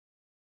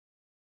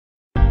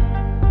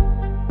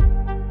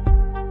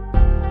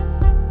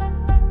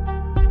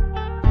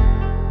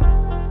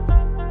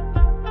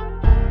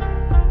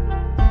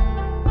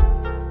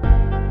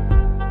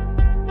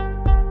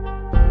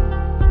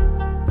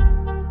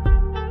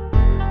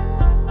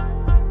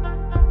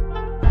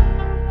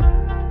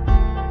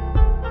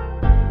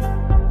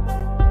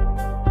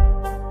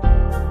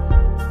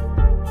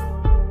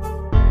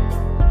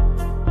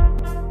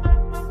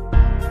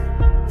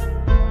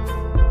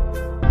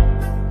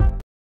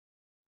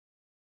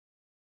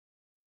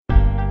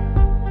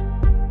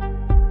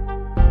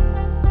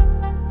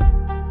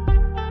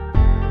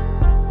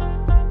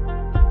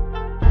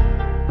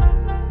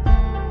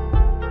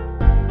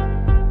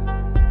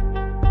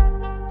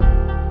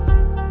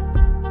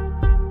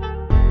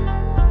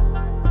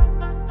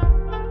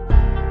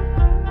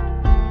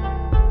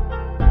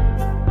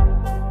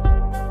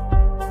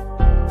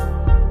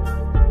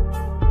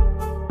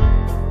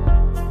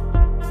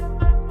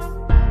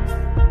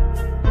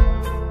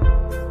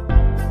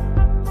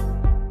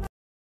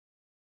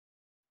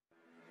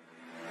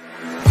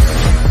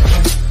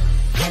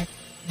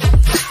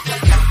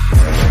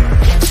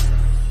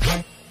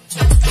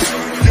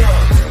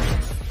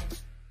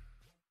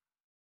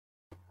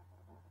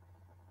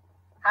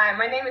Hi,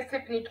 my name is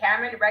Tiffany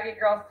Cameron, Reggae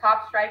Girlz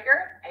top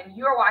striker, and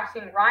you are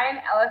watching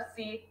Ryan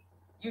LFC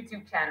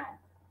YouTube channel.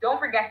 Don't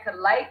forget to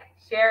like,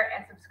 share,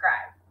 and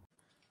subscribe.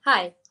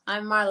 Hi,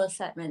 I'm Marla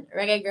Setman,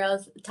 Reggae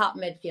Girlz top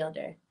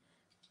midfielder.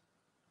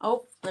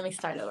 Oh, let me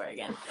start over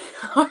again.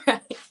 All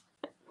right.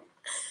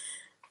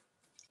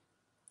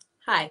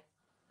 Hi,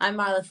 I'm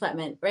Marla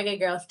Setman,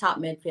 Reggae Girlz top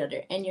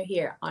midfielder, and you're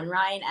here on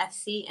Ryan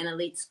FC and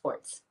Elite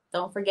Sports.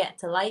 Don't forget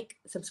to like,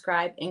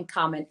 subscribe, and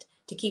comment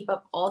to keep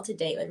up all to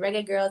date with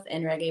Reggae Girlz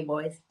and Reggae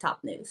Boyz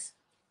top news.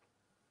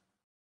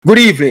 Good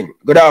evening,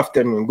 good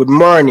afternoon, good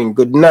morning,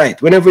 good night.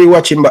 Whenever you're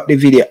watching back the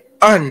video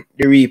and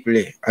the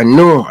replay, I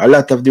know a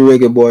lot of the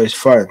Reggae Boyz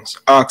fans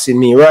asking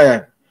me,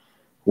 Ryan,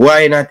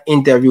 why not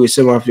interview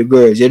some of the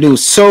girls? You do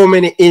so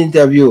many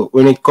interviews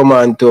when it comes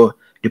on to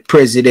the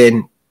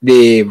president,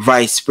 the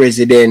vice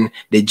president,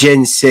 the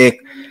GenSec,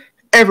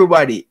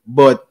 everybody,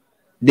 but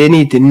they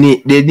need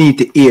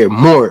to hear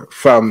more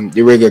from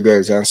the Reggae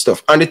Girlz and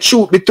stuff. And the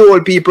truth be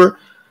told, people,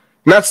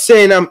 not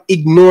saying I'm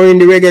ignoring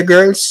the Reggae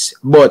Girlz,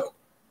 but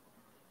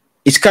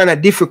it's kind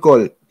of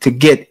difficult to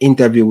get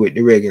interview with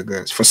the Reggae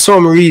Girlz. For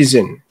some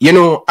reason, you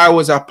know, I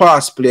was a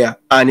past player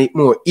and it's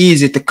more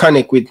easy to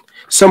connect with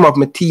some of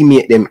my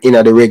teammates them in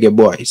the Reggae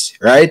Boyz,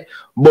 right?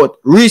 But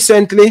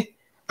recently,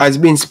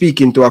 I've been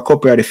speaking to a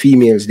couple of the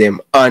females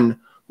them, and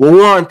we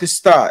want to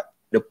start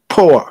the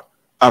power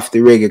of the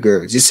Reggae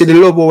Girlz. You see the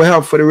love we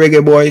have for the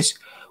Reggae Boyz?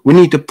 We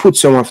need to put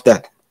some of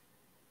that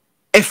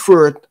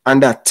effort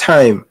and that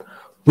time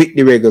with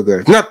the Reggae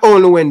Girlz. Not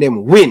only when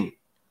them win,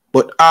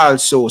 but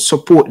also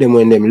support them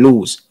when them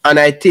lose. And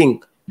I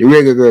think the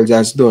Reggae Girlz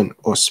has done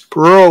us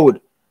proud.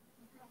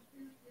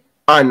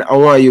 And I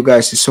want you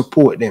guys to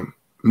support them.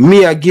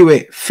 Me, I give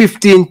away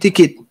 15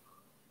 tickets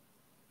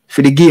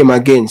for the game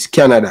against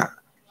Canada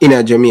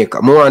in Jamaica.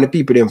 I want the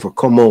people them for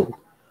come out.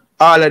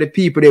 All of the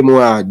people them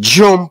want to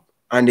jump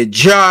and the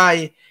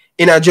joy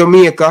in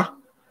Jamaica.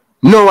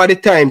 Now at the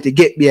time to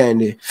get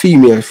behind the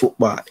female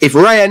football. If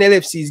Ryan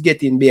LFC is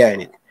getting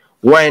behind it,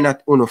 why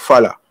not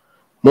follow?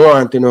 More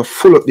want to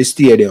fill up the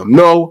stadium.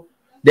 Now,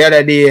 the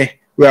other day,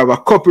 we have a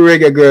couple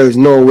Reggae Girlz.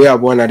 Now, we have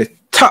one of the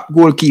top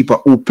goalkeeper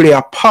who play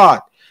a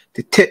part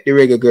to take the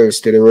Reggae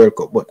Girlz to the World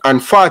Cup. But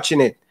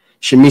unfortunate,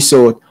 she missed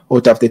out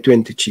of the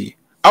 23.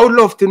 I would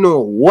love to know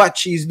what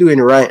she's doing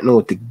right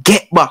now to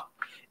get back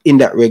in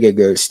that Reggae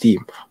Girlz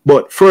team.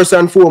 But first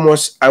and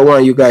foremost, I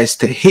want you guys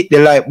to hit the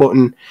like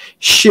button,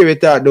 share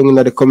it out down in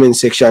the comment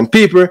section.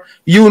 People,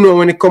 you know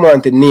when it come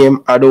on to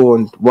name, I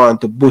don't want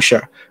to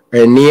butcher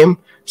her name.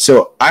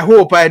 So I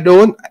hope I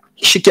don't.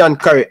 She can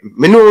correct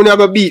me. I know when going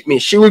to beat me.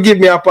 She will give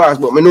me a pass,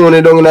 but I know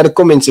when down in the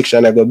comment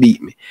section I going to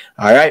beat me.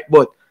 Alright,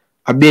 but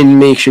I've been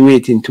make she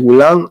waiting too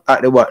long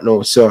at the back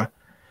now. So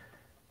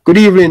good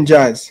evening,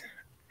 Jazz.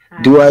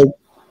 Hi. Do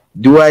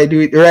I do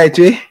it the right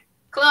way?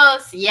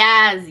 Close.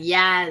 Yes.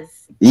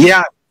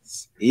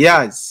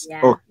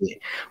 Okay.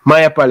 My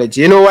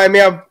apology. You know why I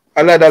have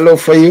a lot of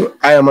love for you?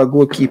 I am a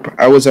goalkeeper.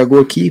 I was a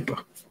goalkeeper.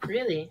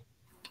 Really?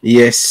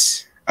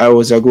 Yes, I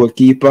was a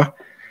goalkeeper.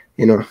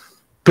 You know,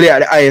 play at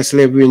the highest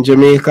level in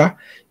Jamaica.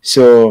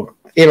 So,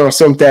 you know,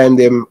 sometimes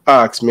them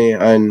ask me,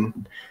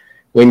 and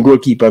when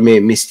goalkeeper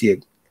made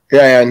mistake,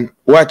 Ryan,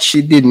 what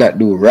she did not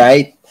do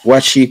right,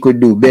 what she could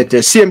do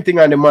better. Same thing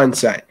on the man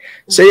side.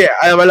 So, yeah,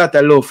 I have a lot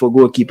of love for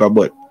goalkeeper,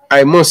 but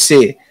I must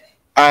say,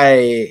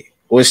 I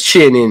was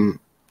training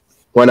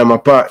one of my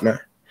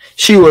partner.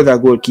 She was a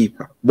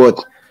goalkeeper, but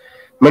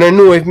I don't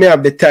know if I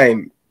have the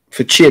time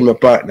to train my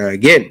partner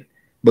again.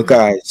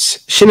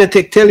 Because she not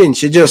take telling,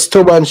 she just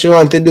stubborn, she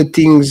want to do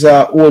things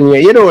own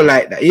way. You don't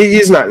like that.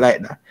 He's not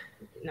like that.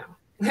 No.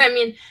 I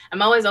mean,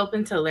 I'm always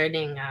open to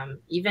learning.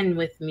 Even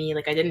with me,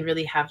 like I didn't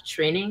really have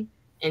training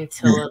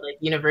until like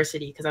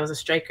university because I was a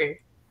striker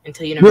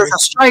until university. You're a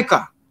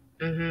striker?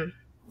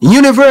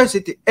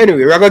 University.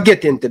 Anyway, we're going to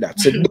get into that.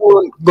 So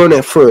don't go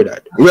no further.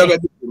 We're going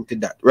to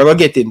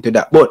get into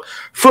that. But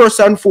first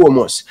and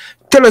foremost,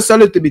 tell us a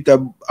little bit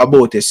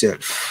about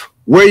yourself.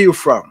 Where are you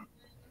from?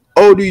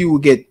 How do you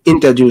get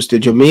introduced to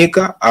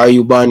Jamaica? Are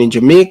you born in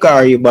Jamaica?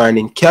 Are you born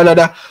in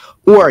Canada?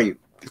 Who are you?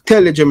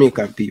 Tell the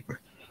Jamaican people.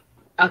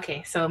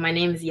 Okay, so my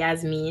name is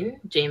Yazmeen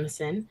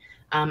Jamieson.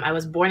 I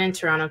was born in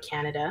Toronto,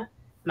 Canada.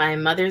 My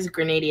mother's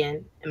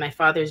Grenadian and my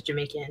father's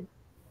Jamaican.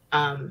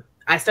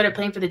 I started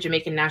playing for the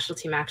Jamaican national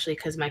team actually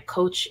because my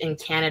coach in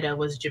Canada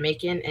was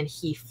Jamaican and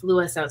he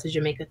flew us out to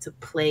Jamaica to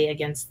play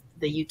against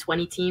the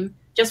U20 team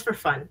just for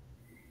fun.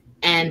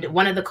 And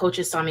one of the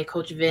coaches saw me,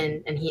 Coach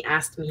Vin, and he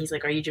asked me, he's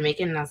like, are you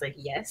Jamaican? And I was like,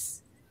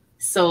 yes.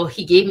 So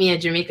he gave me a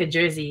Jamaica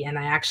jersey and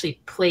I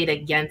actually played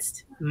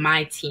against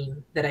my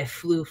team that I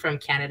flew from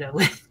Canada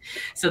with.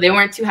 So they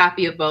weren't too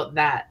happy about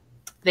that.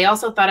 They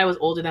also thought I was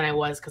older than I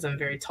was because I'm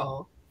very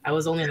tall. I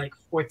was only like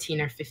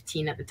 14 or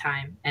 15 at the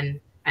time. And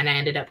I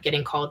ended up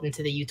getting called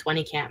into the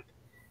U20 camp.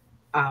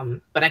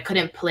 But I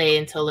couldn't play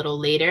until a little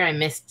later. I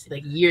missed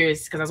like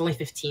years because I was only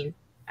 15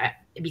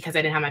 because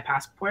I didn't have my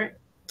passport.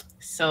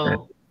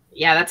 So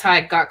yeah, that's how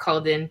I got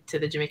called into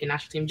the Jamaican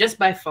national team, just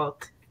by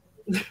fault.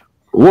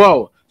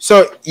 Wow.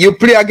 So you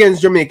play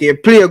against Jamaica, you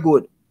play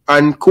good,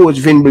 and Coach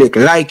Vin Blake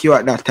like you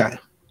at that time?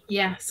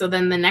 Yeah. So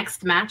then the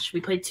next match,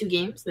 we played 2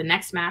 games. The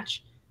next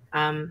match,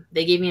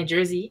 they gave me a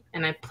jersey,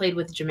 and I played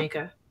with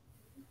Jamaica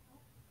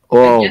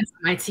against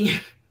my team.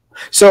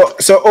 So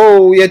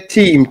oh, your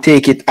team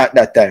take it at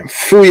that time?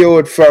 Flew you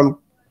out from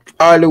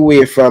all the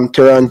way from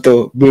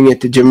Toronto, bring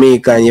it to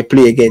Jamaica, and you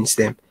play against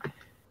them?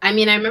 I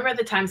mean, I remember at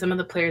the time some of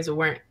the players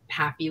weren't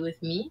happy with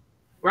me.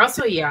 We're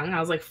also young. I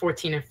was like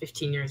 14 or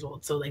 15 years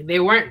old. So like they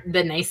weren't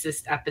the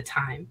nicest at the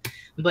time.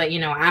 But, you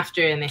know,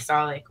 after, and they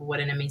saw like what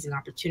an amazing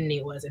opportunity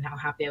it was and how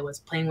happy I was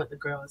playing with the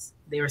girls,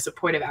 they were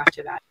supportive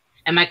after that.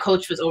 And my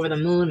coach was over the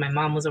moon. My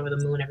mom was over the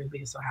moon.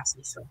 Everybody was so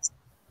happy. So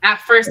at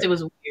first it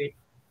was weird,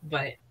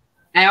 but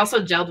I also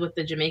gelled with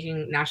the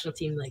Jamaican national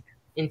team like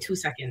in 2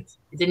 seconds.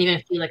 It didn't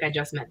even feel like I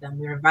just met them.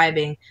 We were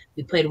vibing.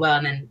 We played well,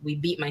 and then we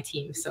beat my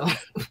team. So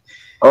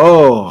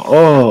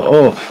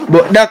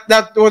But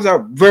that was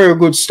a very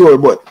good story.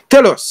 But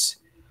tell us,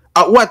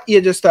 at what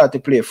age you start to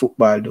play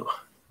football though?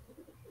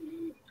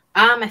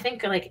 I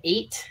think like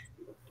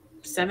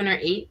 7 or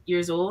 8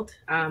 years old.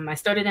 I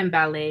started in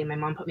ballet. My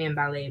mom put me in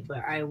ballet,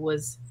 but I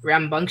was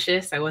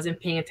rambunctious. I wasn't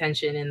paying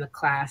attention in the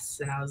class,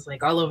 and I was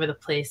like all over the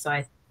place.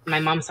 So my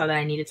mom saw that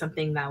I needed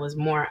something that was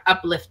more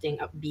uplifting,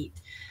 upbeat.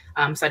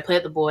 So I played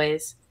with the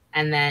boys,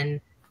 and then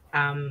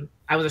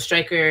I was a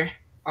striker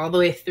all the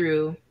way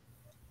through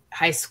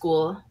high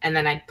school, and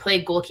then I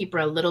played goalkeeper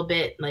a little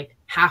bit, like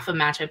half a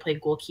match I played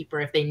goalkeeper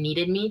if they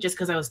needed me, just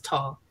because I was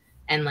tall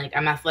and like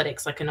I'm athletic,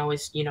 so I can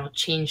always, you know,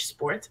 change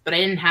sports. But I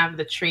didn't have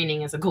the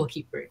training as a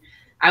goalkeeper.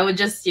 I would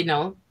just, you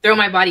know, throw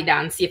my body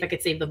down, see if I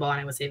could save the ball,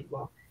 and I would save the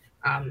ball.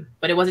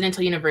 But it wasn't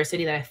until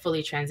university that I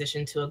fully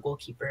transitioned to a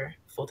goalkeeper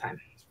full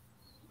time.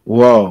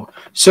 Wow.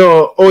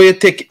 So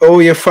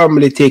your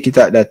family take it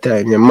at that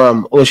time? Your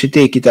mom, she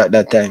take it at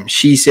that time?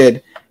 She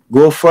said,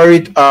 go for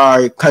it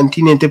or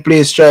continue to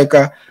play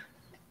striker.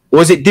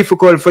 Was it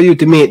difficult for you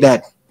to make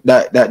that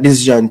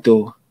decision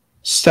to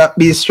stop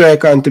being a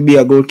striker and to be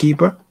a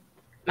goalkeeper?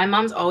 My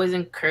mom's always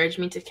encouraged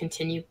me to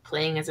continue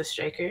playing as a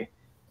striker.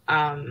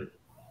 I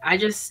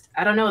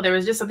don't know. There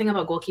was just something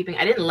about goalkeeping.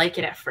 I didn't like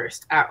it at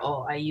first at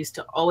all. I used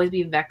to always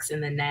be vexed in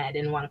the net. I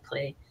didn't want to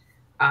play.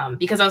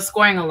 Because I was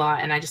scoring a lot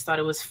and I just thought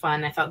it was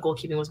fun. I thought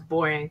goalkeeping was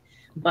boring.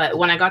 But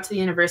when I got to the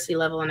university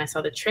level and I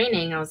saw the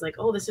training, I was like,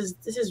 oh, this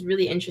is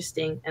really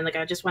interesting. And like,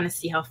 I just want to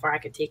see how far I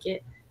could take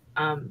it.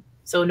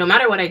 So no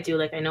matter what I do,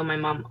 like I know my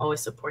mom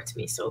always supports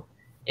me. So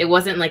it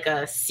wasn't like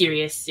a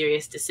serious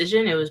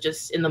decision. It was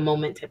just in the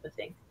moment type of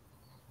thing.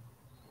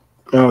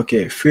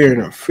 Okay, fair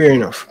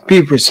enough.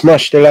 People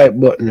smash the like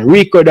button.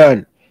 Rico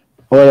Dan,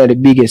 one of the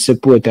biggest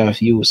supporters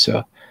of you,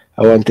 so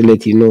I want to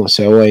let you know,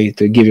 so I want you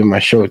to give him a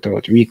shout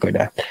out, Rico.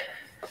 That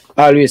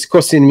always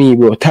cussing me,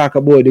 bro. Talk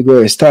about the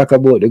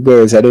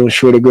girls. I don't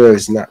show the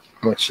girls not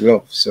much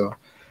love. So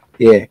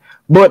yeah.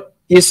 But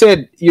you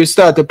said you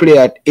start to play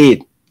at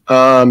 8.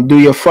 Do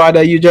your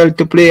father usually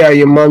to play, or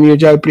your mom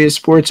usually play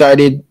sports, or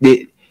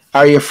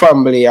or your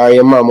family or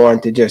your mom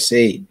want to just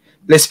say,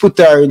 let's put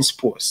her in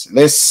sports.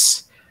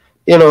 Let's,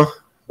 you know,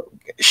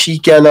 she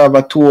can have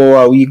a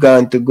tour, we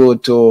going to go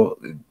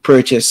to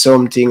purchase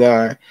something,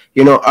 or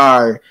you know,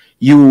 or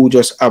you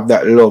just have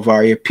that love,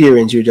 or your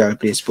parents usually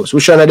play sports?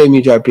 Which one of them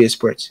usually play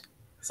sports?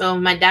 So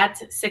my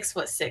dad's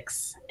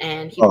 6'6",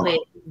 and he played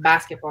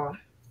basketball,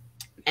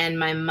 and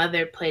my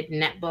mother played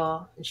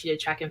netball, and she did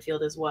track and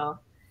field as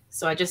well.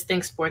 So I just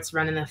think sports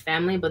run in the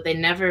family, but they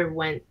never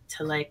went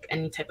to like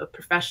any type of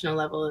professional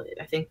level.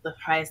 I think the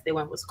highest they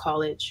went was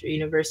college or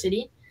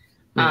university.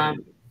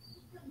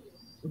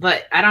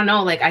 But I don't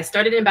know, like I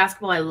started in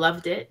basketball, I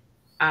loved it,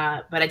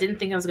 but I didn't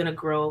think I was gonna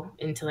grow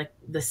into like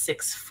the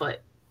 6 foot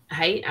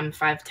height. I'm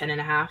 5'10"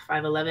 and a half,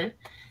 5'11",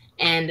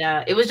 and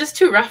it was just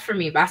too rough for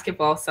me,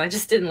 basketball. So I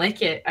just didn't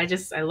like it.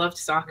 I loved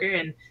soccer,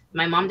 and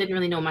my mom didn't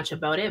really know much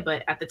about it,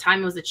 but at the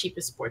time it was the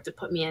cheapest sport to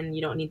put me in.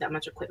 You don't need that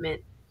much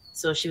equipment.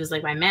 So she was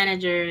like my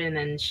manager, and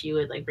then she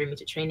would like bring me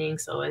to training.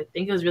 So I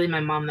think it was really my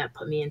mom that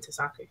put me into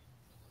soccer.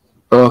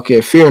 Okay,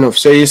 fair enough.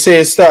 So you say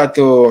you start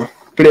to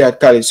play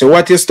at college. So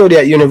what you study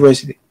at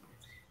university?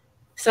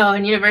 So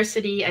in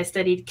university, I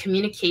studied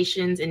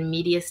communications and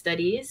media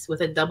studies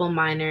with a double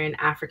minor in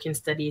African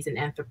studies and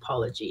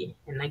anthropology,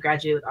 and I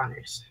graduated with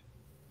honors.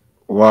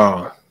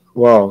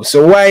 Wow.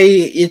 So why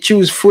you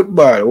choose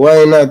football?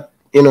 Why not,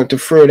 you know, to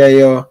further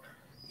your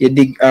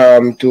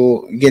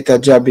to get a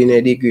job in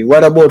a degree?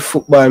 What about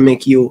football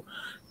make you?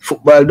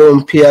 Football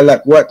don't pay a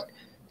lot. What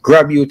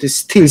grab you to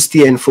still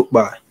stay in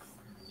football?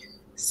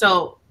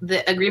 So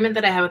the agreement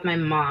that I had with my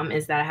mom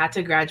is that I had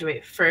to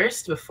graduate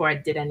first before I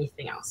did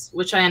anything else,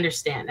 which I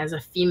understand. As a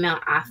female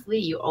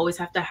athlete, you always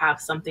have to have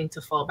something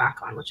to fall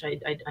back on, which I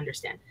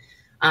understand.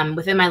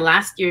 Within my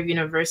last year of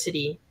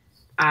university,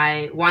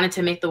 I wanted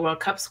to make the World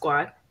Cup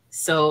squad.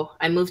 So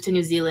I moved to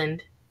New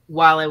Zealand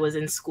while I was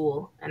in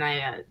school, and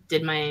I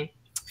did my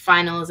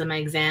finals and my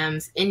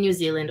exams in New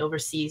Zealand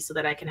overseas so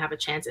that I can have a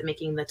chance at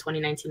making the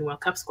 2019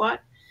 World Cup squad.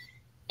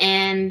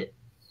 And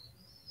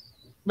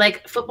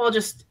like football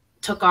just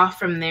took off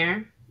from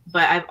there,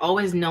 but I've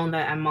always known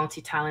that I'm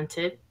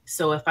multi-talented.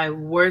 So if I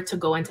were to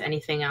go into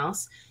anything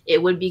else,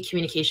 it would be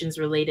communications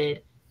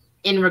related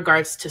in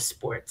regards to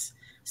sports.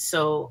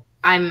 So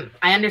I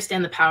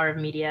understand the power of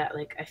media.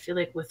 Like, I feel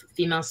like with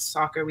female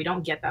soccer, we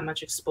don't get that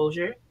much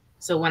exposure.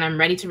 So when I'm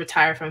ready to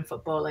retire from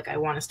football, like, I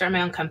want to start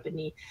my own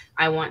company.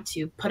 I want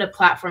to put a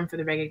platform for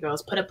the Reggae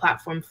Girlz, put a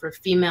platform for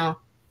female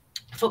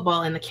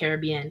football in the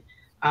Caribbean.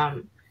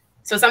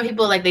 So some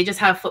people, like, they just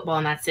have football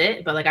and that's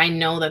it. But like, I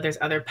know that there's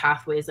other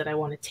pathways that I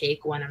want to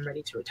take when I'm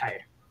ready to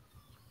retire.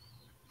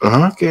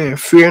 Okay,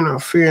 fair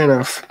enough, fair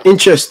enough.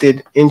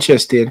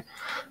 Interested.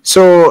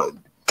 So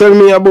tell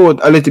me about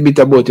a little bit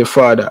about your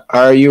father.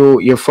 Are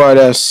your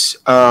father's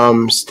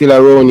still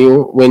around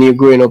you when you're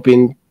growing up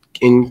in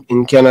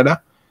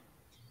Canada?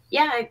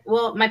 Yeah,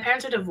 well, my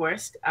parents are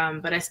divorced,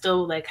 but I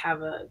still like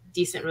have a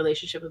decent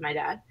relationship with my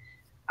dad.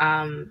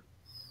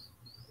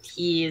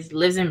 He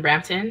lives in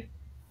Brampton,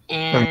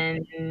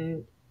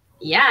 and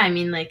yeah, I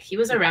mean, like, he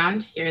was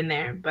around here and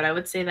there, but I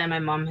would say that my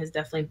mom has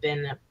definitely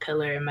been a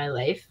pillar in my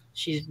life.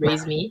 She's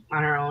raised me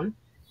on her own.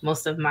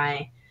 Most of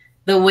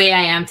the way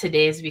I am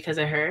today is because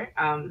of her.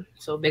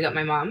 So big up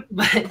my mom,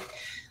 but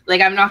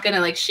like, I'm not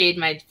gonna like shade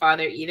my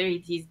father either.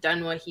 He's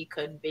done what he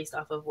could based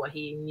off of what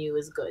he knew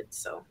is good.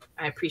 So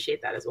I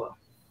appreciate that as well.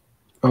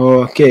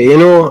 Okay, you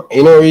know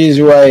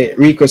reason why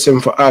Rico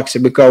sent for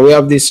ask because we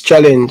have this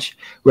challenge,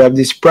 we have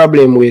this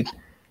problem with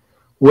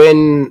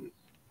when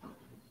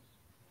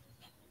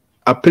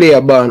a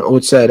player born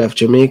outside of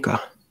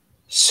Jamaica.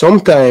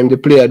 Sometimes the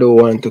player don't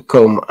want to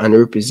come and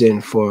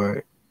represent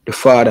for the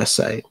father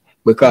side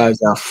because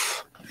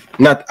of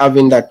not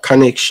having that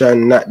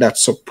connection, not that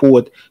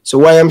support. So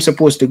why I'm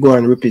supposed to go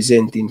and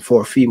representing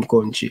for film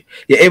country?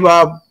 You ever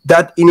have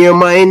that in your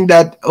mind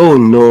that, oh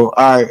no,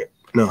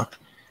 no?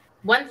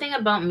 One thing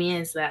about me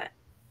is that,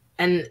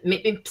 and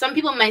maybe some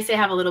people might say I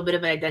have a little bit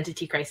of an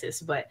identity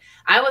crisis, but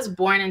I was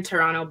born in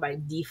Toronto by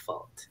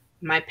default.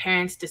 My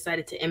parents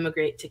decided to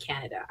immigrate to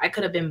Canada. I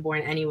could have been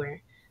born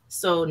anywhere.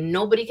 So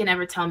nobody can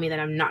ever tell me that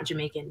I'm not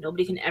Jamaican.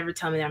 Nobody can ever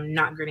tell me that I'm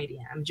not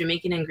Grenadian. I'm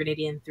Jamaican and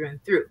Grenadian through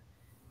and through.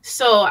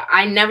 So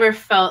I never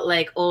felt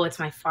like, oh, it's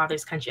my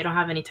father's country. I don't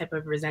have any type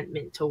of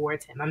resentment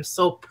towards him. I'm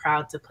so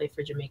proud to play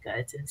for Jamaica.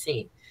 It's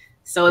insane.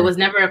 So it was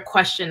never a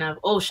question of,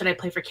 oh, should I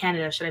play for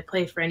Canada? Should I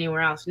play for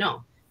anywhere else?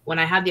 No. When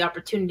I had the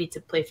opportunity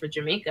to play for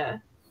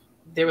Jamaica,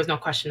 there was no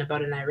question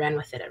about it, and I ran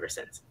with it ever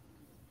since.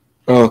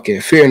 Okay,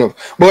 fair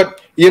enough.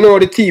 But,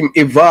 the team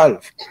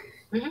evolved.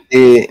 Mm-hmm.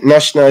 The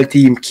national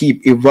team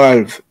keep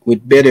evolve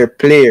with better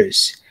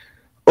players.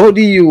 How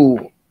do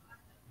you,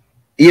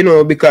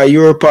 because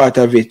you're a part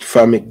of it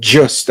from it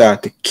just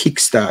start to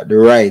kickstart the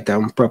right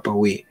and proper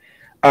way,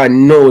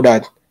 and know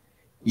that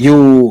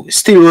you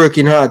still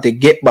working hard to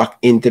get back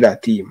into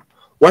that team.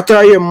 What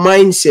are your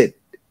mindset?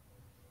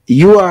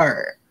 You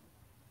are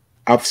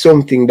of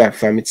something that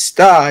from its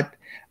start,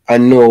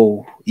 and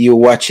now you're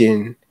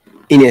watching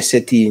in your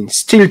setting,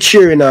 still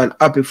cheering and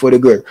happy for the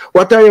girl.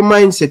 What are your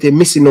mindset in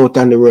missing out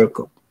on the World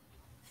Cup?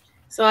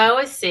 So I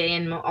always say,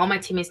 and all my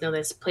teammates know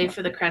this, play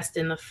for the crest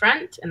in the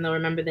front and they'll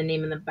remember the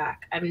name in the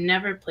back. I've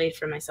never played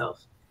for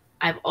myself.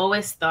 I've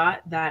always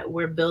thought that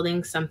we're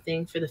building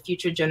something for the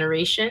future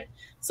generation.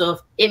 So if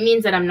it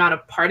means that I'm not a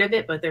part of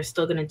it, but they're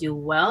still going to do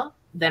well,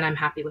 then I'm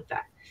happy with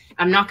that.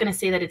 I'm not going to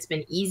say that it's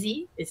been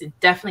easy. It's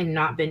definitely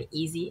not been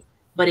easy,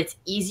 but it's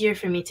easier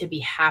for me to be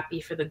happy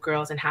for the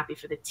girls and happy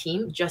for the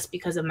team just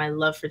because of my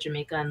love for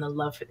Jamaica and the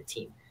love for the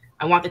team.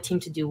 I want the team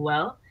to do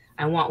well.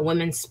 I want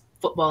women's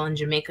football in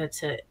Jamaica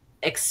to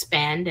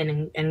expand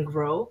and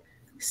grow.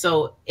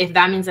 So if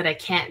that means that I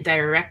can't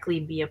directly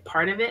be a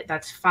part of it,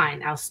 that's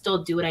fine. I'll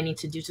still do what I need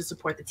to do to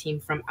support the team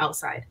from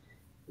outside,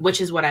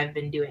 which is what I've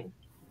been doing.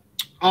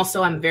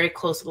 Also, I'm very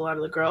close with a lot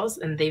of the girls,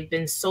 and they've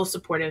been so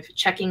supportive,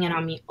 checking in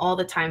on me all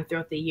the time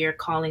throughout the year,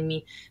 calling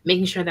me,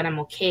 making sure that I'm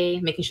okay,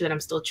 making sure that I'm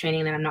still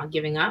training, that I'm not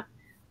giving up.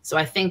 So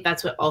I think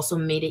that's what also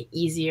made it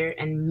easier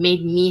and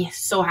made me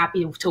so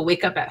happy to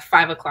wake up at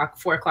 5 o'clock,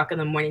 4 o'clock in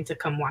the morning to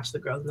come watch the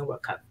girls in the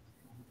World Cup.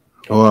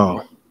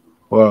 Wow.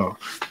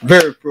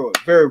 Very proud,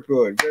 very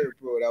proud, very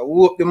proud. I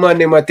hope the man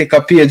them take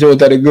a page out of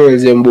the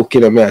girls in book,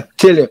 I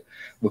tell you.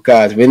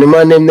 Because when the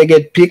man them they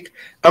get picked,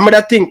 I'm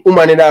gonna think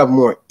women have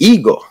more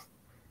ego.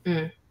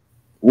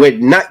 With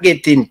not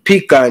getting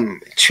picked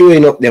and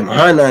chewing up them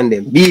hand and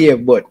them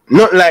behave, but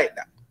not like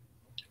that.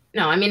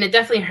 No, I mean, it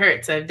definitely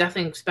hurts. I've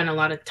definitely spent a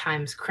lot of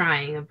times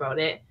crying about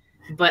it.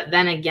 But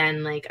then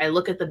again, like, I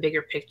look at the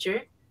bigger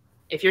picture.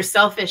 If you're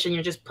selfish and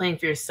you're just playing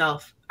for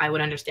yourself, I would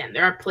understand.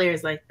 There are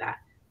players like that.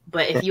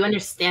 But if you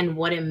understand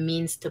what it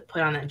means to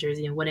put on that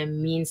jersey and what it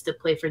means to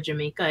play for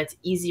Jamaica, it's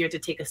easier to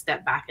take a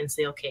step back and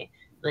say, okay,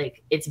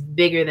 like, it's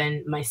bigger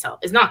than myself.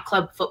 It's not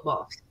club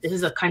football. This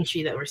is a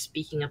country that we're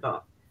speaking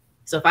about.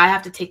 So if I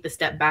have to take the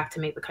step back to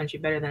make the country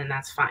better, then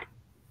that's fine.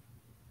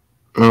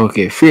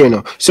 Okay, fair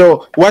enough.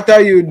 So what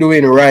are you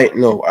doing right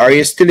now? Are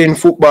you still in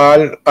football?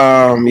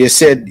 You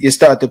said you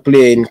started to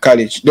play in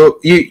college.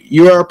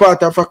 You are a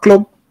part of a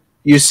club?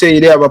 You say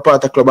they have a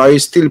part of a club. Are you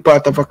still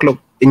part of a club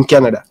in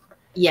Canada?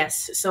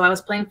 Yes. So I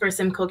was playing for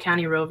Simcoe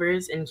County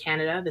Rovers in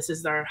Canada. This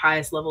is our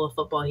highest level of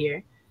football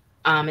here.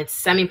 It's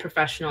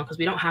semi-professional because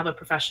we don't have a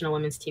professional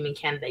women's team in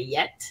Canada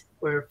yet.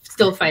 We're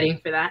still fighting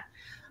for that.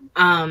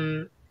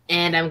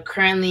 And I'm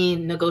currently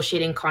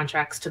negotiating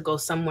contracts to go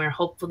somewhere,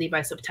 hopefully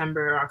by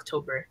September or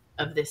October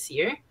of this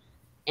year.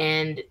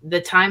 And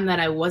the time that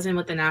I wasn't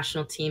with the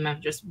national team,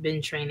 I've just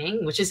been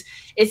training, which is,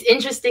 it's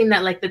interesting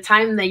that like the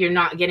time that you're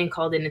not getting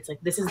called in, it's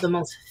like, this is the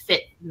most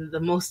fit, the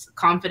most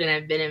confident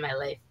I've been in my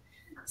life.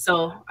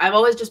 So I've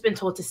always just been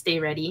told to stay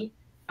ready.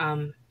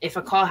 If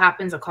a call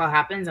happens, a call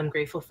happens. I'm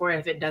grateful for it.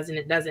 If it doesn't,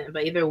 it doesn't.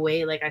 But either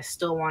way, like I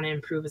still want to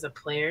improve as a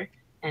player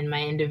and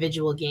my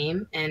individual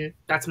game. And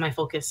that's my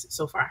focus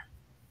so far.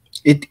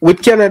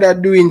 With Canada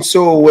doing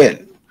so well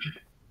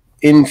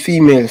in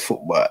female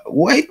football,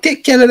 why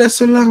take Canada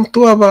so long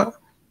to have a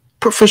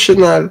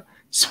professional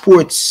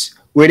sports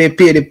where they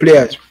pay the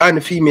players on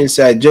the female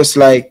side just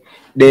like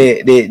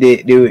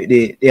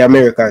the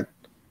American?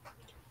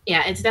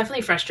 Yeah, it's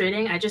definitely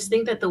frustrating. I just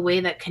think that the way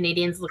that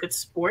Canadians look at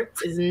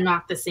sports is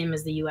not the same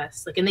as the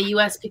US. Like in the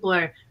US, people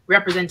are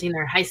representing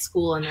their high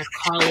school and their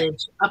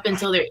college up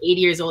until they're 80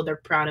 years old. They're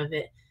proud of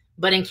it.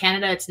 But in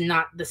Canada, it's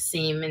not the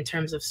same in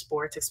terms of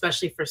sports,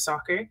 especially for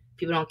soccer.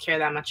 People don't care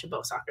that much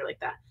about soccer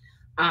like that.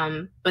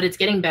 But it's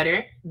getting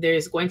better.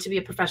 There's going to be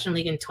a professional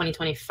league in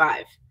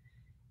 2025.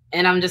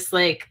 And I'm just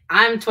like,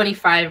 I'm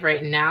 25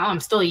 right now.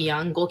 I'm still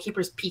young.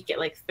 Goalkeepers peak at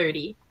like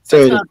 30.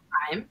 So I still have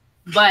time.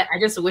 But I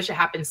just wish it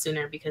happened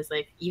sooner because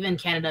like even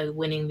Canada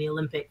winning the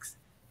Olympics,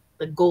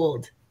 the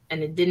gold,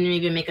 and it didn't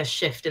even make a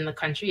shift in the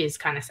country is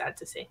kind of sad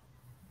to see.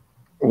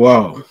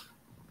 Wow.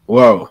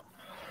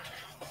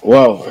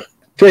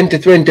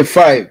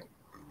 2025.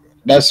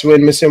 That's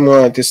when I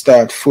want to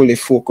start fully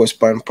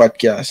focused on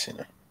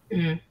podcasting.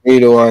 We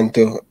don't want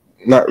to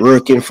not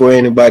working for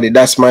anybody.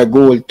 That's my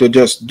goal, to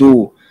just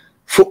do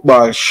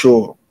football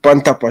show,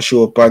 pan top of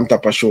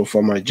show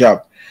for my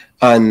job.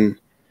 And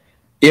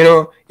you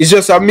know, it's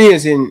just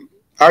amazing.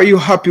 Are you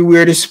happy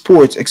with the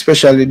sports,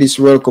 especially this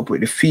World Cup,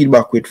 with the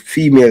feedback with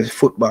female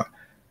football?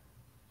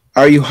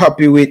 Are you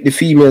happy with the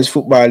females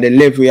football, the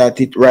level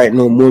at it right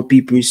now? More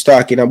people is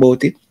talking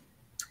about it.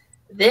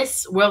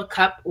 This World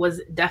Cup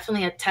was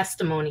definitely a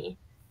testimony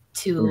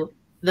to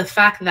the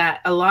fact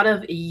that a lot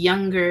of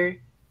younger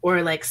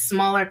or like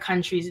smaller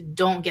countries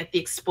don't get the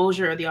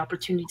exposure or the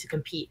opportunity to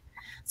compete.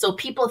 So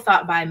people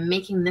thought by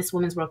making this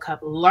Women's World Cup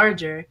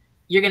larger,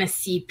 you're going to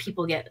see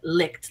people get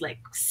licked like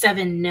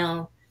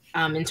 7-0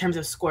 in terms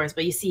of scores.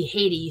 But you see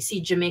Haiti, you see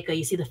Jamaica,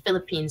 you see the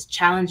Philippines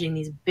challenging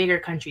these bigger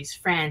countries,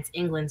 France,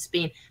 England,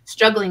 Spain,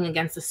 struggling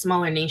against the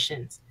smaller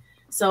nations.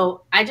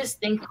 So I just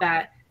think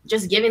that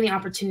just giving the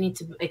opportunity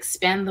to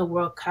expand the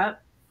World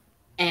Cup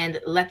and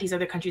let these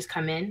other countries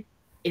come in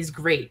is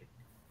great.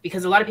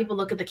 Because a lot of people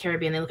look at the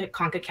Caribbean, they look at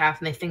CONCACAF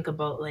and they think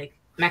about like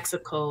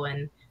Mexico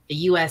and the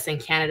US and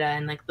Canada,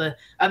 and like the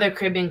other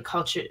Caribbean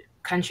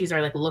countries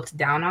are like looked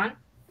down on.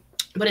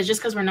 But it's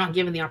just because we're not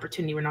given the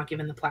opportunity, we're not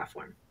given the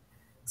platform.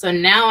 So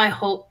now I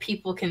hope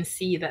people can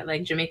see that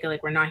like Jamaica,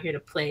 like we're not here to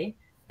play,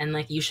 and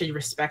like you should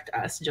respect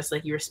us just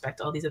like you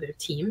respect all these other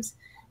teams,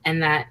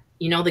 and that,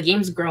 you know, the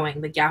game's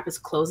growing, the gap is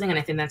closing, and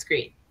I think that's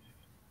great.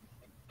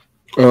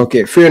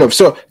 Okay, fair enough.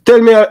 So tell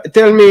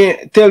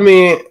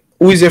me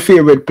who is your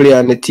favorite player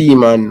on the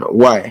team and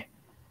why?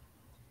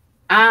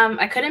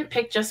 I couldn't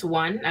pick just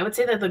one. I would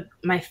say that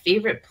my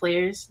favorite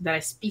players that I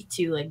speak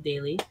to like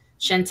daily,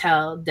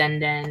 Chantel,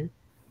 Denden,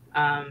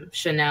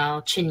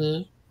 Chanel,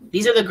 Chinny,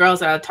 these are the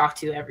girls that I talk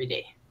to every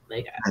day.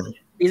 Like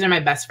these are my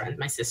best friends,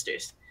 my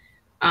sisters.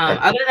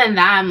 Other than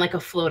that, I'm like a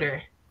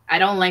floater. I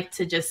don't like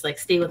to just like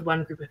stay with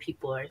one group of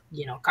people or,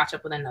 you know, catch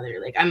up with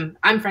another. Like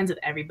I'm friends with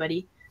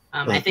everybody.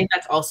 I think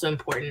that's also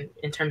important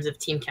in terms of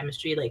team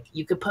chemistry. Like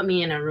you could put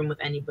me in a room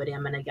with anybody,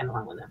 I'm gonna get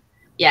along with them.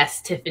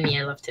 Yes, Tiffany,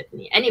 I love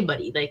Tiffany.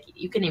 Anybody, like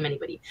you can name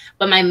anybody.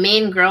 But my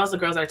main girls, the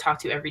girls I talk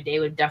to every day,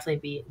 would definitely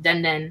be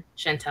Denden,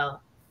 Chantel,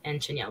 and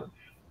Chinyelu.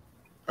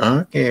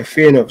 Okay,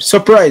 fair enough.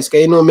 Surprise,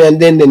 because you know me and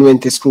Denden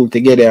went to school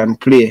together and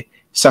play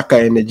soccer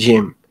in the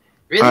gym.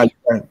 Really?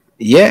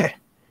 Yeah.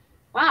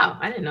 Wow,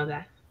 I didn't know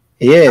that.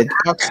 Yeah,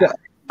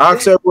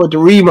 ask her about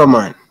Rima,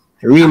 man.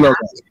 Rima,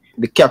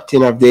 the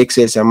captain of the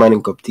XS and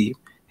Manning Cup team.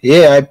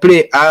 Yeah, I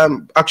play.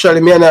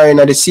 Actually, me and her in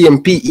the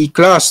same PE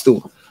class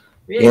too.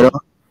 Really? You know,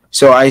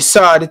 so I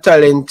saw the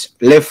talent,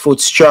 left foot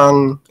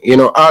strong. You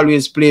know,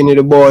 always playing with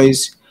the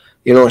boys.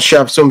 You know, she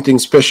have something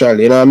special.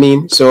 You know what I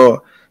mean?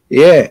 So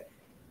yeah.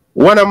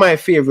 One of my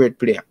favorite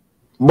players,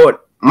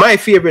 but my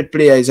favorite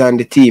player is on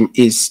the team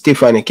is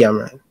Stephanie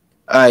Cameron.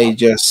 She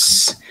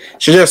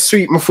just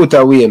sweep my foot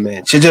away,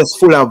 man. She just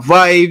full of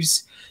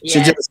vibes. Yes.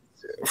 She just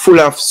full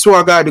of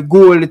swagger,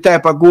 the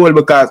type of goal,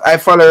 because I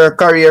follow her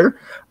career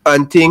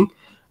and thing.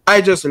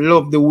 I just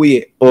love the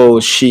way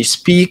she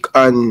speak,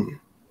 and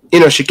you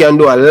know, she can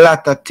do a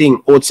lot of things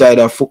outside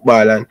of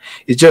football, and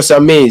it's just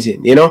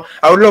amazing. You know,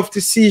 I would love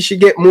to see she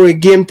get more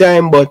game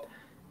time, but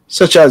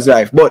such as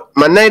life. But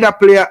my neither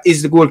player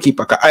is the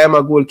goalkeeper, because I am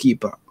a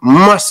goalkeeper.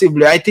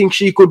 Massively. I think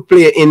she could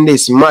play in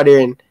this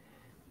modern,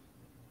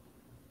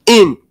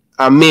 in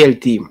a male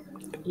team.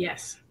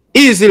 Yes.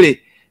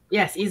 Easily.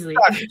 Yes, easily.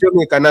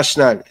 Jamaica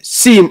national.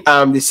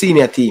 The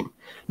senior team.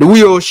 The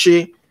way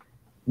she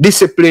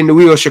discipline, the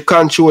way she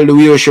control, the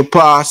way she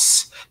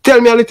pass,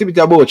 tell me a little bit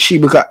about she,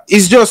 because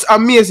it's just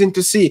amazing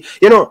to see.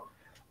 You know,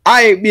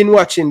 I've been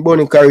watching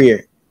Bonnie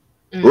career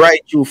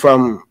right through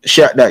from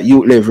shot that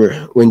youth level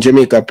when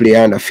Jamaica play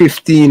under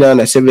 15,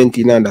 under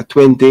 17, under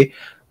 20.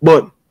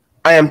 But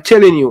I am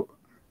telling you,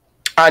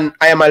 and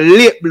I am a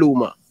late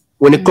bloomer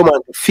when it comes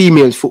to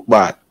female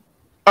football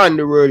on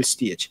the world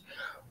stage.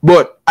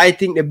 But I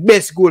think the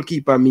best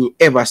goalkeeper me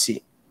ever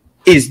see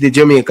is the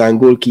Jamaican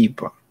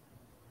goalkeeper.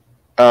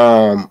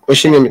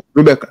 What's her name?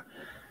 Rebecca.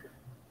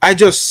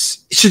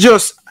 She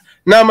just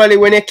normally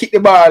when they kick the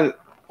ball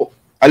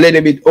a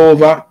little bit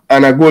over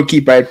and a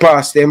goalkeeper had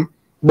passed them.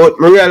 But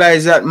I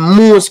realize that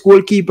most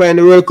goalkeeper in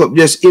the World Cup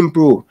just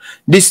improve.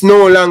 This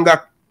no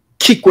longer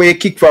kick where you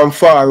kick from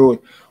far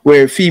out,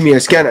 where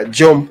females cannot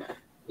jump.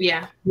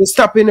 Yeah. You're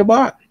stopping the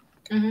ball.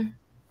 Mm-hmm.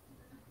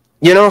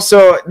 You know,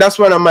 so that's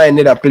one of my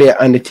another player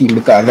on the team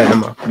because of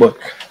them. But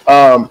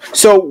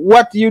so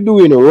what you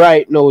doing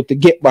right now to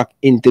get back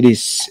into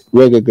this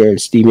Reggae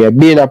Girlz team? You're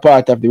being a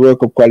part of the World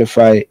Cup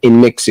qualifier in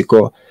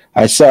Mexico.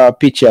 I saw a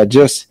picture on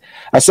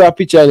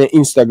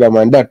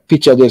Instagram, and that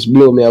picture just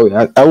blew me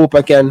away. I hope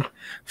I can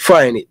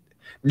find it.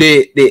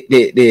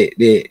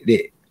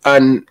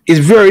 And it's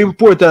very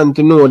important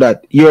to know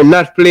that you're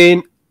not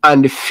playing,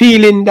 and the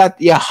feeling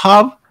that you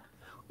have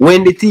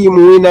when the team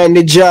win and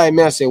the joy,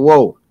 I say,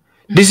 whoa,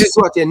 this is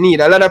what you need.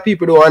 A lot of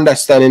people don't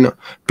understand, you know,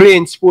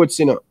 playing sports,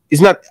 you know,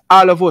 it's not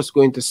all of us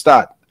going to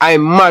start.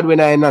 I'm mad when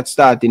I'm not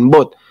starting,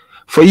 but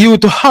for you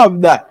to have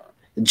that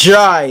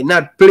joy,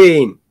 not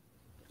playing,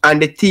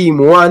 and the team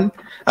won,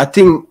 I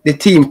think the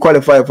team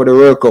qualified for the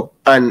World Cup,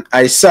 and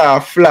I saw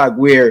a flag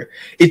where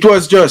it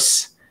was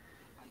just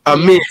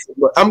amazing.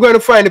 But I'm going to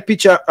find a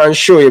picture and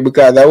show you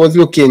because I was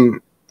looking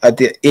at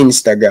the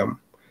Instagram.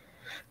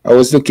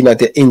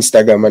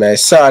 And I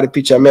saw the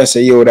picture and I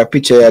said, yo, that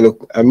picture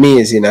look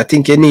amazing. I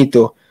think you need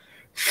to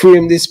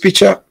frame this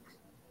picture.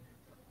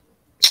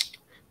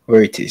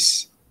 Where it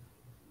is.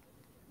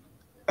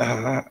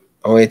 I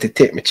want you to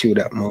take me through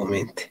that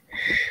moment.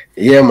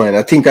 Yeah, man.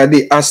 I think I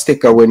did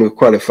Azteca when we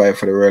qualified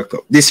for the World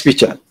Cup. This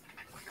picture.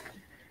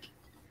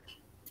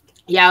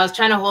 Yeah, I was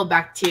trying to hold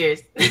back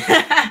tears.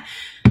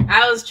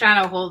 I was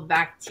trying to hold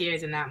back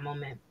tears in that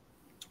moment.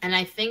 And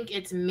I think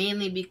it's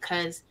mainly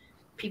because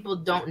people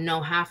don't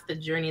know half the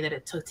journey that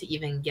it took to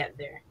even get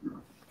there.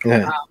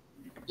 Yeah.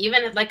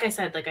 Even if, like I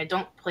said, like I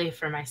don't play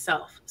for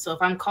myself. So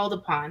if I'm called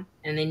upon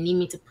and they need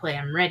me to play,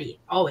 I'm ready.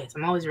 Always.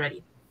 I'm always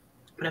ready.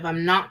 But if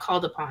I'm not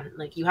called upon,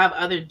 like you have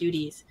other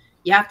duties,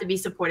 you have to be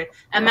supportive.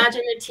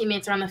 Imagine your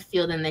teammates are on the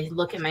field and they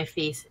look at my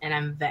face and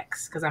I'm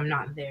vexed because I'm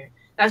not there.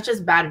 That's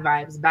just bad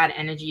vibes, bad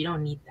energy. You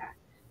don't need that.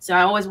 So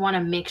I always want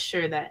to make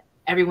sure that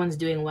everyone's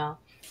doing well.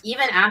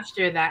 Even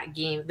after that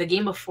game, the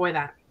game before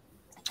that,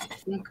 I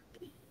think,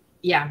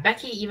 yeah,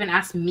 Becky even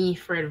asked me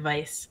for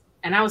advice.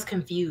 And I was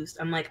confused.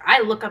 I'm like,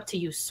 I look up to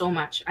you so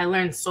much. I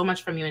learned so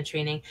much from you in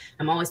training.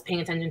 I'm always paying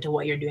attention to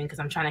what you're doing because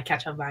I'm trying to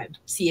catch a vibe.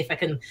 See if I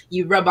can,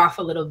 you rub off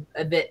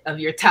a bit of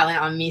your talent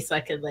on me so I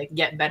could like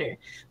get better.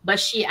 But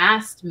she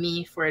asked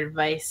me for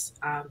advice.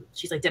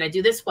 She's like, did I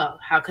do this well?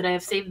 How could I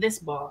have saved this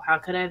ball? How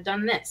could I have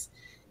done this?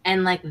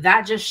 And like,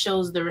 that just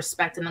shows the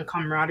respect and the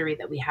camaraderie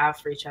that we have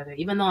for each other.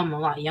 Even though I'm a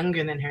lot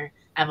younger than her,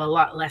 I have a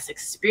lot less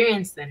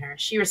experience than her.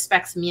 She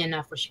respects me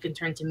enough where she can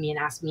turn to me and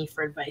ask me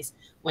for advice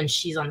when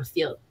she's on the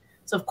field.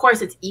 So, of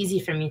course, it's easy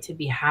for me to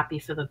be happy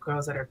for the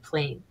girls that are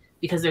playing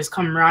because there's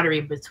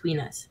camaraderie between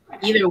us.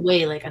 Either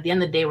way, like at the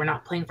end of the day, we're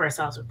not playing for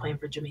ourselves. We're playing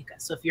for Jamaica.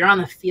 So if you're on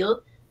the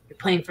field, you're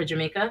playing for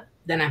Jamaica,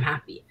 then I'm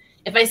happy.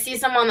 If I see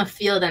someone on the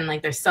field and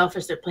like they're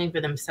selfish, they're playing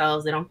for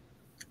themselves, they don't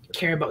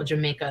care about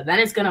Jamaica, then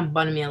it's going to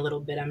bun me a little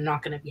bit. I'm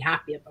not going to be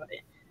happy about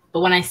it.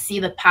 But when I see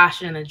the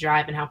passion and the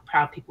drive and how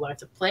proud people are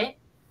to play,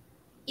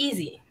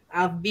 easy.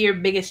 I'll be your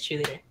biggest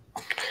cheerleader.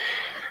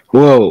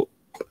 Whoa.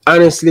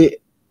 Honestly,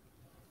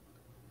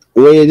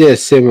 when you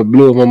just say me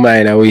blow my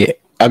mind away,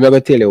 I'm going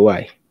to tell you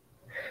why.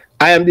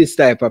 I am this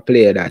type of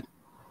player that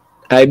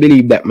I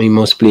believe that me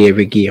must play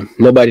every game.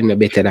 Nobody no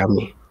better than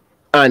me.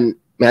 And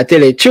I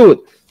tell you the truth,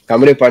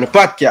 I'm up on the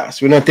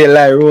podcast. We don't tell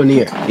lie around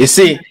here. You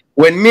see,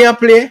 when me I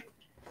play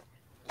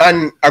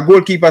and a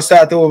goalkeeper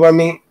start over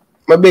me,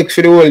 I beg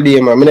for the whole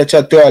day, man. I don't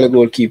chat to all the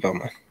goalkeeper,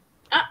 man.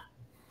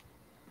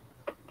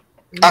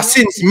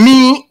 Since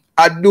me,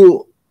 I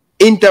do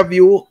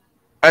interview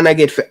and I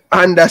get to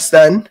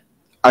understand,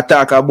 I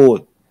talk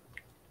about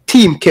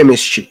team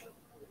chemistry.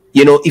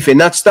 You know, if you're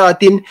not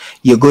starting,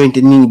 you're going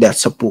to need that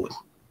support.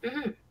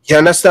 You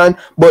understand?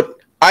 But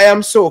I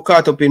am so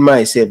caught up in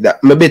myself that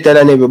I'm better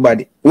than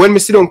everybody. When I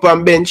sit down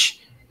on bench,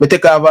 I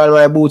take off all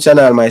my boots and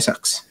all my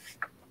socks.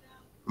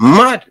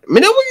 Mad.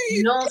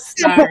 No,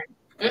 sir.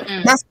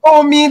 That's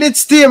all me that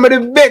stay with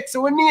the back.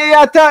 So when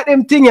you talk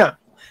them thing,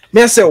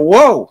 I say,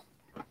 whoa.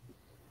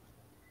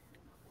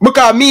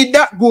 Because me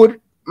that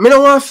good, I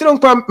don't want to sit down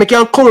on, I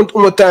can count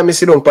how much time I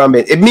sit down on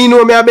bench. If me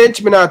know me a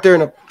bench, I not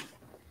turn up.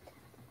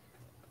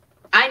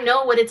 I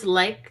know what it's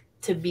like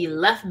to be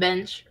left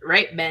bench,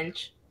 right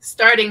bench,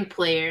 starting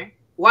player,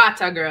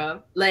 water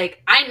girl.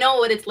 Like, I know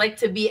what it's like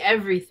to be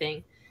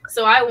everything.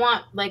 So I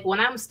want, like,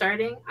 when I'm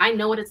starting, I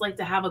know what it's like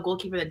to have a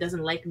goalkeeper that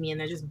doesn't like me and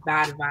they're just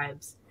bad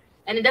vibes.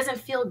 And it doesn't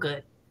feel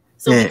good.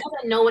 So because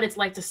I know what it's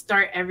like to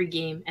start every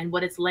game and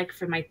what it's like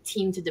for my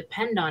team to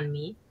depend on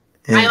me,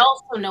 I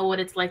also know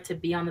what it's like to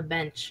be on the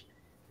bench.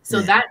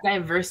 So that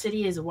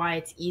diversity is why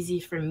it's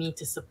easy for me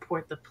to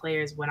support the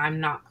players when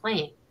I'm not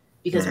playing.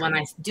 Because when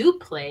I do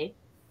play,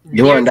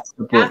 they're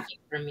happy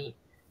for me.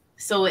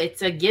 So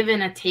it's a give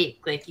and a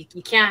take. Like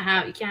you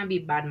can't be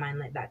bad mind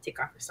like that. Take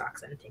off your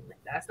socks and things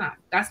like that.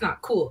 That's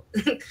not cool.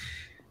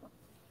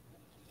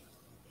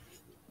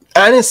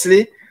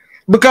 Honestly,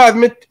 because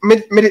me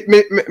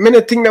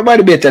think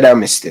nobody better than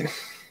me still.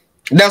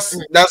 That's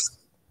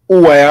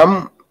who I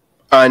am,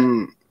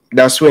 and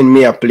that's when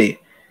me I play.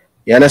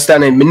 You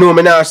understand? And me know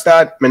me now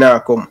start, me now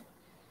come.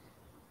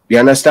 You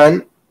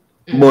understand?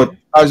 But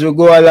as we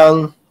go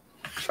along,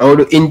 I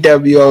want to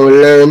interview and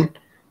learn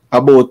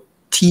about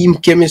team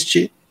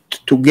chemistry,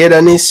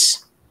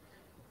 togetherness.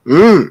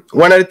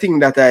 One of the things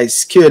that I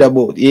scared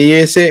about.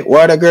 You say,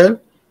 what a girl?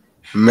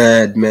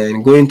 Mad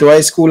man. Going to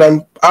high school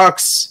and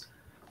ask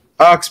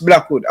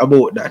Blackwood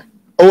about that.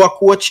 Our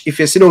coach, if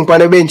you sit down on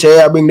the bench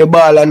and you bring the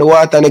ball and the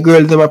water and the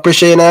girls them a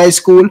pressure in high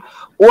school,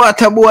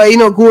 what a boy, you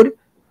know good?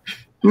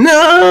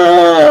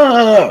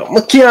 No,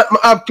 I can't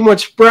have too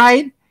much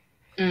pride.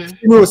 You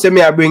know, say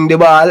me I bring the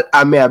ball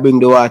and me I bring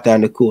the water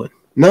and the cone.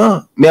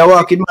 No, me I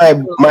walk in my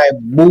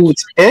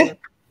boots.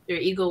 Your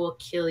ego will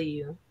kill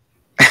you.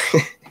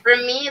 For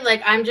me,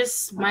 like I'm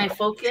just my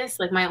focus,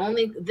 like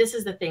this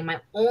is the thing, my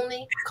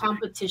only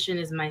competition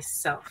is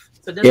myself.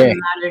 So it doesn't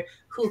matter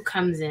who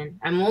comes in.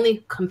 I'm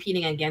only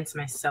competing against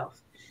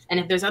myself. And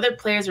if there's other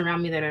players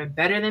around me that are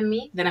better than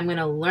me, then I'm going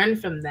to learn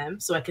from them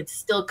so I could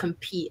still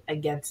compete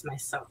against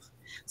myself.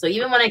 So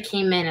even when I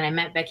came in and I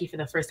met Becky for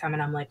the first time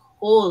and I'm like,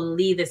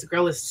 holy, this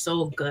girl is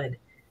so good.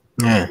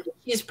 Yeah.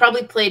 She's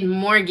probably played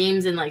more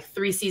games in like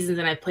 3 seasons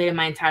than I've played in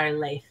my entire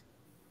life.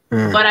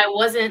 But I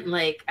wasn't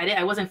like,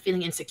 I wasn't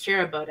feeling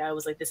insecure about it. I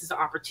was like, this is an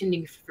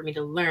opportunity for me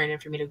to learn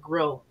and for me to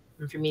grow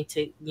and for me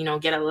to, you know,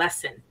 get a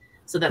lesson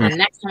so that the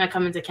next time I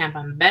come into camp,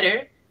 I'm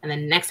better. And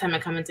then next time I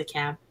come into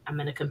camp, I'm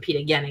going to compete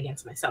again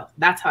against myself.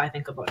 That's how I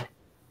think about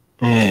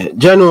it.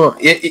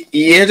 Jano,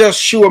 you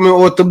just show me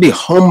how to be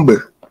humble.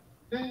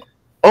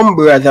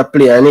 Humble as a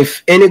player. And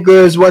if any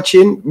girls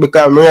watching,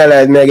 because I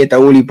realize I get a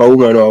whole heap of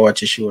women who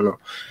watch the show now.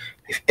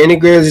 If any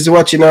girls is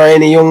watching or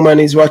any young man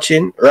is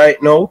watching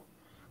right now,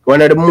 one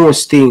of the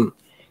most things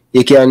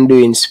you can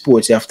do in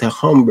sports, you have to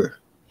humble.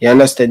 You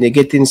understand? You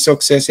get in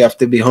success, you have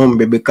to be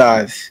humble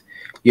because,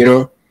 you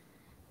know,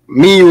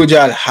 me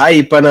usual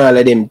hype and all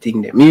of them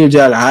things. Me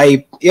usual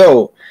hype.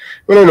 Yo,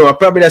 I don't know.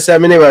 Probably that's why I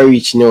never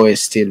reach nowhere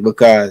still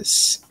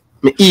because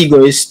my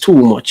ego is too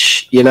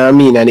much. You know what I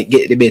mean? And it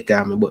get the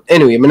better of me. But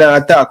anyway, I'm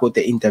not talk about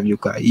the interview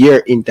because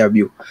your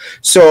interview.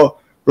 So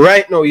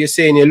right now you're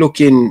saying you're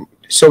looking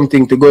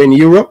something to go in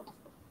Europe?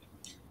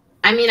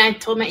 I mean, I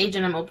told my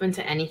agent I'm open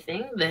to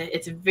anything. That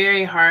it's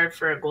very hard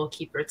for a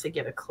goalkeeper to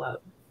get a club.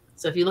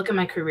 So if you look at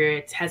my career,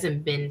 it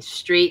hasn't been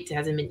straight. It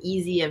hasn't been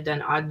easy. I've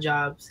done odd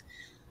jobs.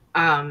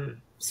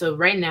 So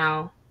right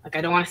now, like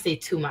I don't want to say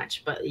too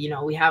much, but you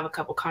know, we have a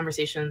couple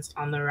conversations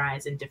on the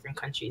rise in different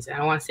countries. And I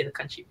don't want to say the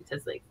country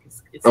because like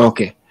it's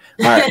okay.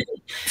 All right.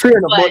 Fair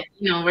enough. But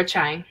you know, we're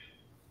trying.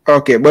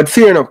 Okay, but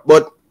fair enough.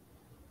 But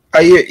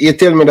you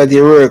tell me that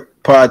you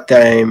work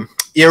part-time.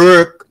 You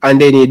work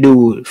and then you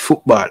do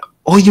football.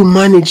 How you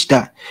manage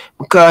that?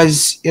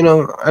 Because, you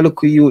know, I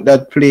look at you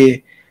that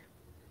play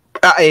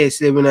at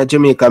when in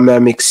Jamaica, I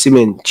make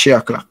cement 3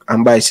 o'clock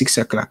and by 6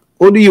 o'clock.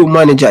 How do you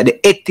manage that?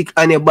 The ethic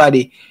on your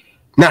body,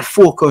 not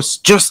focus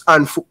just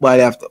on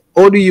football after.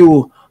 How do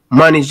you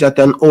manage that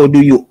and how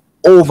do you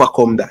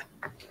overcome that?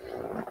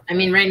 I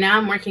mean, right now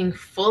I'm working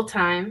full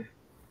time.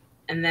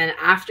 And then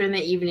after in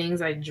the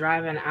evenings, I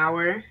drive an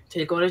hour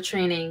to go to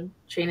training,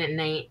 train at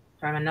night,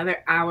 drive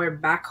another hour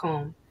back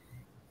home.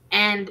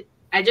 And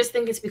I just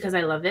think it's because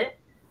I love it.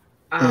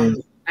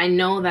 I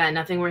know that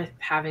nothing worth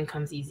having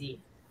comes easy.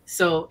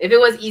 So if it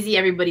was easy,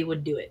 everybody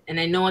would do it. And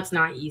I know it's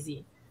not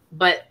easy.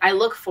 But I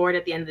look forward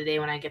at the end of the day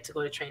when I get to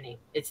go to training.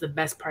 It's the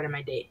best part of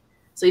my day.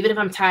 So even if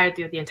I'm tired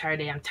throughout the entire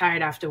day, I'm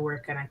tired after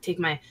work, and I take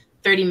my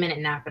 30-minute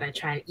nap and I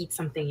try and eat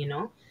something, you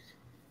know,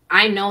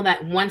 I know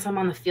that once I'm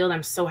on the field,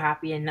 I'm so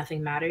happy and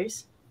nothing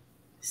matters.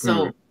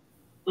 So,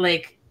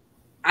 like,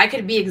 I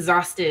could be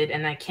exhausted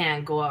and I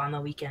can't go out on the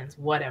weekends,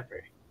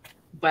 whatever.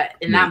 But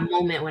in that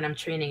moment when I'm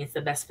training, it's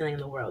the best feeling in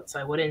the world. So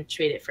I wouldn't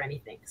trade it for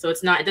anything. So it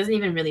doesn't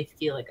even really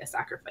feel like a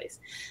sacrifice.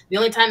 The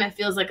only time it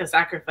feels like a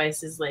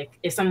sacrifice is like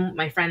if some of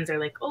my friends are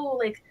like, oh,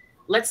 like,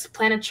 let's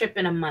plan a trip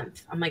in a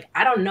month. I'm like,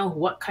 I don't know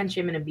what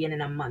country I'm going to be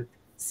in a month.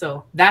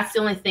 So that's the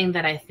only thing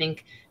that I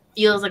think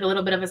feels like a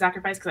little bit of a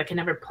sacrifice because I can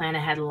never plan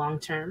ahead long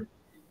term.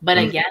 But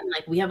again,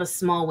 like we have a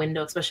small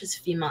window, especially as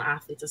female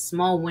athletes, a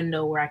small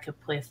window where I could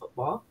play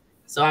football.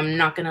 So I'm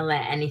not going to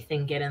let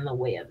anything get in the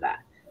way of that.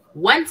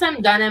 Once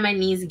I'm done and my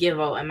knees give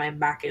out and my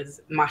back is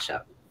mash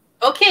up,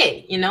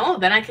 okay, you know,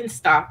 then I can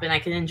stop and I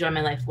can enjoy my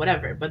life,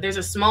 whatever. But there's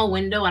a small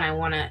window and I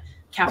want to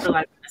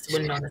capitalize on this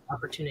window, on this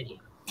opportunity.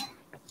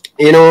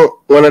 you know,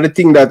 one of the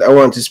things that I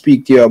want to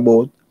speak to you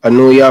about, I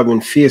know you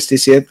haven't faced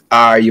this yet,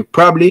 or you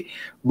probably,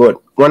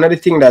 but one of the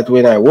things that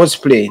when I was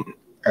playing,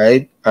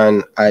 right,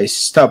 and I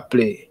stopped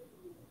playing,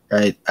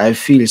 right, I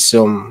feel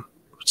some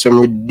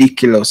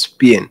ridiculous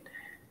pain.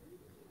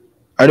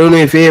 I don't know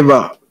if you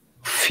ever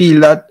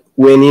feel that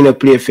when you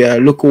play for a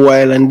little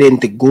while and then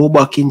to go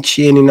back in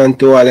training and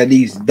to all of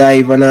these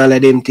dive and all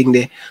of them things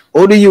there.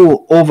 How do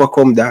you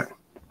overcome that?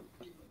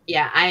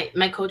 Yeah,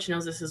 my coach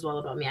knows this as well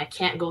about me. I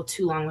can't go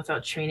too long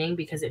without training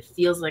because it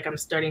feels like I'm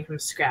starting from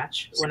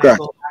scratch when I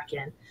go back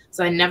in.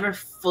 So I never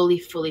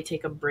fully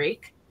take a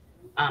break.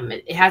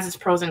 It has its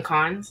pros and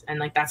cons, and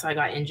like that's why I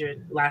got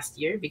injured last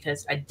year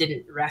because I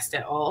didn't rest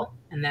at all,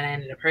 and then I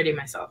ended up hurting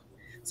myself.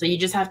 So you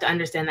just have to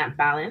understand that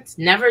balance.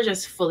 Never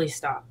just fully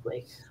stop.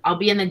 Like I'll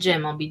be in the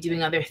gym, I'll be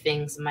doing other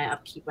things, my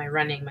upkeep, my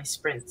running, my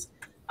sprints.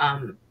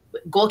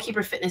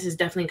 Goalkeeper fitness is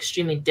definitely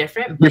extremely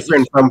different. But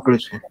different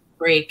competition.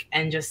 Break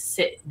and just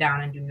sit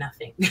down and do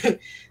nothing.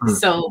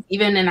 So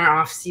even in our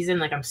off season,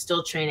 like I'm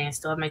still training. I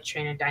still have my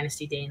trainer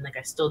Dynasty Dane. Like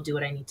I still do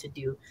what I need to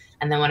do.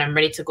 And then when I'm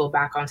ready to go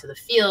back onto the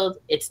field,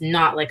 it's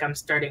not like I'm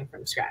starting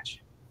from scratch.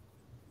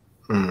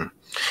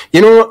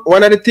 You know,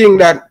 one of the things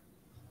that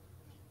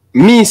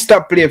me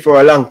stop playing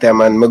for a long time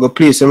and I go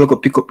play some little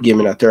pick up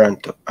game in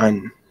Toronto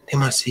and they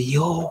must say,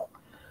 yo,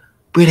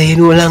 brother, you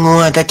know long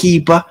want a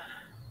keeper.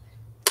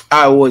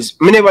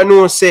 Me never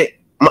know say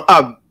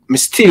me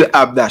still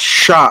have that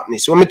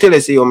sharpness. When me tell you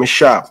say I'm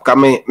sharp, because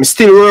me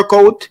still work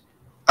out,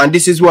 and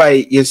this is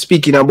why you're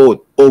speaking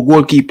about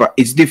goalkeeper.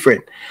 It's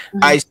different.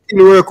 I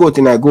still work out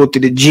and I go to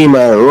the gym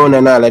and run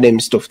and all of them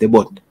stuff there,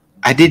 but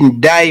I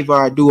didn't dive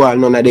or do all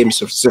none of them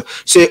stuff.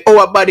 So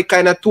our body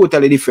kind of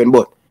totally different,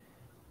 but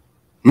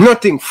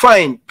nothing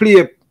fine.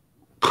 Play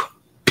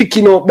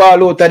picking up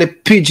ball out of the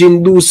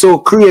pigeon, do so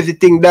crazy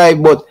thing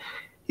dive, but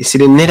you see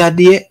the nether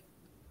day,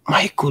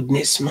 my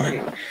goodness,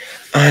 man.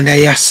 And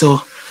I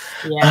so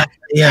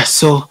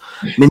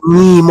me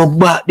knee, my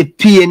back, the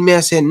pain, me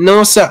I say,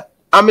 no sir,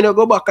 I'm gonna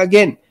go back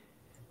again.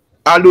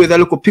 I'll do it a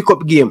little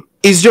pick-up game.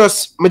 It's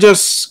just, me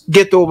just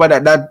get over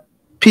that. That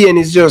pain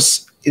is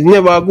just, it's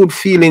never a good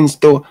feelings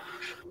to,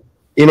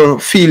 you know,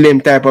 feel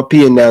them type of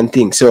pain and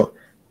things. So,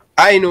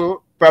 I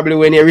know, probably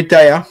when you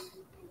retire,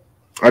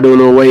 I don't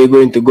know where you're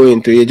going to go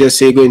into. You just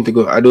say you're going to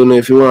go. I don't know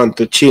if you want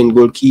to change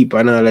goalkeeper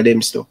and all of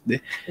them stuff.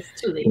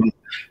 It's too late.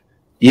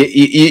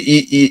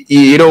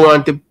 You don't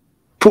want to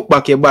put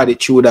back your body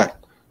through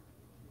that.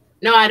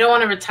 No, I don't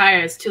want to retire.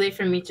 It's too late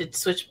for me to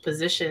switch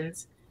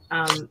positions.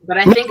 But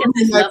I think at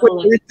this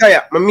level,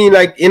 retire. I mean,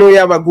 like, you know, you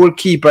have a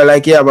goalkeeper,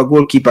 like you have a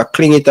goalkeeper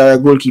clinic or a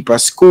goalkeeper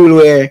school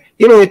where,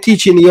 you know, you're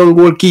teaching the young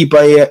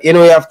goalkeeper, you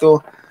know,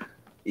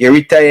 you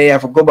retire, you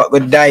have to go back, go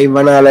dive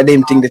and all of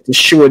them things to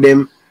show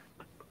them.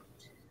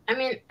 I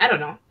mean, I don't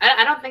know.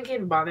 I don't think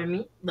it'd bother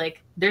me.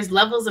 Like, there's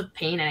levels of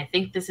pain, and I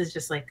think this is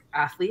just like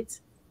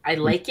athletes. I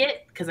like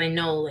it because I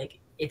know, like,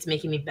 it's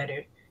making me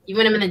better.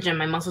 Even when I'm in the gym,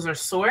 my muscles are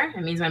sore.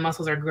 It means my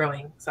muscles are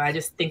growing. So I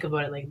just think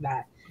about it like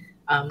that.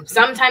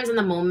 Sometimes in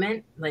the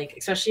moment, like,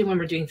 especially when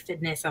we're doing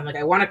fitness, I'm like,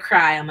 I want to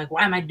cry. I'm like,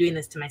 why am I doing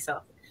this to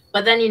myself?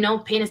 But then, you know,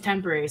 pain is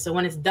temporary. So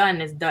when it's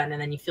done, it's done.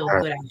 And then you feel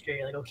good after.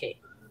 You're like, okay.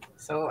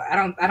 So I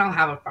don't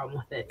have a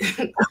problem with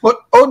it. But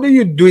how do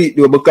you do it,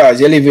 though?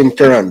 Because you live in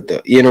Toronto,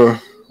 you know,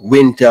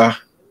 winter.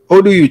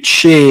 How do you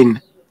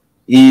train?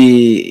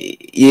 You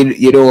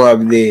don't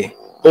have the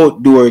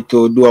outdoor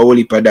to do a whole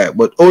heap of that.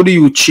 But how do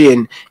you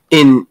train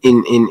in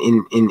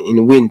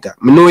winter?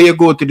 I know you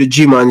go to the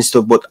gym and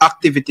stuff, but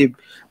activity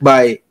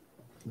by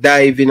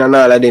diving and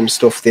all of them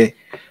stuff there.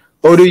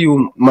 How do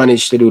you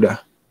manage to do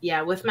that?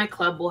 Yeah, with my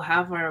club, we'll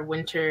have our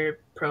winter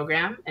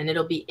program and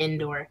it'll be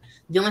indoor.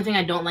 The only thing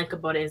I don't like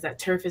about it is that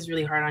turf is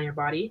really hard on your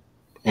body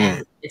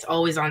and it's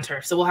always on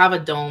turf. So we'll have a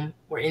dome.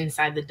 We're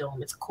inside the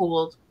dome. It's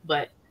cold,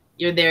 but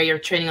you're there, you're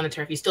training on the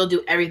turf. You still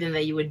do everything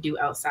that you would do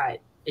outside.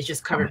 It's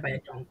just covered by a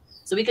dome.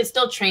 So we could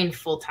still train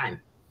full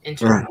time in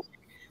Toronto.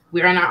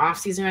 We're in our off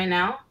season right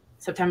now.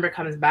 September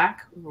comes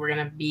back. We're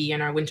going to be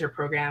in our winter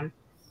program.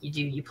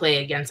 You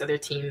play against other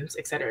teams,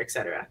 et cetera, et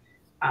cetera.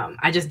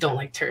 I just don't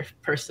like turf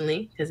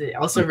personally because it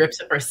also rips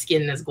up our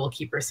skin as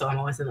goalkeepers. So I'm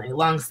always in like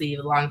long sleeve,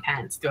 long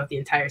pants throughout the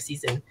entire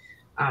season.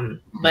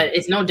 But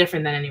it's no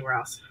different than anywhere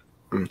else.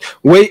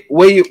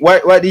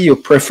 What do you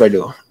prefer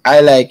though? I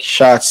like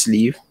short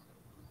sleeve.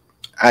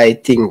 I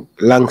think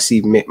long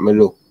sleeve make me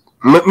look.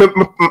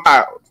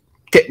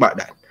 Take back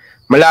that.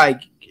 I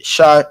like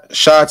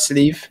short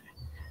sleeve,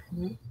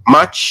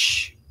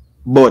 match,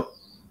 but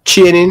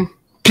training,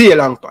 play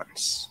long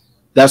pants.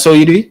 That's how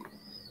you do it?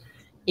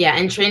 Yeah,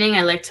 in training,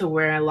 I like to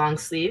wear a long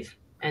sleeve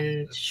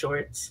and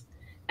shorts.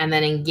 And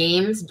then in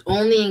games,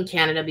 only in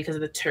Canada because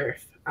of the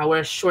turf, I wear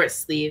a short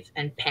sleeve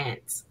and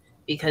pants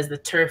because the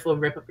turf will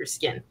rip up your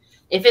skin.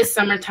 If it's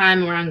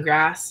summertime, we're on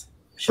grass,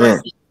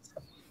 short sleeves,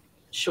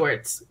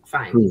 shorts,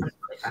 fine. I'm totally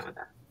fine with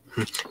that.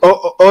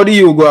 How do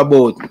you go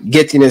about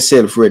getting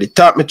yourself ready?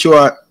 Talk me through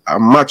a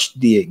match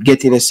day,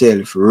 getting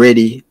yourself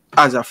ready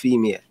as a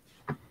female.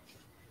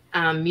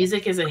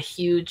 Music is a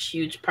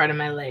huge part of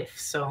my life.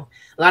 So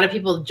a lot of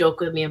people joke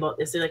with me about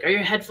this. They're like, are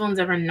your headphones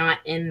ever not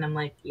in? And I'm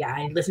like, yeah,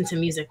 I listen to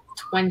music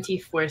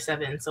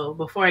 24/7. So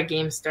before a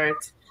game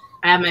starts,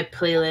 I have my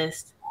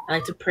playlist. I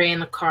like to pray in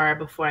the car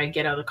before I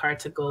get out of the car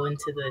to go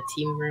into the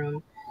team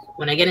room.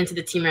 When I get into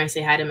the team room, I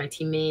say hi to my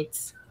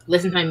teammates,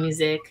 listen to my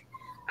music.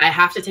 I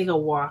have to take a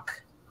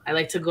walk. I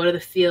like to go to the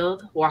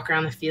field, walk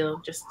around the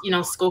field, just, you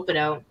know, scope it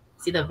out,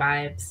 see the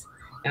vibes.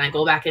 And I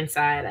go back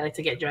inside. I like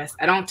to get dressed.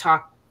 I don't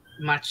talk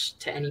much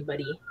to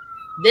anybody.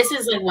 This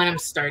is like when I'm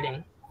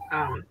starting.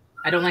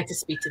 I don't like to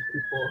speak to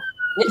people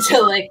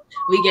until like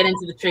we get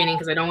into the training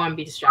because I don't want to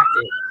be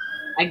distracted.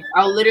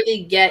 I'll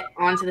literally get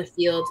onto the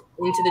field,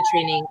 into the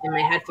training, and my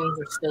headphones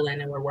are still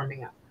in and we're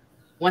warming up.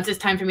 Once it's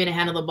time for me to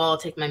handle the ball, I'll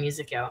take my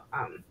music out.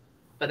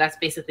 But that's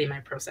basically my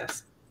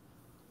process.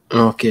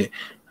 Okay.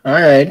 All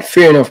right.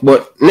 Fair enough.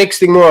 But next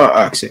thing I want to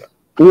ask you,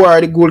 who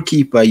are the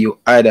goalkeeper you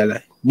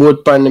idolize?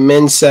 Both on the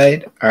men's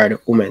side or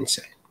the women's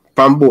side?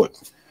 From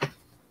both.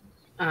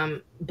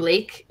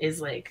 Blake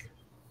is like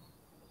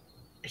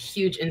a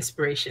huge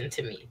inspiration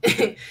to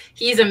me.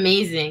 He's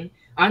amazing.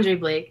 Andre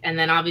Blake. And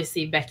then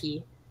obviously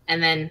Becky.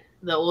 And then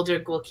the older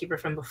goalkeeper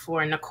from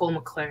before, Nicole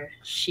McClure.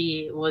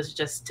 She was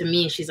just, to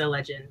me, she's a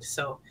legend.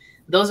 So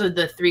those are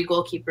the three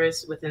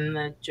goalkeepers within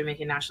the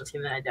Jamaican national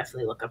team that I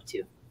definitely look up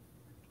to.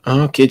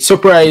 Okay, it's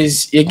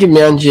surprised you give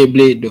me Andre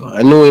Blake though.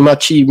 I know him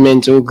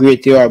achievements, how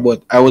great you are,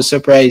 but I was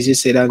surprised you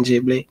said Andre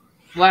Blake.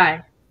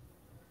 Why?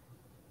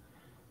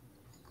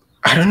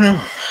 I don't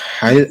know.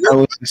 I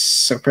was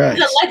surprised.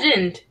 He's a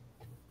legend.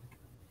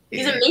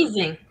 He's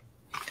amazing.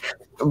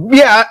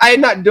 Yeah,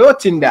 I'm not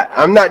doubting that.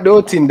 I'm not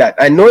doubting that.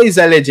 I know he's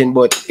a legend,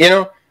 but you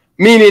know,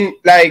 meaning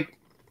like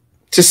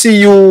to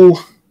see you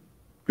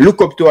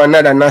look up to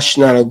another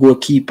national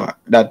goalkeeper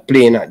that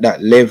playing at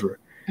that level.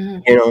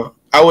 You know,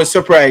 I was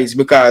surprised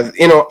because,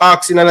 you know,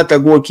 asking a lot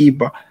of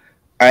goalkeeper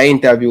I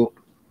interview,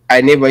 I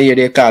never hear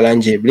they call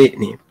Andre Blake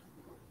name.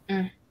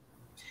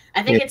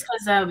 I think it's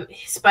because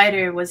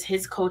Spider was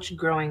his coach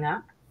growing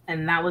up,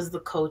 and that was the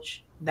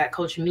coach that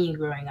coached me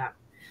growing up.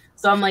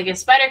 So I'm like, if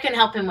Spider can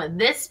help him with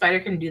this, Spider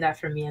can do that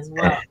for me as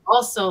well.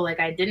 Also, like,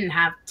 I didn't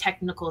have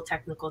technical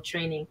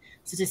training.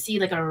 So to see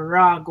like a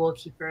raw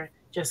goalkeeper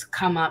just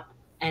come up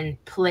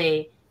and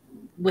play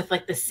with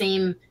like the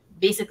same,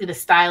 basically the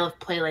style of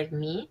play like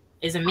me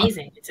is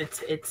amazing.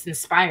 It's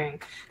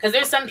inspiring. Because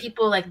there's some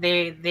people like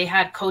they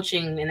had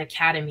coaching in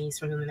academies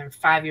from when they're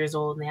 5 years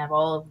old and they have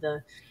all of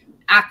the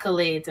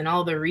accolades and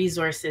all the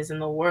resources in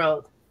the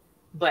world.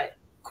 But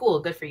cool,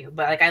 good for you.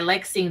 But like I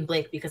like seeing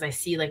Blake because I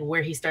see like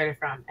where he started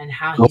from and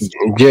how he's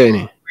journey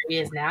where he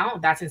is now.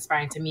 That's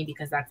inspiring to me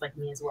because that's like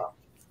me as well.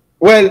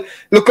 Well,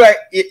 look like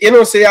you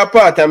know, say you're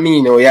part of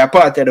me now, you're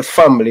part of the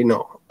family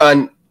now.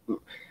 And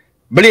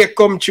Blake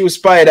come through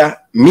Spider,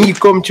 me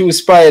come through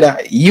Spider,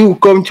 you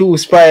come through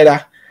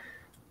Spider.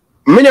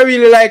 Me not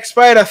really like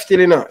Spider still,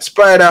 you know.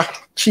 Spider,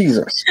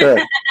 Jesus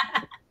Christ.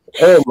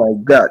 Oh my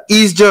God.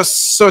 He's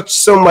just such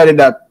somebody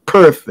that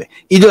perfect.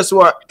 He just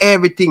want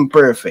everything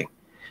perfect.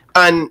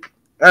 And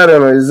I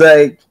don't know, it's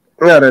like,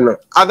 I don't know.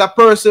 As a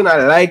person, I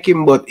like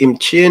him, but him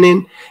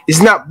training,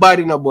 it's not bad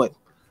enough, but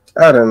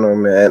I don't know,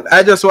 man.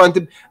 I just want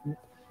to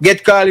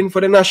get calling for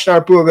the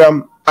national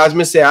program. As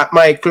me say, at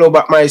my club,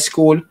 at my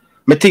school,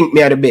 me think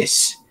me are the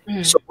best.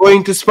 So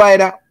going to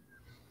Spider,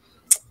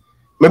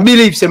 I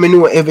believe say me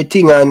know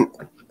everything, and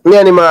me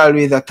and him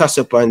always a toss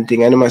up and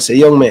thing, and him say,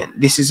 young man,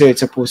 this is how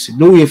it's supposed to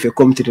do if you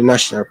come to the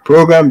national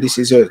program, this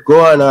is how it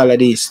go and all of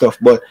these stuff.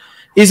 But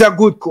he's a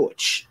good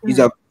coach. He's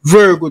a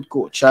very good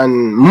coach,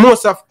 and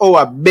most of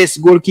our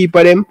best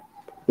goalkeeper them,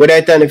 whether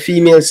it's on the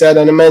female side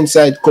and the men's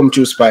side, come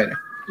through Spider.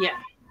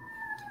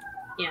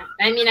 Yeah,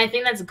 I mean, I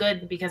think that's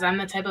good because I'm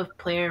the type of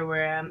player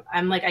where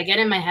I'm like, I get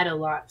in my head a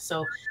lot.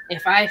 So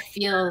if I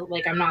feel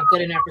like I'm not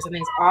good enough or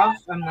something's off,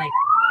 I'm like,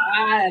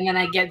 and then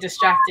I get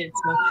distracted.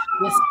 So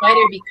with Spider,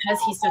 because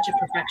he's such a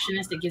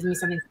perfectionist, it gives me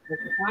something to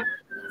focus on.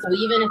 So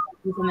even if I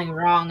do something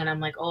wrong and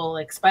I'm like, oh,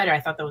 like Spider, I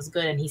thought that was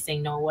good, and he's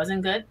saying no, it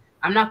wasn't good,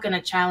 I'm not going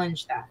to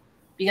challenge that.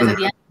 Because at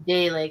the end of the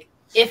day, like,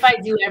 if I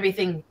do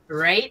everything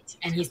right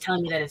and he's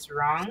telling me that it's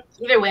wrong,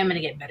 either way, I'm going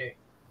to get better.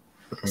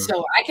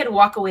 So I could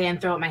walk away and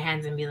throw up my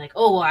hands and be like,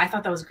 oh, well, I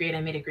thought that was great. I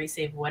made a great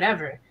save,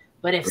 whatever.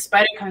 But if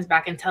Spider comes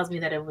back and tells me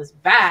that it was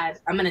bad,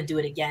 I'm going to do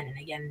it again and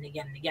again and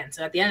again and again.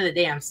 So at the end of the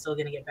day, I'm still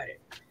going to get better.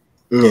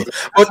 So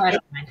I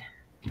don't mind.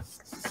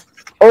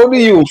 How do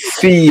you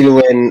feel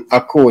when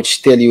a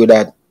coach tell you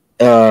that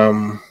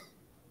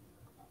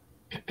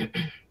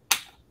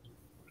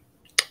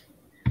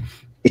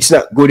it's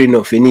not good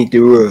enough, you need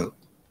to work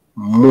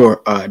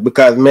more hard?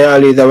 Because me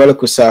always have a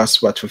little soft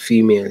spot for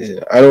females. You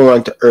know? I don't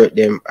want to hurt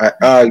them.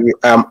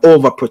 I'm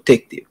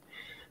overprotective,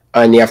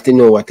 and you have to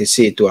know what to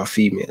say to our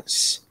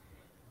females.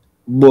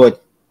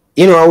 But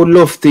you know, I would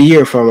love to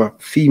hear from a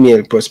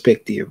female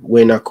perspective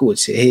when a coach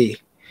say, hey,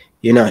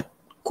 you're not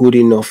good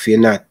enough, you're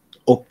not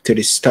up to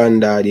the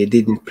standard, you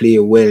didn't play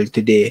well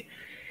today.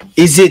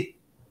 Is it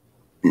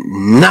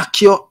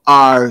knock you,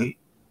 or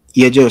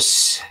you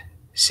just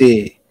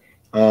say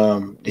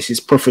This is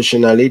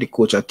professionally. The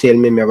coach are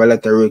telling me I have a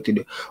lot of work to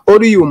do. How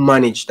do you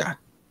manage that?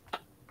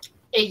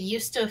 It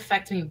used to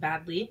affect me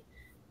badly.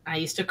 I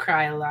used to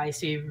cry a lot. I used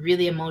to be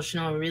really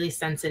emotional, really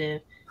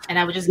sensitive, and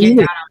I would just get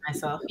down on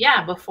myself.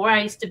 Yeah, before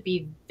I used to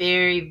be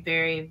very,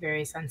 very,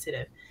 very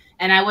sensitive.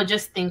 And I would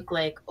just think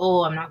like,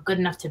 oh, I'm not good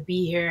enough to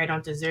be here. I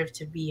don't deserve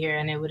to be here.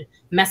 And it would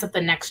mess up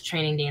the next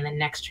training day and the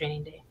next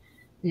training day.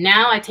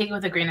 Now I take it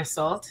with a grain of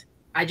salt.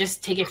 I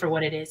just take it for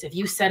what it is. If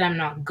you said I'm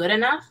not good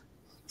enough,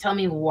 tell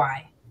me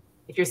why.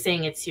 If you're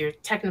saying it's your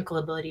technical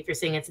ability, if you're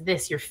saying it's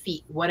this, your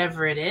feet,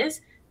 whatever it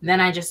is, then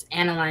I just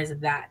analyze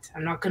that.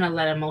 I'm not going to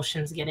let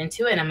emotions get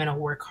into it, and I'm going to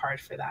work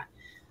hard for that.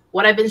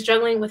 What I've been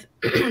struggling with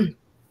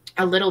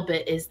a little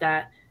bit is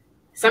that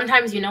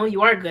sometimes, you know,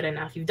 you are good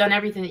enough. You've done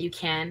everything that you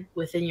can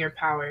within your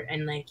power,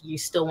 and like you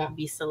still won't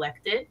be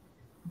selected.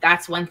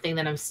 That's one thing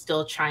that I'm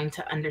still trying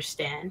to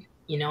understand,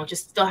 you know,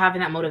 just still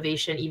having that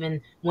motivation,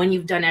 even when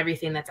you've done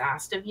everything that's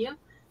asked of you.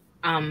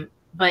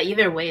 But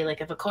either way, like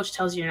if a coach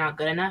tells you you're not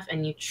good enough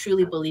and you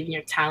truly believe in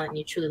your talent and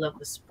you truly love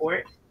the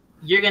sport,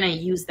 you're going to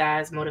use that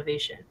as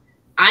motivation.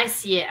 I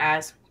see it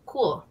as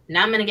cool.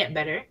 Now I'm going to get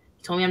better.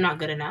 You told me I'm not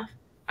good enough.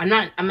 I'm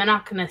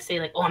not going to say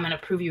like, oh, I'm going to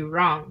prove you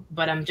wrong,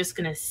 but I'm just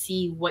going to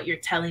see what you're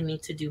telling me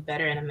to do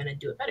better, and I'm going to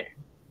do it better.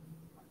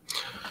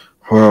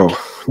 Wow.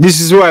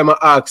 This is why I'm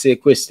asking a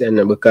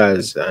question,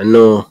 because I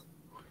know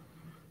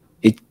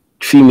it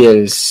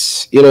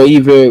females, you know,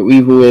 even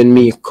when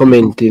me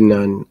commenting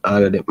on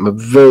all of them, I'm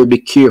very be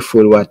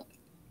careful what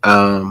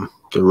the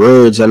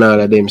words and all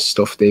of them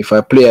stuff. If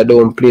a player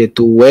don't play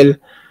too well,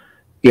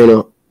 you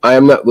know, I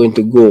am not going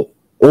to go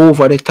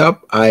over the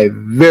top.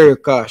 I'm very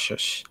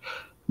cautious,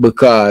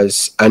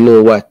 because I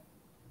know what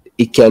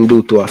it can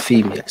do to our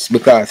females,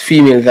 because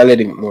females are a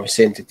little bit more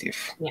sensitive.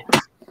 Yeah.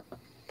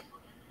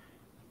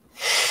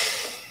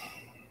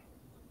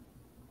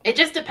 It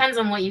just depends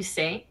on what you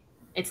say.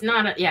 It's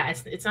not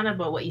it's not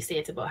about what you say,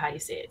 it's about how you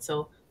say it.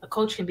 So a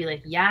coach can be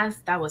like,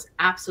 Yaz, that was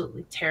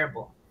absolutely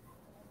terrible.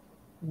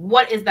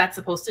 What is that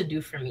supposed to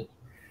do for me?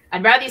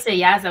 I'd rather you say,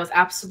 Yaz, that was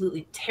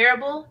absolutely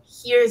terrible.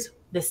 Here's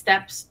the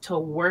steps to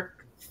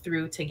work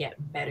through to get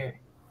better.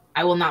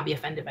 I will not be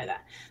offended by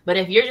that. But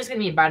if you're just going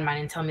to be bad mind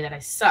and tell me that I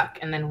suck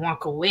and then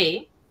walk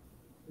away,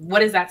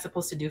 what is that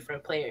supposed to do for a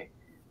player?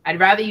 I'd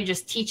rather you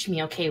just teach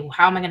me, okay, well,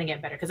 how am I going to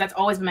get better? Because that's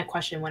always been my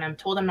question. When I'm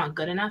told I'm not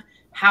good enough,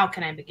 how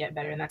can I get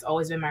better? And that's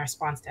always been my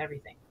response to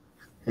everything.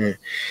 I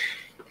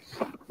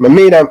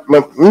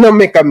not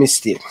make a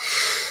mistake.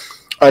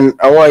 And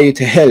I want you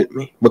to help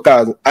me,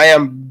 because I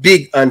am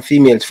big on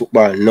females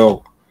football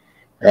now,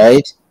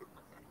 right?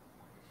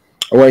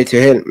 I want you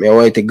to help me. I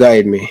want you to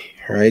guide me,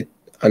 right?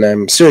 And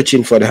I'm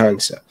searching for the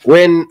answer.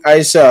 When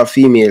I saw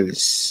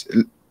females,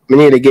 I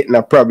need to get in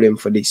a problem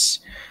for this.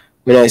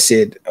 When I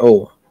said,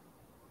 oh,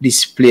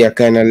 this player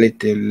kind of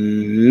little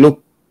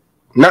look,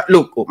 not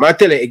look up. I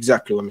tell you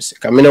exactly what I say,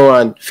 because I don't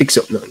want to fix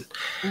up nothing.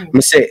 I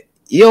say,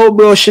 yo,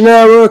 bro, she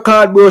not work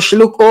hard, bro. She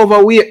look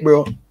overweight,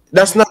 bro.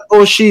 That's not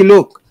how she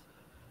look.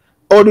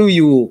 How do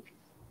you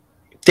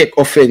take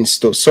offense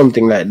to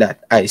something like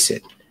that? I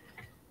said.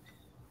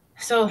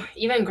 So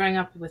even growing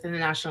up within the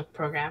national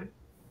program,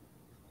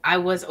 I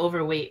was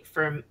overweight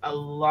for a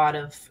lot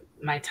of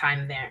my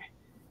time there.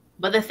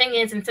 But the thing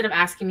is, instead of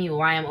asking me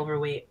why I'm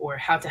overweight or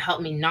how to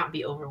help me not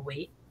be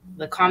overweight,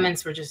 the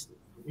comments were just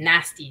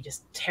nasty,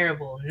 just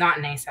terrible,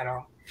 not nice at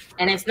all.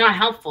 And it's not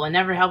helpful. It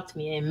never helped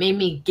me. It made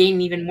me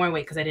gain even more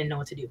weight because I didn't know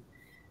what to do.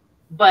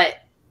 But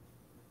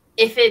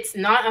if it's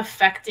not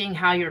affecting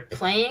how you're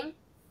playing,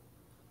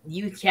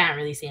 you can't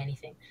really say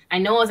anything. I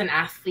know as an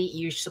athlete,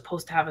 you're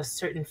supposed to have a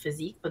certain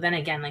physique, but then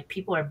again, like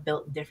people are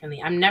built differently.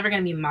 I'm never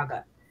going to be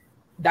MAGA.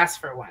 That's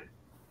for one.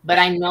 But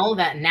I know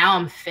that now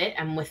I'm fit.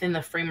 I'm within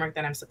the framework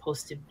that I'm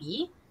supposed to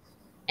be.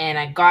 And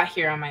I got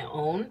here on my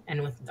own,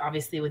 and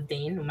obviously with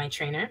Dane, my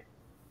trainer.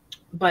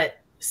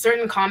 But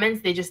certain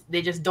comments, they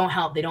just don't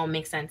help. They don't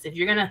make sense. If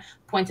you're going to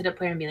point to the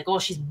player and be like, oh,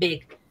 she's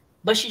big,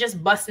 but she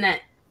just busts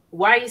net,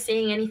 why are you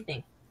saying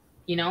anything?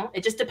 You know,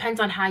 it just depends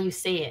on how you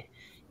say it.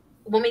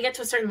 When we get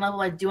to a certain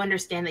level, I do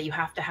understand that you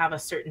have to have a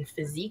certain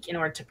physique in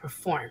order to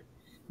perform.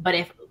 But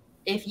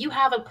if you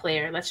have a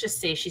player, let's just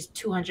say she's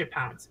 200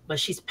 pounds, but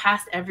she's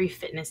passed every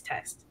fitness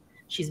test,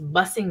 she's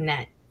busting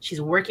net,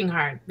 she's working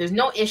hard, there's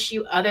no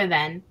issue other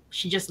than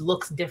she just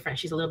looks different.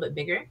 She's a little bit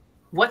bigger.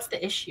 What's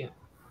the issue?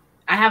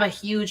 I have a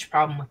huge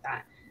problem with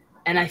that.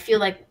 And I feel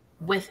like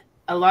with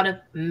a lot of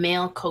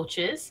male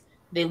coaches,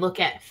 they look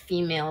at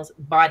females'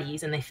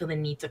 bodies and they feel the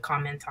need to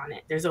comment on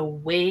it. There's a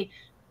way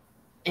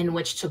in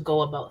which to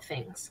go about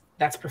things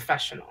that's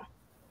professional,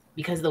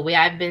 because the way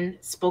I've been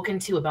spoken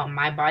to about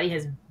my body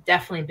has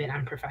definitely been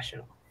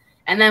unprofessional.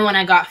 And then when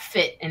I got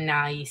fit and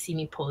now you see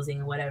me posing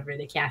and whatever,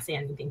 they can't say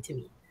anything to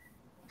me.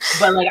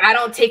 But like, I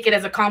don't take it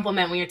as a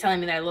compliment when you're telling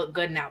me that I look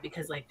good now,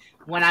 because like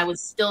when I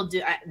was still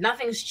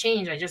nothing's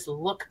changed. I just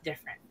look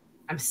different.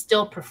 I'm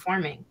still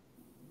performing.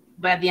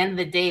 But at the end of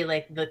the day,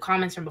 like the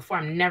comments from before,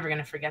 I'm never going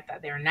to forget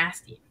that. They were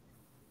nasty.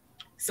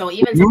 So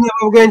even you're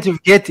never going to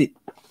forget it.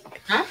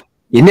 Huh?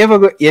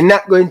 You're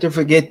not going to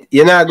forget.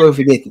 You're not going to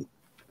forget it.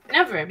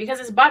 Never, because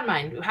it's bad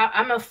mind.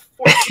 I'm a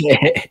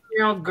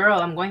 14-year-old girl.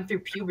 I'm going through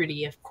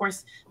puberty. Of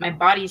course, my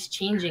body is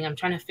changing. I'm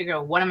trying to figure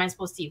out what am I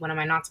supposed to eat? What am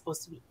I not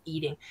supposed to be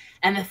eating?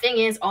 And the thing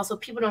is, also,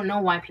 people don't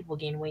know why people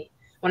gain weight.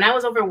 When I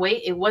was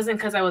overweight, it wasn't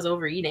because I was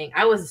overeating.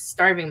 I was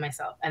starving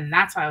myself, and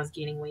that's why I was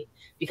gaining weight.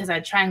 Because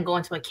I'd try and go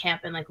into a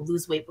camp and like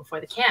lose weight before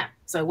the camp,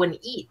 so I wouldn't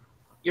eat.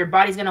 Your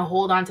body's gonna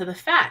hold on to the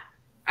fat.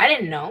 I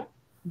didn't know,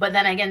 but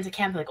then I get into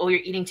camp like, oh, you're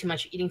eating too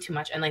much,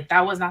 and like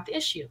that was not the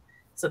issue.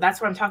 So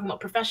that's what I'm talking about,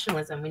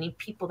 professionalism. We need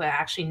people that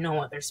actually know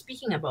what they're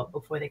speaking about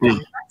before they come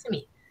back to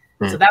me.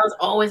 So that was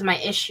always my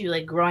issue,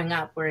 like growing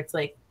up, where it's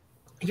like,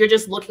 you're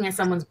just looking at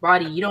someone's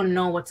body. You don't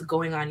know what's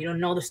going on. You don't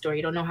know the story.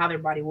 You don't know how their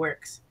body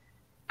works.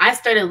 I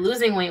started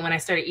losing weight when I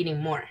started eating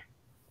more.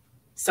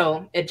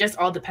 So it just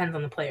all depends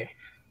on the player.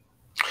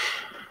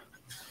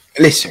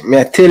 Listen, me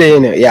I tell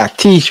you, yeah,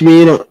 teach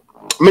me, I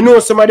know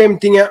some of them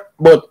things,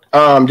 but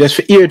just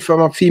to hear it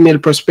from a female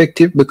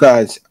perspective,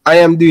 because I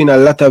am doing a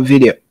lot of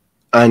video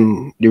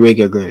on the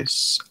Reggae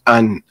Girlz,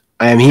 and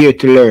I am here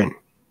to learn,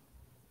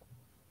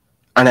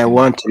 and I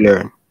want to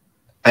learn.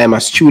 I am a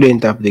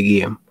student of the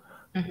game,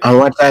 and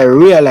what I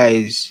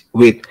realize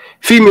with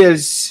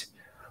females,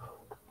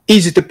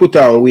 easy to put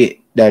on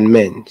weight than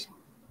men,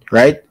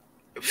 right?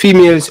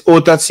 Females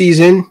out of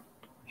season,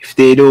 if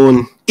they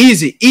don't,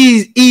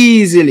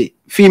 easily,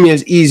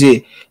 females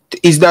easy.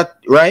 Is that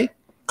right?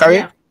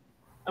 Correct?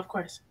 Yeah, of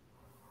course.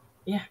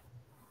 Yeah.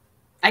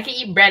 I can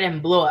eat bread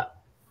and blow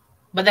up.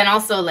 But then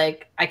also,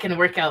 like, I can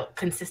work out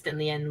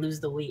consistently and lose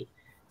the weight.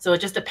 So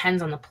it just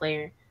depends on the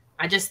player.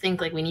 I just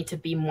think, like, we need to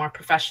be more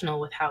professional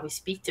with how we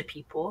speak to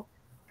people.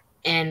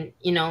 And,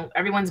 you know,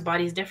 everyone's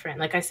body is different.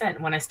 Like I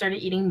said, when I started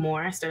eating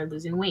more, I started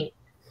losing weight.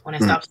 When I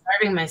stopped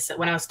starving myself,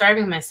 when I was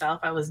starving myself,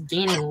 I was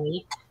gaining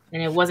weight.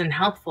 And it wasn't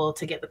helpful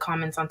to get the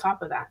comments on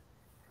top of that.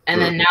 And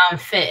then now I'm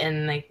fit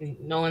and, like,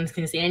 no one's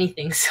going to say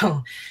anything.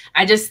 So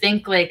I just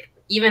think, like,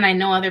 even I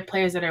know other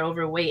players that are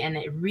overweight and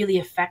it really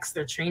affects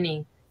their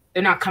training.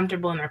 They're not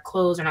comfortable in their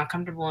clothes. They're not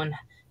comfortable and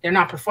they're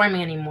not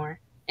performing anymore.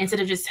 Instead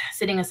of just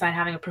sitting aside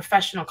having a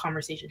professional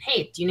conversation.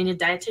 Hey, do you need a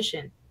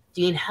dietitian?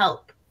 Do you need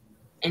help?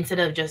 Instead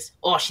of just,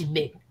 oh, she's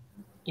big.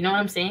 You know what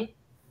I'm saying?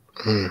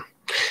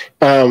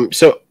 How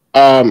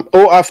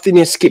often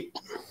you skip?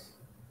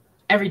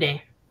 Every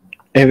day.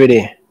 Every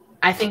day.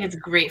 I think it's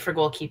great for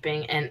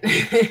goalkeeping, and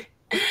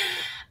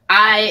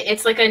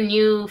it's like a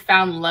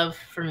newfound love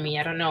for me.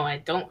 I don't know.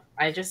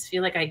 I just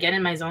feel like I get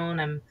in my zone.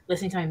 I'm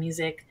listening to my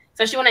music,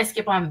 especially when I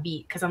skip on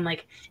beat, because I'm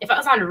like, if I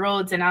was on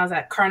roads and I was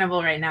at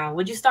Carnival right now,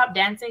 would you stop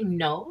dancing?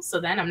 No.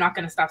 So then I'm not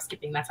going to stop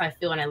skipping. That's how I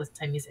feel when I listen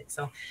to my music.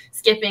 So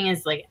skipping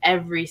is like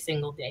every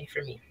single day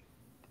for me.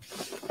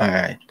 All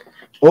right.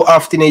 How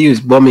often you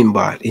use bombing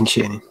ball in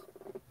training?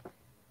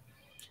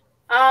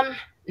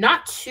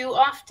 Not too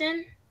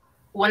often.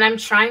 When I'm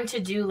trying to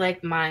do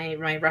like my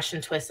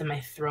Russian twist and my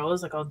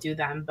throws, like I'll do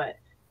them, but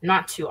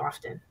not too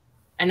often.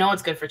 I know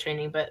it's good for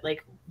training, but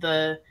like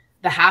the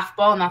half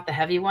ball, not the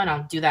heavy one,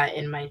 I'll do that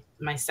in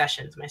my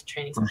sessions, my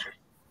training sessions.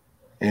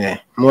 Yeah,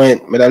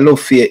 but I love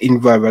for you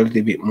involve a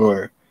little bit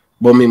more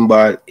bombing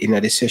ball in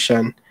the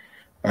session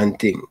and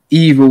thing,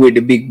 even with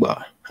the big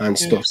ball and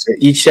stuff. So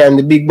each time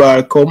the big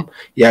ball come,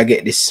 you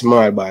get the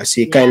small ball,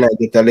 so you kind of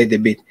get a little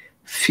bit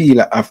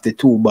feel after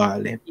two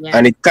ball,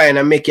 and it kind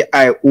of make your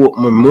eye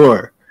open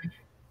more,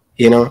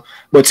 you know.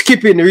 But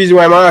skipping, the reason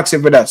why I'm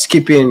asking for that,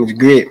 skipping is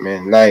great,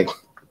 man. Like,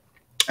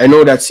 I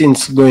know that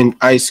since going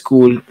high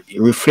school,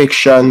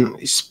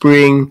 reflection,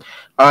 spring,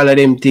 all of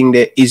them things,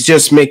 that it's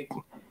just make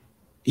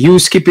you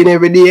skipping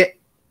every day,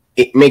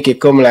 it make it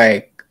come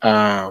like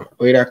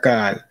what I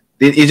call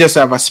it, you just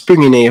have a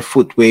spring in your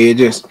foot where you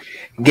just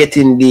get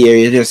in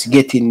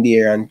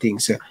there and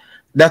things. So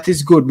that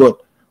is good.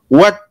 But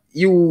what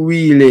you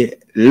really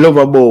love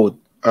about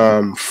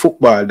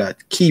football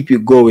that keep you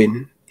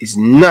going is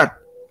not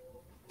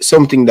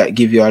something that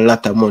give you a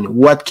lot of money.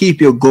 What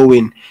keep you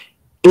going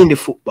in the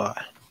football?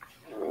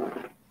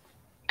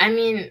 I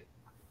mean,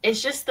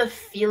 it's just the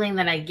feeling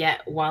that I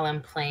get while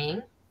I'm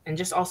playing, and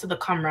just also the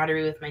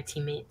camaraderie with my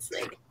teammates.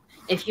 Like,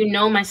 if you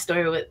know my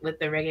story with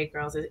the Reggae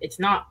Girlz, it's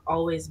not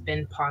always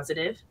been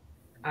positive.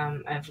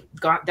 I've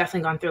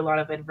definitely gone through a lot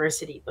of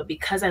adversity, but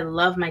because I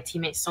love my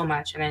teammates so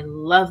much and I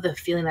love the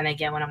feeling that I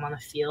get when I'm on the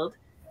field,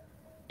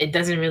 it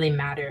doesn't really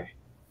matter.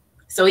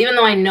 So even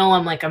though I know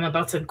I'm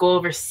about to go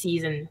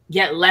overseas and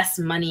get less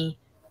money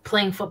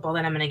playing football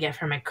than I'm going to get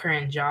from my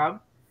current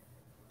job,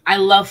 I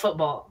love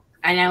football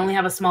and I only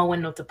have a small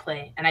window to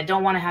play, and I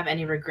don't want to have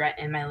any regret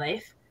in my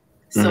life.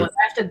 So if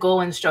I have to go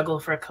and struggle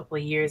for a couple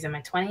of years in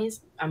my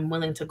 20s, I'm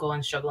willing to go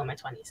and struggle in my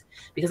 20s,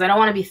 because I don't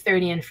want to be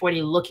 30 and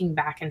 40 looking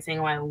back and saying,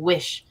 oh, I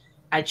wish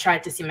I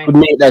tried to see my... Would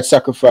make that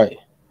sacrifice.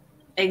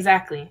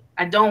 Exactly.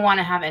 I don't want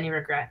to have any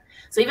regret.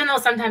 So even though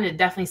sometimes it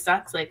definitely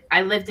sucks, like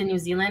I lived in New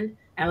Zealand,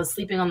 I was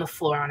sleeping on the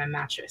floor on a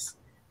mattress.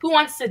 Who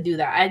wants to do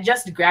that? I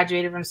just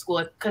graduated from school.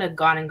 I could have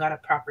gone and got a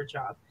proper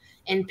job.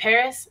 In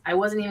Paris, I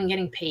wasn't even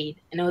getting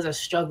paid, and it was a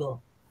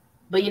struggle.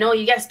 But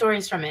you get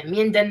stories from it.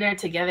 Me and Dender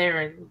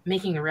together are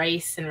making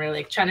rice and we're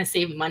like trying to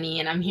save money.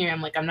 And I'm here.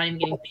 I'm like, I'm not even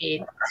getting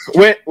paid.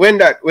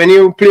 When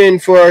you playing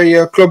for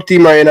your club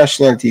team or your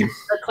national team?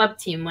 The club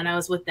team. When I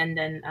was with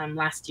Denden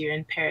last year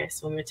in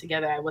Paris, when we were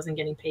together, I wasn't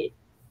getting paid.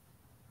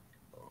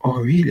 Oh,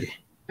 really?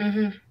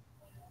 Mm-hmm.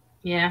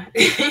 Yeah.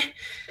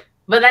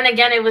 But then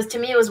again, it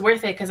was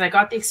worth it because I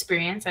got the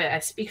experience. I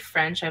speak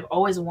French. I've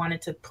always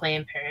wanted to play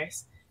in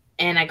Paris.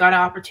 And I got an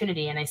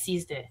opportunity and I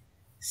seized it.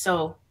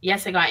 So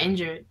yes, I got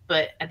injured,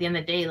 but at the end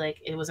of the day, like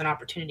it was an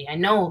opportunity. I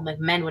know like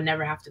men would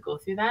never have to go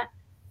through that,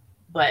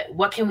 but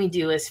what can we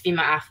do as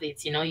female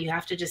athletes? You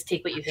have to just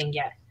take what you can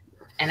get.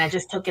 And I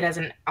just took it as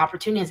an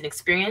opportunity, as an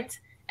experience.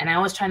 And I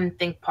always try to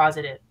think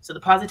positive. So the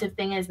positive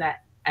thing is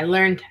that I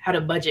learned how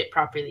to budget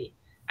properly.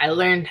 I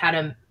learned how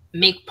to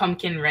make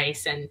pumpkin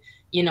rice and,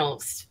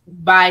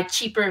 buy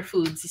cheaper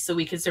foods so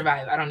we could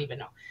survive. I don't even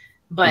know.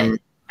 But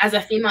as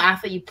a female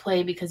athlete, you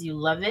play because you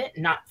love it,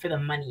 not for the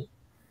money.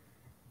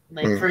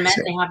 Like for men,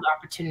 they have the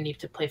opportunity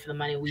to play for the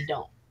money. We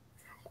don't.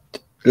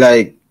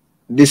 Like,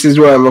 this is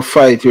why I'm a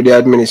fight with the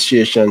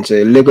administration.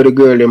 Say, look at the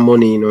girl and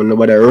money,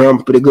 nobody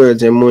ramp the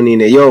girls and money.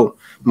 Yo,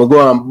 I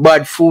go on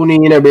bad food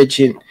in a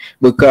bitchin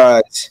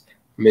because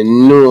I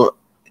know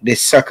the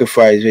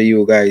sacrifice that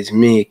you guys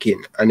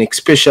making, and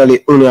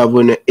especially when you have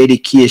an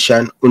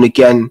education, when you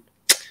can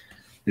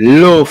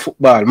love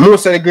football.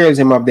 Most of the girls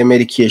have them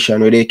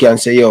education where they can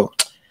say, yo,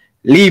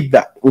 leave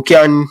that. We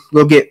can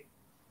go get.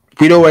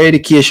 With our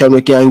education,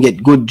 we can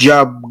get good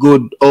job,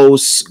 good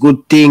house,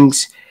 good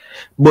things.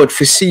 But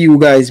for see you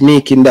guys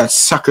making that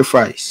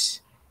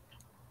sacrifice,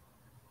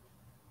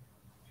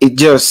 it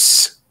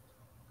just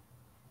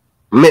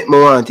make me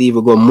want to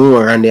even go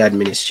more on the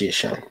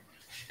administration.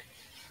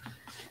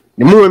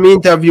 The more me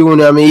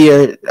interviewing, I'm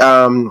here.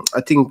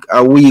 I think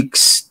 2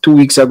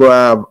 weeks ago,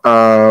 I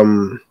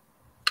have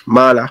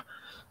Mala,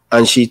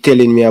 and she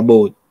telling me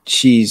about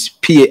she's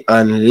pay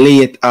and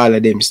late all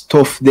of them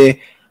stuff there.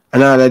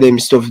 And all of them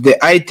stuff there.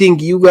 I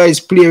think you guys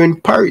play in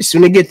Paris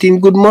when they getting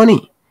good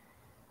money.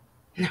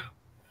 No.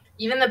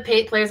 Even the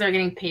paid players that are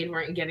getting paid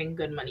weren't getting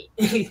good money.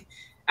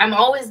 I'm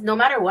always, no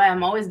matter what,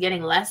 I'm always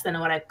getting less than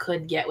what I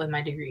could get with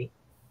my degree.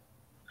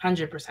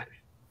 100%.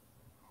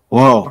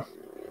 Wow.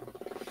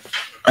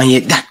 And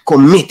yet that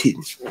committed.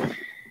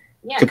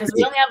 Yeah, because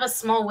we only have a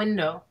small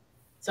window.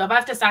 So if I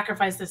have to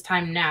sacrifice this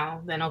time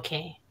now, then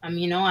okay. I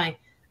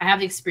have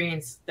the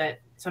experience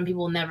that some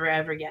people will never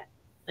ever get.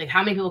 Like,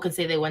 how many people could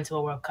say they went to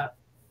a World Cup?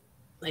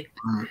 Like,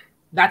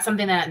 that's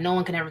something that no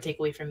one can ever take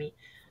away from me.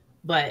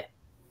 But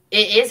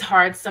it is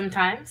hard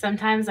sometimes.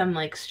 Sometimes I'm,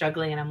 like,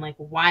 struggling, and I'm like,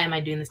 why am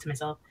I doing this to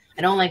myself?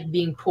 I don't like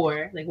being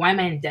poor. Like, why am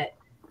I in debt?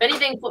 If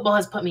anything, football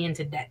has put me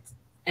into debt.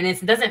 And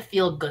it doesn't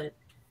feel good.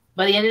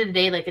 But at the end of the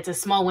day, like, it's a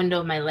small window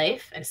of my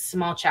life, a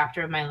small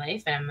chapter of my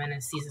life, and I'm going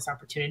to seize this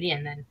opportunity.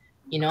 And then,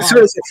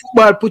 So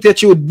football put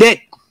at you debt?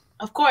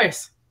 Of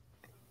course.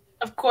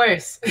 Of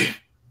course.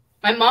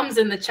 My mom's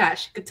in the chat.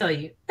 She could tell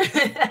you.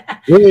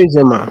 Where is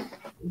your mom?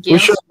 Gail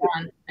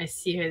Swan. I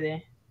see her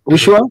there.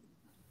 Which one?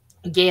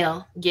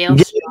 Gail Swan.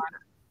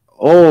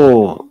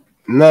 Oh,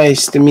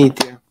 nice to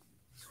meet you.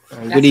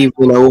 Good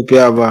evening. I hope you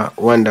have a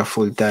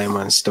wonderful time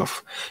and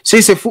stuff. So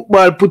you say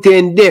football put you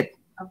in debt?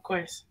 Of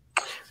course.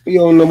 You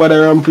don't know about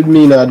ramp with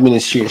me in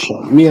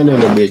administration. Me and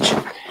another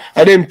bitch.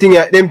 And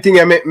them thing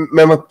I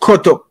me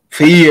cut up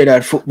for year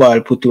that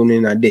football put on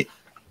in a debt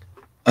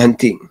and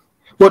thing.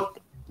 But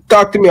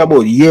talk to me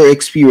about your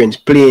experience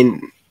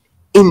playing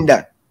in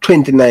that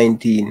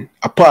 2019,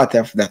 a part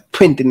of that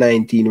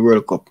 2019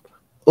 World Cup.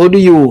 How do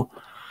you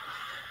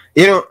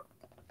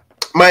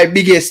my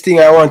biggest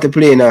thing I want to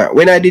play now,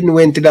 when I didn't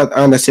went to that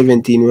under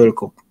 17 World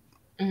Cup,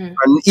 and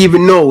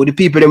even now the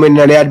people them in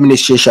the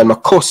administration, I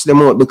cuss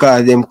them out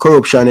because of them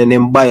corruption and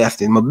them bias,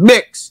 them my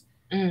begs.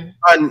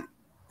 And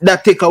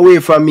that take away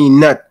from me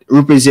not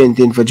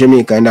representing for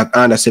Jamaica in that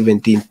under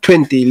 17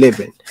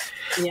 2011.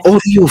 Yeah. How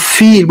do you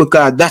feel?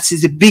 Because that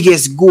is the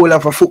biggest goal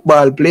of a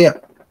football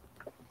player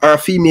or a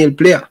female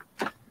player.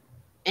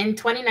 In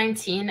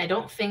 2019, I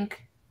don't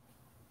think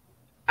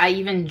I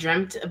even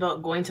dreamt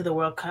about going to the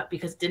World Cup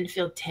because it didn't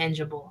feel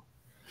tangible.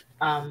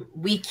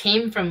 We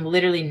came from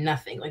literally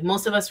nothing. Like,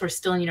 most of us were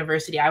still in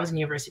university. I was in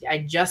university. I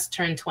just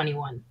turned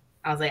 21.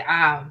 I was like,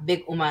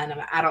 big woman, I'm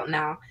an adult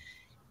now.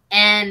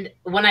 And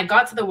when I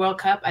got to the World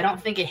Cup, I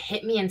don't think it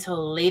hit me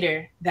until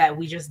later that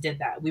we just did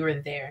that. We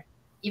were there.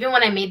 Even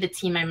when I made the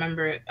team, I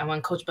remember when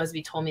Coach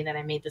Busby told me that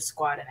I made the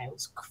squad and I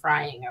was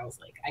crying. I was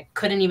like, I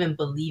couldn't even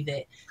believe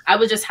it. I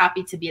was just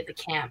happy to be at the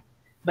camp.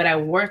 But I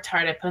worked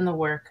hard. I put in the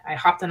work. I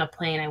hopped on a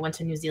plane. I went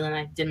to New Zealand.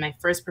 I did my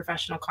first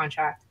professional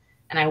contract.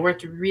 And I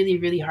worked really,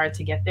 really hard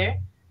to get there.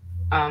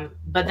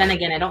 But then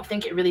again, I don't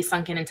think it really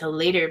sunk in until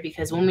later,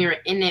 because when we were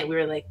in it, we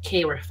were like,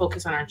 okay, we're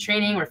focused on our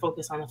training. We're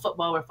focused on the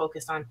football. We're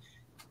focused on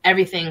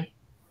everything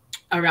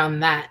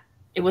around that.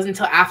 It wasn't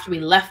until after we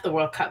left the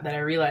World Cup that I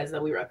realized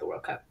that we were at the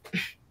World Cup.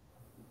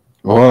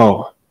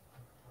 Wow.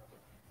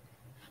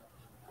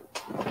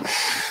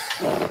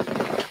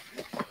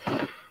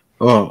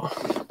 Oh.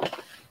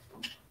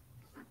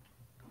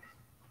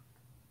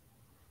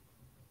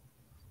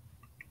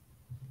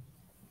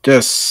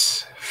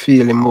 just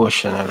feel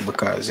emotional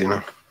because, you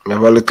know, I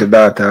have a little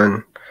daughter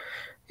and,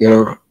 you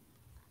know,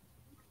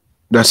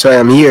 that's why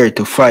I'm here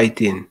to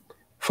fighting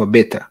for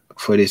better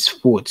for the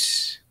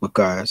sports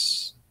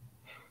because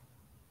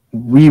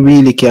we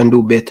really can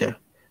do better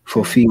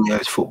for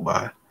females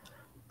football.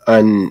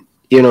 And,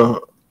 you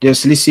know,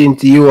 just listening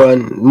to you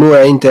and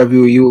more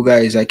interview you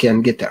guys, I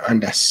can get an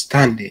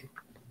understanding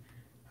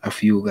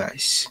of you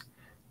guys.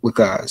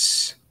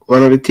 Because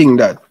one of the things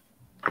that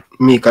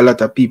make a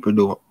lot of people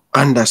don't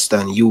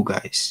understand you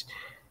guys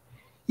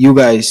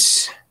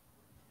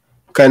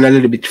kind of a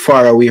little bit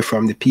far away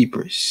from the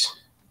peoples.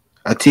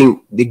 I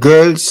think the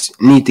girls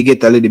need to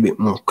get a little bit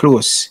more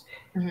close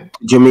to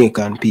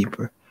Jamaican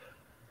people.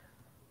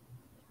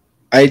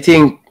 I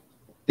think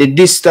the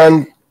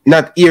distance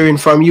not hearing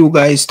from you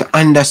guys to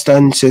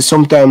understand, so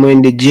sometimes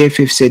when the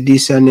JFF said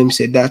this and them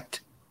said that,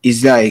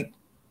 is like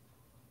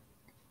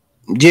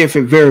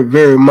JFF very,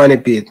 very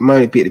manipulate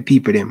the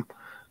people them,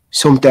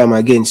 sometimes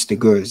against the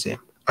girls them.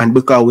 And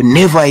because we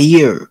never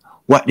hear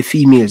what the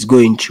females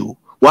going through.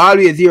 We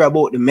always hear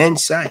about the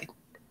men's side.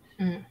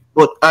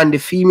 But on the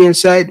female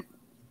side,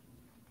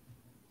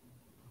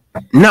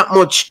 not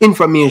much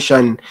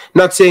information.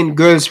 Not saying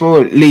girls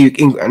won't leave.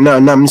 No,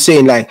 I'm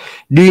saying like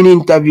doing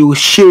interview,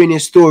 sharing your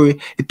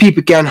story, the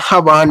people can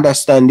have an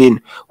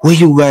understanding where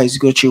you guys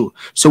go through.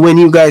 So when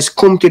you guys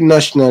come to the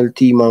national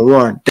team and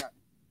want that,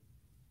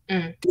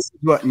 this is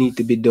what need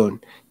to be done.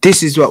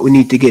 This is what we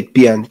need to get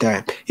paid on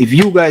time. If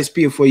you guys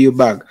pay for your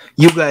bag,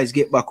 you guys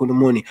get back on the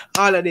money.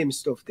 All of them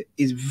stuff that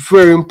is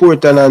very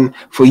important, and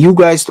for you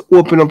guys to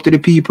open up to the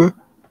people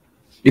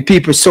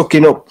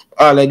sucking up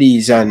all of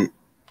these and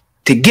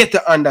to get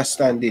the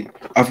understanding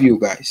of you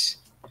guys.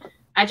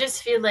 I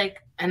just feel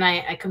like, and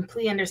I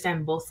completely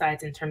understand both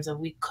sides in terms of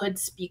we could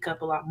speak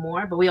up a lot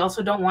more, but we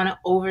also don't want to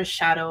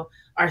overshadow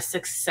our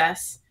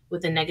success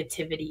with the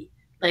negativity.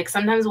 Like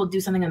sometimes we'll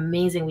do something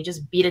amazing. We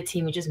just beat a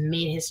team. We just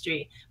made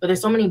history. But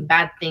there's so many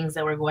bad things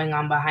that were going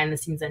on behind the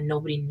scenes that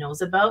nobody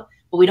knows about.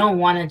 But we don't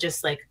want to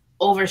just like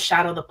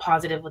overshadow the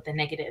positive with the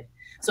negative.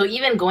 So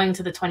even going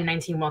to the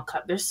 2019 World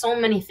Cup, there's so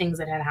many things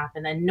that had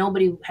happened that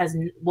nobody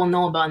will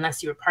know about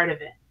unless you were part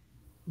of it.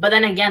 But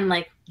then again,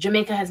 like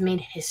Jamaica has made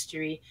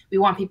history. We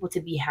want people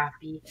to be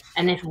happy.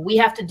 And if we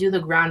have to do the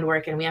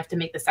groundwork and we have to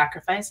make the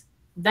sacrifice,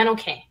 then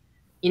okay.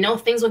 You know,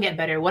 things will get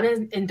better. What is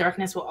in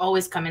darkness will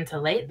always come into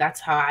light. That's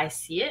how I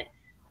see it.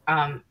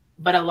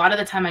 But a lot of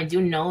the time I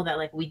do know that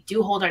like we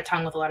do hold our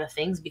tongue with a lot of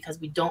things because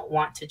we don't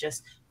want to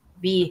just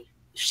be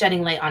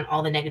shedding light on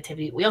all the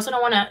negativity. We also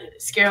don't want to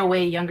scare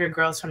away younger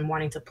girls from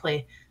wanting to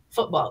play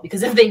football,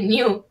 because if they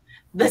knew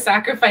the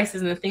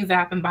sacrifices and the things that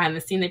happen behind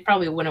the scene, they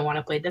probably wouldn't want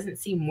to play. It doesn't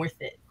seem worth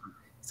it.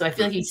 So I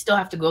feel like you still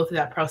have to go through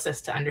that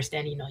process to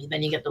understand, you know,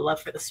 then you get the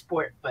love for the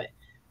sport. But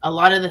a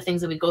lot of the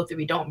things that we go through,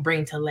 we don't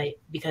bring to light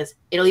because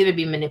it'll either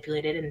be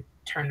manipulated and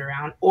turned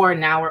around, or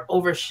now we're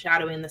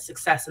overshadowing the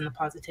success and the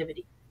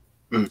positivity.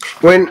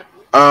 When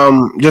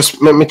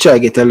just let me try to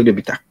get a little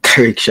bit of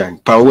correction.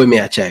 But when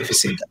me I try to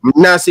say that,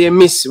 now say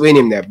miss when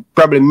him there.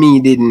 Probably me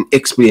didn't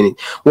explain it.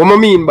 What I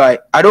mean by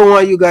I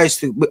want you guys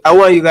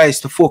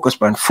to focus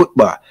on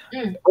football.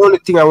 The only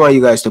thing I want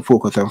you guys to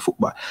focus on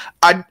football.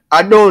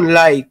 I don't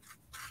like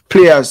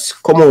players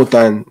come out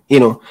and, you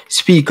know,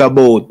 speak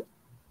about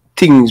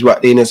things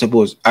what they're not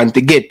supposed and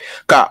to get.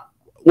 Cause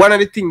one of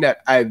the things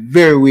that I'm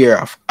very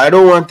aware of, I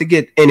don't want to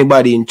get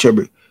anybody in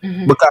trouble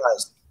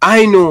because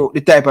I know the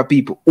type of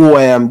people who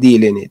I am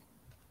dealing with.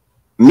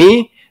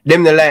 Me,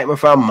 them they like me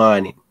from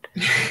morning.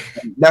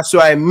 That's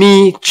why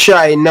me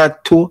try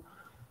not to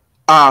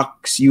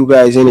ask you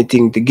guys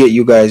anything to get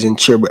you guys in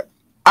trouble.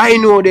 I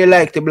know they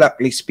like to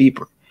blacklist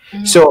people.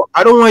 So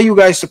I don't want you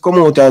guys to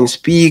come out and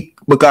speak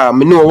because I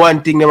know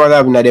one thing they might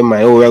have in their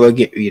mind, oh, we're going to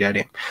get rid of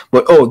them.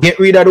 But oh, get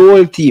rid of the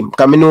whole team.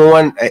 Because I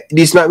know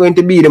this is not going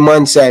to be the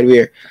man side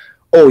where,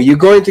 oh, you're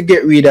going to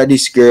get rid of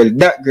this girl,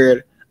 that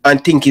girl,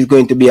 and think it's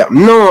going to be up.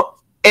 No,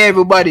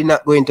 everybody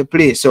not going to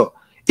play. So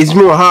it's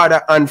more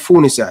harder on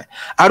phony side.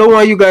 I don't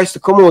want you guys to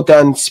come out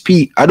and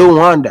speak. I don't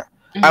want that.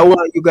 I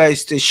want you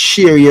guys to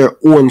share your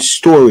own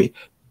story.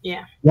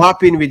 Yeah. What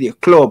happened with your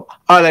club,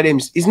 all of them.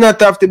 It's not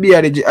have to be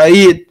at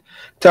the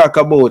talk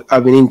about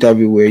having an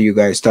interview where you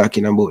guys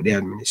talking about the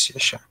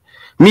administration.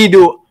 Me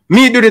do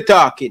the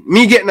talking.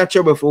 Me getting a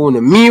trouble for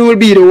Uno. Me will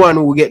be the one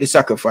who will get the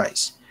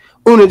sacrifice.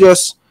 Uno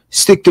just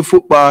stick to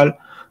football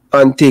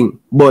and thing.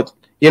 But,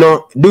 you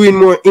know, doing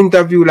more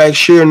interview, like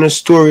sharing a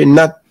story,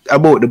 not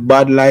about the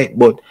bad light,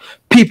 but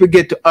people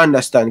get to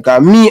understand.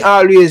 Because me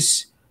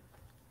always,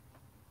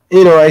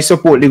 you know, I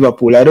support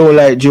Liverpool. I don't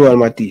like Joel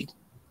Matip.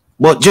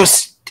 But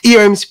just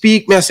hear him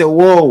speak, me I say,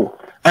 whoa.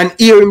 And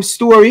hear him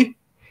story,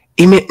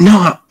 he may,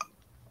 no,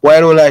 why I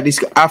don't like this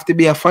guy? I have to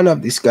be a fan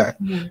of this guy.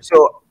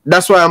 So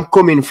that's why I'm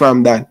coming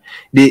from that.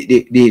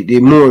 The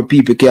more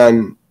people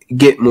can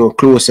get more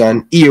close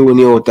and hear when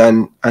you out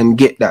and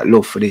get that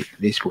love for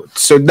the sport.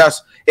 So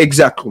that's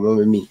exactly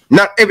what I mean.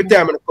 Not every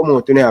time I come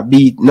out and I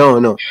beat.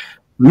 No.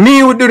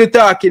 Me will do the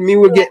talking. Me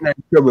will get in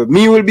trouble.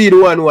 Me will be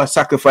the one who has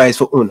sacrificed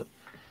for Uno.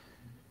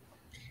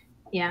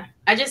 Yeah.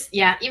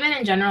 Yeah, even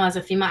in general as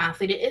a female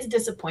athlete, it is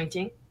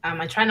disappointing.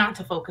 I try not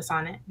to focus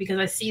on it because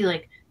I see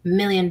like $1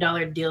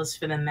 million deals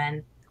for the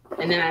men,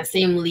 and then that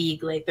same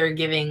league, like they're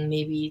giving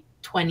maybe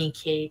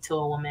 20K to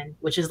a woman,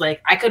 which is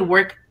like I could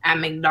work at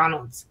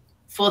McDonald's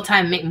full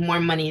time, make more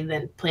money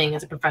than playing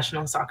as a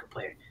professional soccer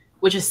player,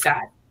 which is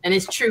sad. And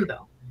it's true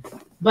though.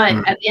 But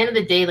at the end of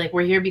the day, like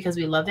we're here because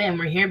we love it, and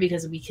we're here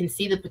because we can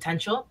see the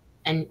potential.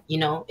 And, you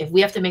know, if we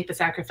have to make the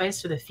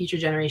sacrifice for the future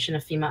generation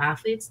of female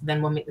athletes,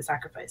 then we'll make the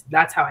sacrifice.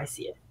 That's how I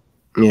see it.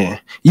 Yeah.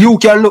 You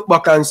can look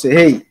back and say,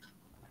 hey,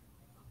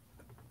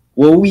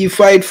 what we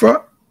fight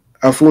for,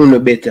 I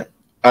found better.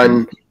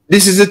 And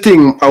this is the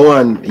thing I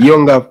want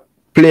younger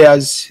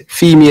players,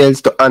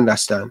 females to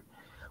understand.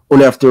 You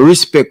have to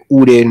respect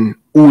who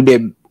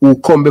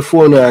come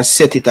before you and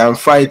set it and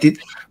fight it.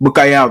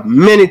 Because I have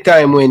many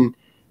times when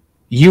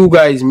you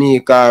guys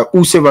make or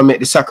whoever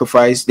make the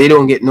sacrifice, they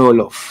don't get no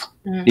love.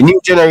 The new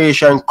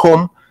generation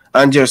come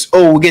and just,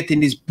 we're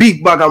getting this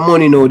big bag of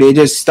money now. They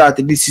just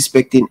started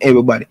disrespecting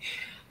everybody.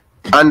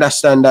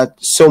 Understand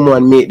that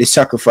someone made the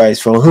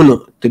sacrifice for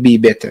Huno to be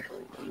better.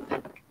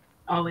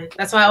 Always.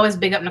 That's why I always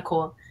big up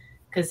Nicole,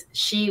 because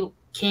she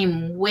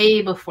came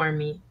way before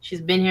me.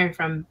 She's been here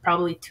from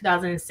probably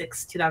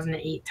 2006,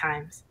 2008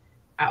 times.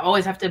 I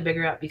always have to big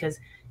her up because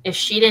if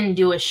she didn't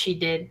do what she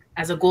did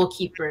as a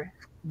goalkeeper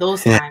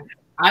those times,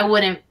 I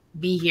wouldn't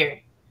be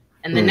here.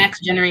 And the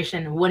next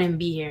generation wouldn't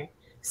be here.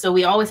 So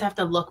we always have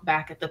to look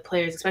back at the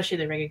players, especially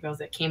the Reggae Girlz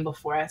that came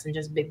before us, and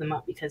just big them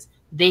up because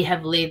they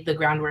have laid the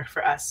groundwork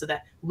for us so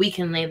that we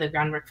can lay the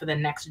groundwork for the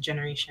next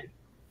generation.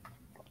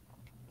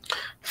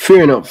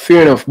 Fair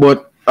enough.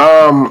 But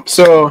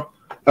so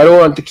I don't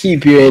want to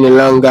keep you any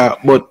longer,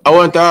 but I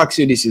want to ask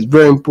you this, is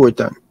very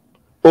important.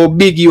 How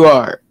big you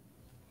are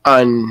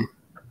on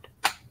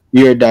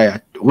your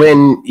diet.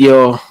 When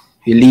you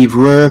leave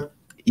work,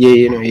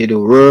 you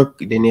do work,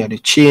 then you have the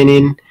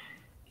training.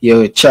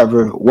 You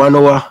travel 1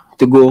 hour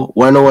to go,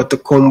 1 hour to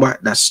come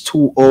back. That's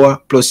 2 hours.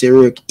 Plus you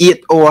work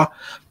 8 hours.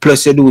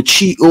 Plus you do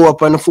 3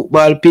 hours on the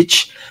football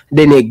pitch.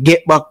 Then you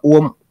get back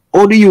home.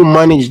 How do you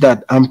manage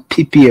that and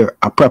prepare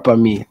a proper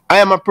meal? I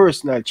am a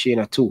personal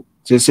trainer too,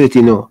 just so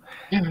you know.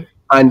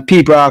 And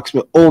people ask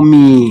me, how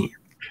me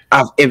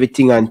have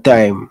everything on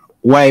time?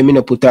 Why me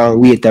not put on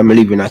weight? I'm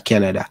living in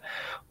Canada.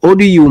 How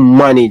do you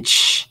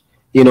manage,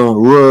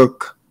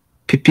 work,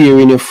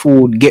 preparing your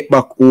food, get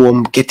back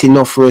home, get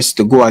enough rest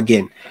to go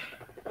again?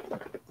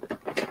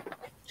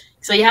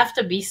 So you have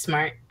to be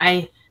smart.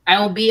 I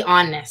will be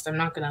honest. I'm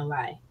not gonna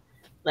lie.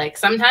 Like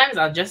sometimes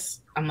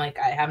I'm like,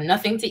 I have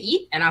nothing to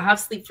eat and I'll have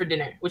sleep for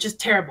dinner, which is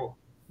terrible.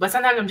 But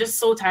sometimes I'm just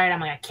so tired. I'm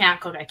like, I can't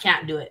cook. I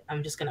can't do it.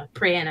 I'm just gonna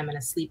pray and I'm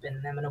gonna sleep and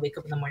then I'm gonna wake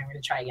up in the morning. I'm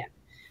gonna try again.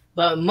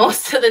 But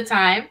most of the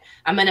time,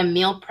 I'm gonna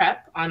meal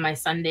prep on my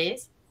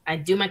Sundays. I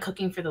do my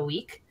cooking for the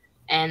week,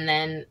 and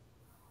then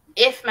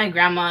if my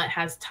grandma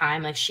has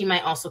time, like she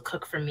might also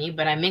cook for me,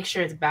 but I make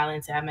sure it's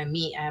balanced. I have my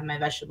meat, I have my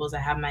vegetables, I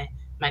have my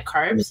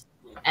carbs,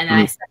 and then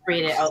I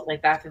separate it out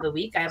like that through the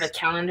week. I have a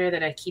calendar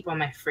that I keep on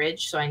my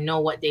fridge, so I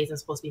know what days I'm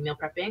supposed to be meal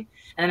prepping.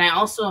 And then I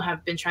also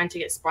have been trying to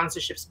get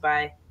sponsorships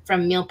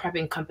from meal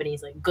prepping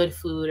companies like Good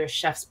Food or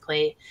Chef's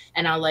Plate,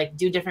 and I'll like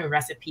do different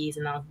recipes,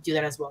 and I'll do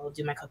that as well. I'll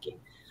do my cooking.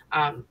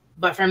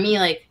 But for me,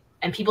 like,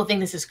 and people think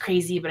this is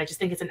crazy, but I just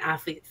think it's an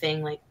athlete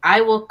thing. Like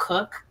I will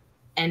cook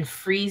and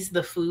freeze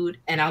the food,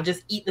 and I'll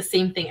just eat the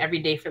same thing every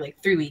day for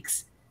like 3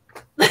 weeks.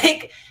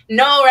 Like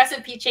no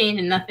recipe change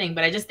and nothing,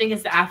 but I just think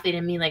it's the athlete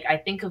in me. Like I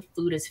think of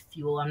food as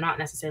fuel. I'm not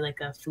necessarily like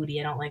a foodie.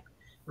 I don't like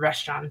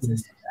restaurants and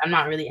stuff. I'm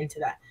not really into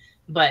that,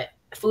 but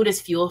food is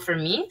fuel for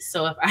me.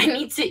 So if I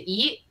need to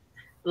eat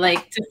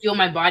like to fuel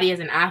my body as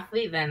an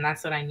athlete, then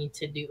that's what I need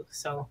to do.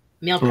 So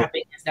meal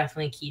prepping is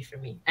definitely key for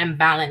me, and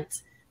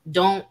balance.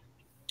 Don't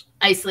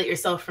isolate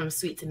yourself from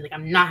sweets and be like,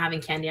 I'm not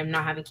having candy, I'm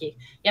not having cake.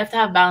 You have to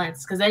have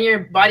balance, because then your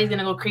body's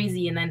gonna go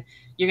crazy, and then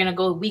you're gonna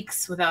go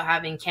weeks without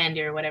having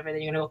candy or whatever.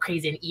 Then you're gonna go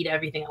crazy and eat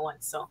everything at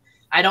once. So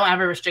I don't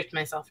ever restrict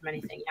myself from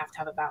anything. You have to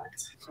have a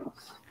balance.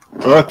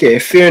 Okay,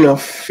 fair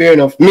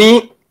enough.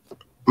 Me,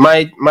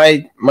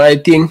 my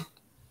thing,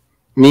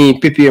 me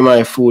prepare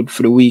my food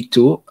for the week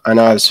too,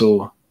 and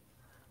also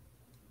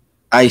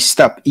I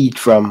stop eat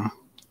from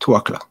 2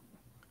 o'clock.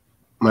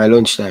 My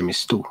lunchtime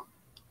is 2.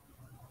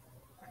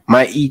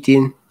 My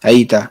eating, I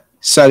eat a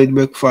solid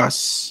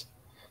breakfast,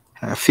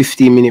 a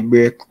 15-minute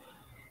break,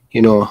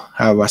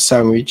 have a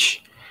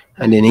sandwich,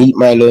 and then eat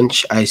my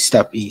lunch. I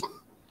stop eating.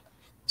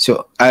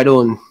 So I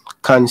don't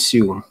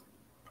consume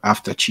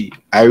after 3.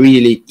 I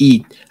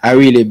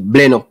really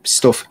blend up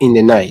stuff in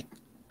the night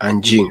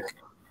and drink,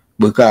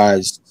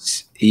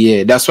 because,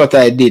 that's what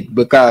I did,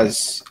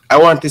 because I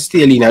want to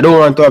stay lean. I don't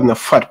want to have no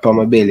fat on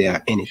my belly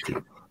or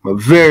anything. I'm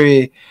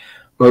very,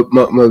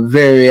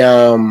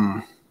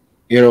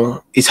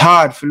 it's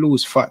hard to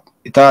lose fat.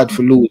 It's hard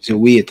to lose the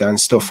weight and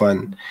stuff.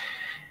 And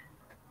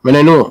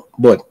I know,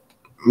 but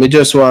I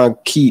just want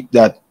to keep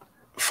that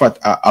fat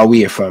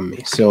away from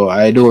me. So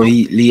I don't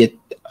eat late.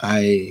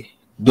 I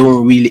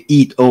don't really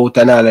eat out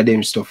and all of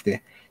them stuff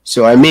there.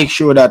 So I make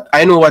sure that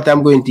I know what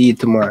I'm going to eat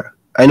tomorrow.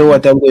 I know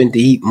what I'm going to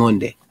eat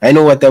Monday. I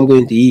know what I'm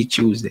going to eat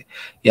Tuesday.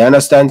 You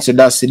understand? So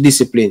that's the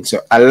discipline. So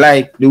I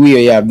like the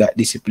way you have that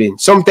discipline.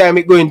 Sometimes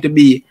it's going to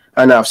be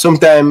enough.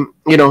 Sometimes,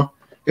 you know,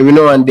 every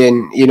now and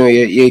then, you know,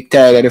 you're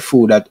tired of the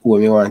food at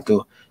home. You want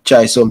to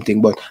try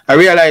something. But I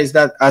realized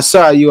that I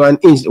saw you on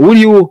Insta. Will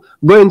you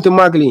go into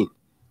modeling?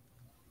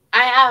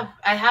 I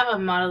have a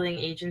modeling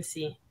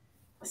agency.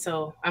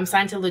 So I'm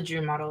signed to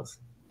LeDrew Models.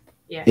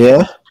 Yeah.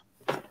 Yeah?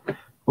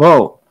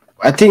 Wow.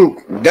 I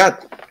think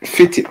that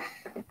fit it.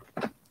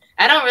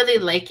 I don't really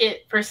like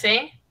it per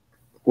se.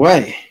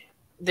 Why?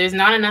 There's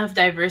not enough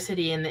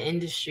diversity in the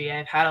industry.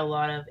 I've had a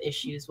lot of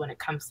issues when it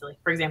comes to, like,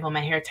 for example,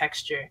 my hair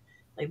texture.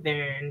 Like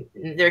they're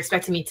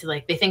expecting me to,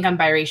 like, they think I'm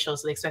biracial,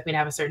 so they expect me to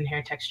have a certain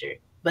hair texture.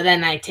 But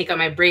then I take out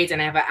my braids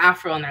and I have an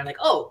afro and they're like,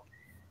 oh.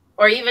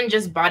 Or even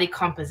just body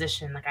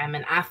composition. Like, I'm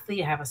an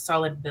athlete, I have a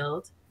solid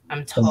build,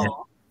 I'm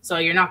tall. So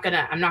I'm not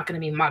gonna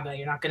be MAGA.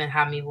 You're not gonna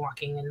have me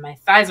walking and my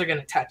thighs are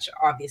gonna touch,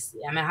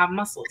 obviously. I'm gonna have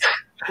muscles.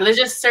 So there's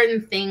just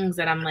certain things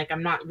that I'm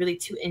not really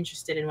too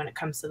interested in when it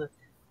comes to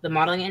the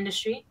modeling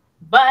industry.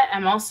 But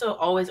I'm also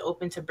always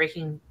open to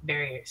breaking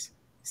barriers.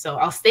 So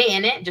I'll stay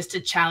in it just to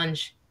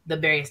challenge the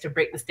barriers, to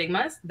break the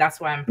stigmas. That's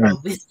why I'm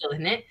probably still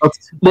in it. Okay.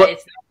 But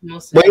it's not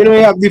most. But you know,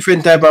 you have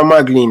different type of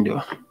modeling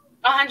though.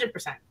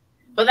 100%.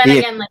 But then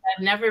again, like,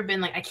 I've never been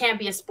like, I can't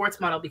be a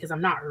sports model because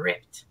I'm not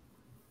ripped.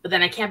 But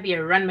then I can't be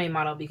a runway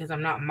model because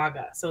I'm not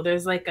MAGA. So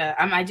there's like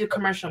I do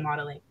commercial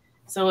modeling.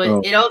 So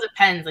it all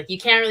depends. Like, you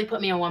can't really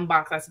put me in one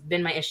box. That's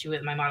been my issue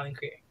with my modeling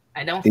career.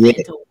 I don't fit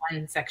into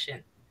one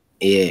section.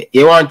 Yeah,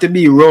 you want to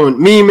be round.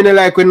 Me don't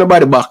like when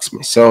nobody box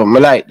me. So I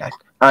like that.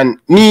 And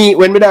me,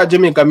 when me that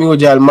Jamaica, me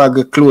usually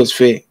MAGA clothes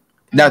for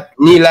that.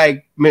 Me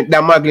like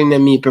that modeling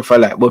and me prefer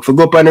like. But for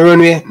go up on the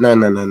runway,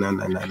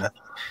 no.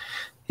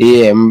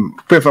 Yeah,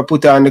 prefer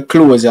put on the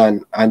clothes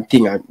and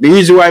thing. And the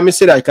reason why I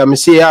say that, because I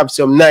see you have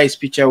some nice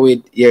picture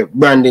with your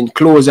branding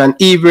clothes and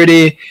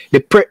even the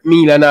prep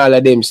meal and all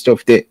of them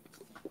stuff there.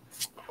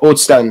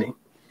 Outstanding.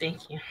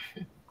 Thank you.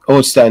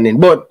 Outstanding.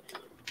 But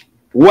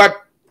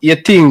what you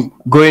think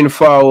going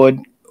forward?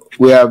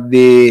 We have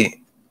the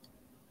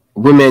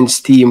women's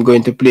team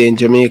going to play in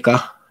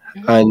Jamaica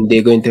and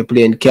they're going to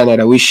play in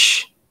Canada.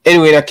 Which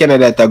anyway in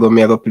Canada I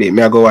go play.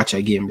 I go watch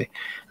a game there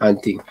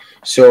and thing.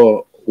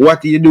 So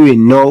what are you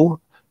doing now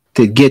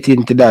to get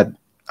into that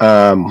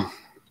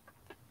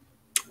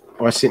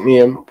what's it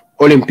name?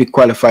 Olympic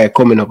qualifier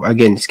coming up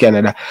against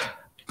Canada,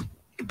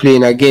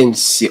 playing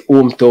against your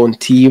hometown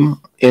team?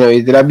 You know,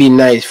 it would have been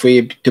nice for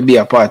you to be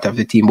a part of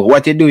the team. But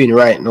what you're doing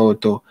right now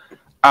to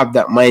have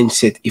that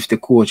mindset, if the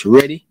coach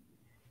ready,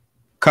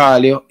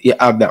 call you, you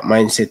have that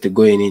mindset to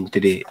going into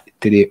the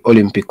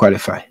Olympic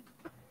qualifier.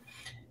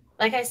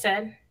 Like I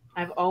said,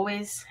 I've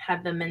always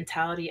had the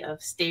mentality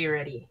of stay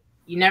ready.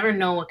 You never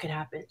know what could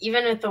happen.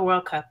 Even with the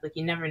World Cup, like,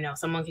 you never know.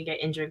 Someone could get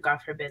injured, God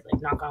forbid,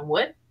 like, knock on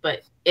wood.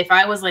 But if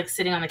I was like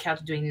sitting on the couch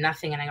doing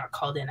nothing and I got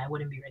called in, I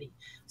wouldn't be ready.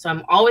 So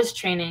I'm always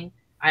training.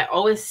 I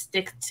always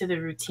stick to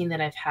the routine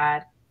that I've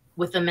had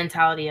with the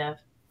mentality of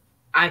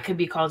I could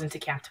be called into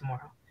camp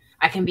tomorrow.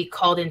 I can be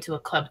called into a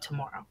club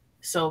tomorrow.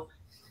 So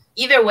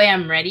either way,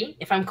 I'm ready.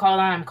 If I'm called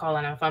on, I'm called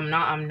on. If I'm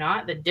not, I'm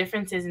not. The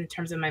difference is in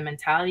terms of my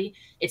mentality,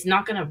 it's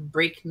not going to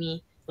break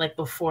me like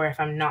before. If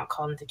I'm not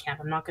called into camp,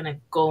 I'm not going to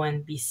go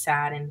and be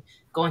sad and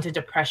go into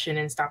depression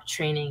and stop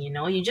training. You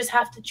know, you just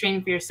have to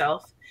train for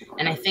yourself.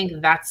 And I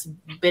think that's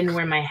been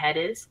where my head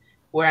is,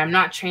 where I'm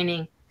not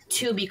training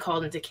to be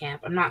called into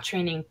camp. I'm not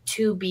training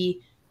to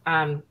be,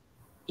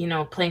 you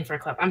know, playing for a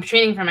club. I'm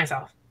training for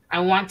myself. I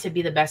want to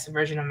be the best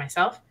version of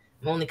myself.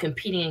 I'm only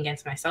competing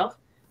against myself.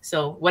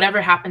 So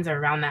whatever happens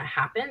around that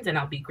happens, and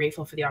I'll be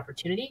grateful for the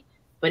opportunity.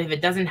 But if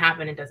it doesn't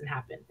happen, it doesn't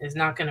happen. It's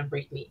not going to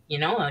break me, you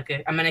know? Like,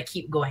 I'm going to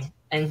keep going.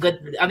 And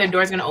good, other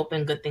doors going to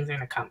open, good things are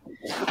going to come. But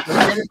if it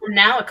doesn't come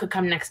now, it could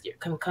come next year. It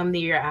could come the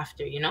year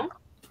after, you know?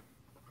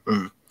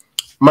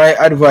 My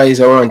advice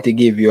I want to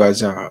give you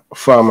as a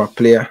former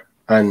player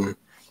and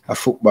a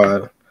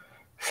football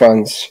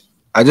fans,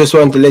 I just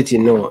want to let you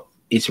know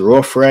it's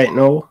rough right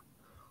now,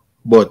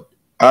 but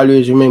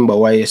always remember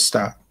why you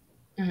start,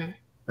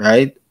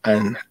 right?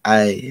 And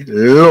I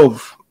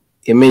love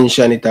you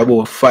mention it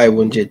about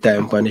 500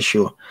 times on the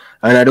show,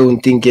 and I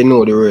don't think you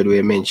know the word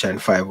we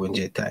mentioned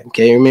 500 times.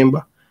 Can you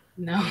remember?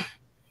 No.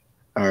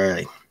 All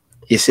right.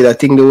 You see that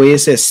thing the way you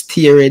say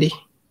stay ready?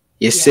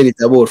 You said it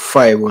about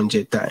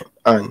 500 times.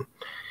 And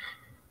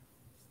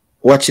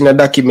watching a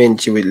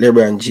documentary with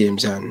LeBron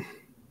James, and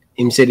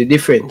him said the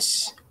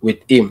difference with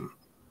him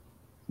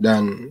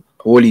than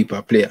a whole heap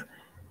of player,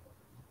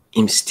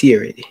 him stay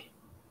ready.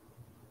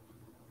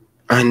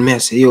 And me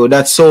say, yo,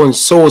 that sounds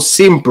so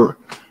simple.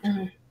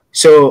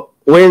 So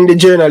when the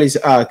journalist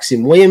asks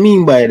him, what do you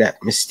mean by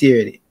that? Me stay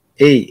ready.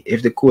 Hey,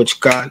 if the coach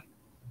call,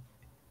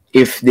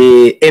 if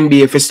the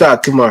NBA if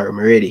start tomorrow, I'm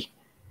ready.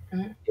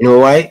 You know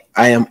why?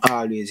 I am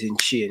always in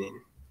training.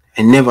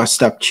 I never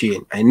stop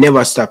training. I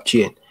never stop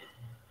training.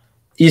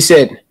 He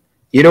said,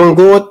 you don't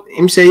go out?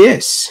 Him say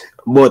yes.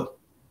 But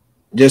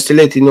just to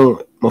let you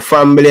know, my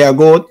family are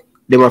go out,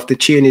 them have to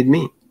train with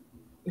me.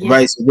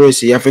 Vice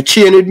versa. You have to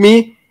train with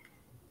me,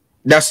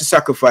 that's the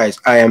sacrifice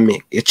I am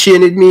make. You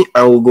train with me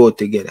and we'll go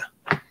together.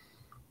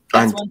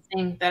 That's one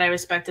thing that I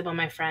respect about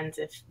my friends.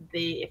 If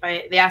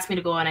they ask me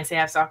to go and I say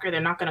I have soccer, they're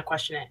not gonna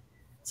question it.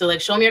 So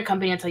like, show me your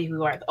company, I'll tell you who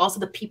you are. Also,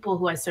 the people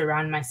who I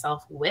surround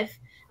myself with,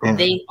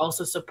 they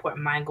also support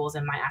my goals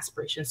and my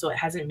aspirations. So it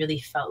hasn't really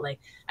felt like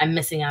I'm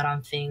missing out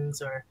on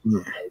things or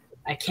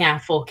I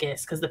can't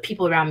focus, because the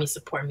people around me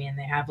support me and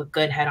they have a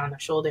good head on their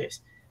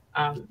shoulders.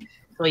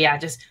 So yeah,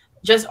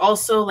 just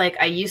also like,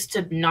 I used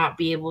to not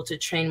be able to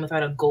train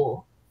without a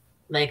goal.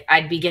 Like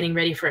I'd be getting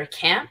ready for a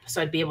camp,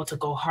 so I'd be able to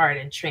go hard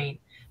and train.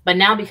 But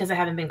now, because I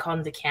haven't been called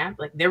into camp,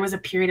 like there was a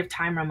period of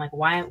time where I'm like,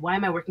 why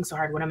am I working so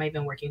hard? What am I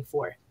even working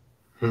for?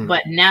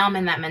 But now I'm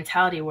in that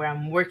mentality where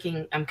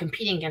I'm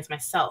competing against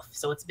myself.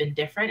 So it's been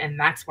different. And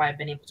that's why I've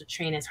been able to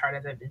train as hard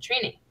as I've been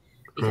training,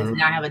 because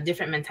now I have a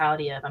different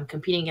mentality of I'm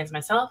competing against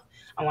myself.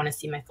 I want to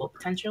see my full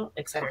potential,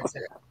 et cetera, et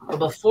cetera. But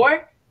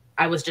before,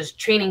 I was just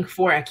training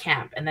for a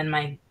camp, and then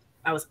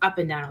I was up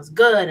and down. I was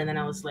good. And then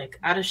I was like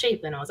out of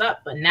shape. Then I was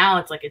up. But now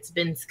it's like, it's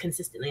been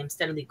consistently, I'm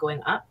steadily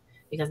going up,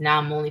 because now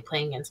I'm only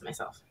playing against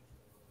myself.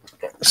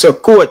 So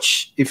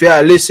coach, if you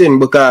are listening,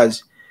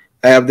 because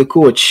I have the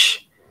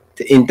coach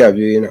to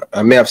interview, you know,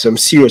 I may have some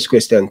serious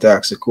questions to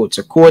ask the coach.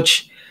 So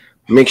coach,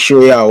 make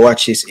sure you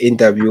watch this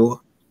interview.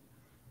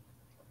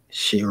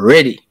 She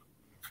ready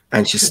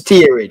and she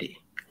stay ready.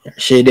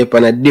 She up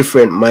on a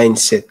different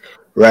mindset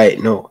right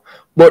now.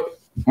 But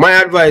my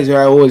advisor,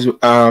 I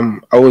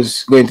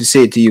was going to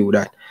say to you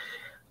that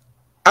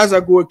as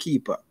a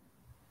goalkeeper,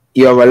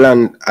 you have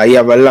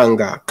a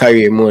longer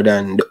career more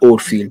than the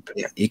outfield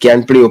player. You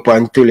can play up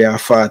until you're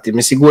 40. I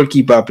see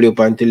goalkeeper play up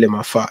until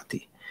they're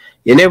 40.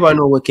 You never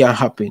know what can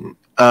happen.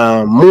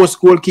 Most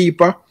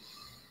goalkeeper,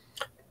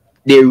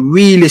 they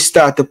really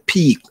start to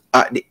peak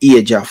at the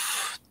age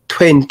of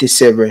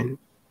 27,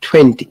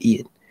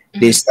 28.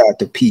 They start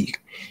to peak.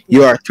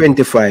 You are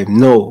 25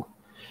 now.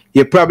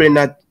 You're probably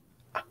not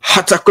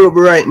hot a club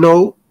right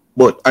now,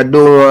 but I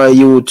don't want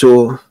you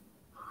to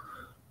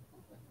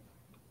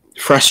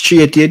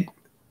frustrated.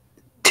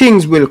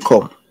 Things will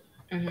come.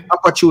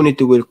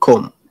 Opportunity will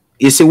come.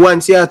 You see,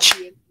 once you are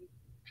trained,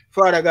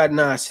 Father God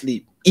not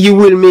sleep. You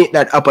will make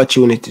that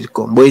opportunity to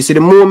come. But you see,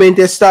 the moment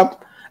you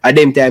stop, at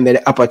them time that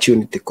the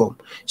opportunity come.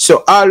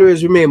 So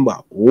always remember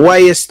why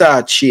you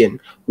start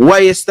training, why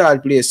you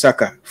start play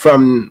soccer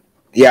from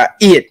your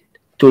 8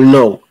 till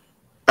now,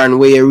 and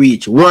where you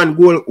reach. One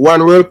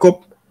World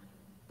Cup.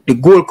 The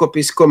Gold Cup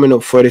is coming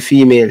up for the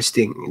females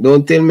thing.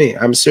 Don't tell me.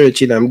 I'm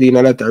searching. I'm doing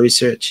a lot of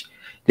research.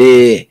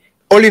 The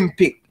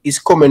Olympic is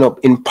coming up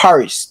in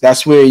Paris.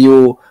 That's where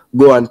you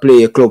go and play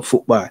your club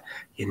football.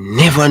 You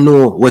never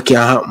know what can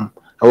happen.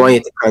 I want you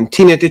to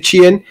continue to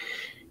train.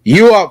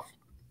 You have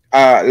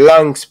a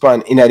long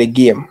span in the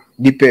game.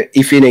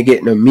 If you don't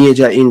get no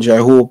major injury,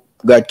 I hope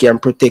God can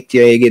protect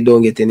you. You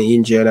don't get any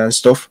injury and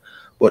stuff.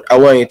 But I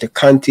want you to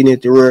continue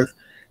to work.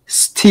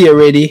 Stay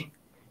ready.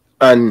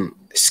 And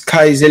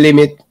sky's the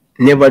limit.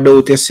 Never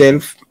doubt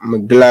yourself.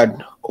 I'm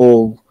glad.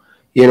 You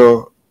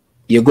know,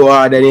 you go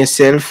hard on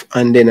yourself,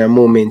 and then a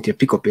moment you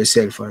pick up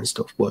yourself and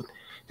stuff. But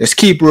just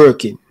keep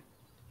working.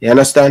 You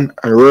understand?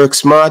 And work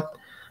smart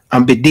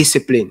and be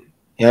disciplined.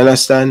 You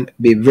understand?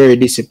 Be very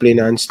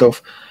disciplined and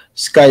stuff.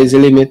 Sky is the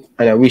limit,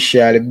 and I wish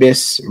you all the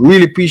best.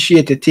 Really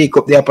appreciate you take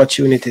up the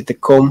opportunity to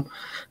come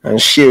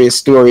and share your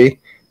story.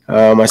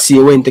 I see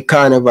you went to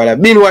Carnival.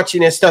 I've been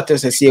watching your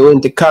status. I see you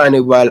went to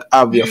Carnival.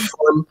 Have your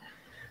fun.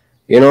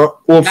 You know,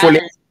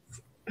 hopefully.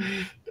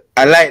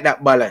 I like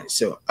that balance.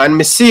 So, and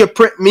me see a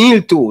prep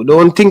meal too.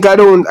 Don't think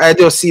I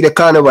just see the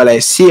Carnival. I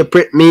see a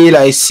prep meal.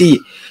 I see.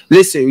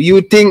 Listen,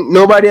 you think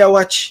nobody I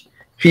watch?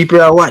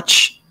 People I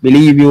watch.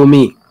 Believe you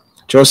me.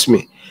 Trust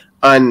me.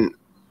 And,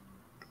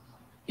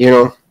 you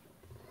know,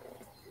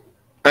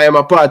 I am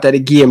a part of the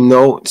game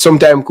now.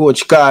 Sometimes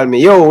coach call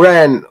me, yo,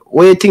 Ryan,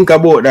 what do you think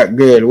about that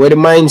girl? What the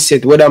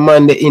mindset? What the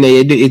man,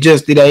 you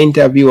just did an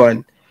interview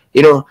and,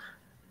 you know,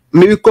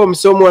 me become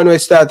someone who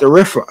start to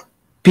refer.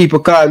 People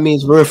call me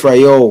to refer,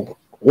 yo,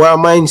 what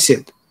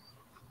mindset?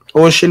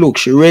 How she look?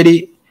 She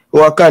ready?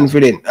 Or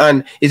confident?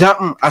 And it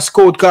happened, a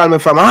scout called me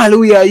from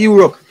Hallelujah,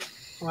 Europe.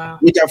 Wow.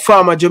 With a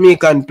former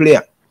Jamaican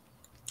player.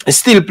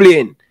 Still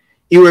playing.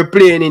 He were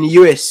playing in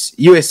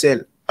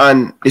USL.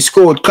 And the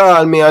scout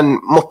called me, and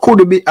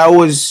I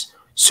was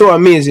so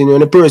amazing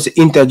when the person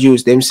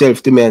introduced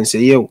themselves to me and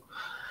said, yo,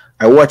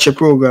 I watched a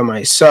program,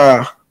 I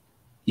saw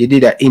you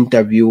did an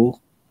interview.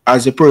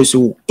 As a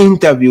person who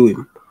interviewed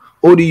him,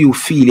 how do you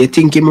feel? You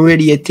think him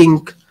ready? You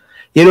think,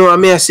 you know, I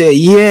mean, I say,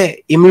 yeah,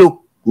 him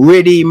look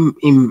ready,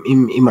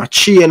 him a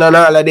train and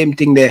all of them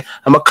thing there.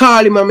 I'm going to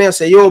call him and I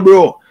say, yo,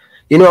 bro,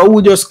 you know,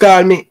 who just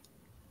called me?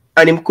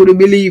 And him couldn't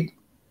believe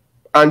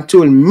and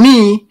told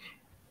me,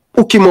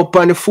 hook him up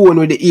on the phone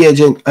with the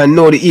agent, and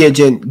know the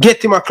agent,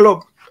 get him a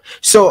club.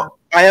 So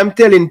I am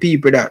telling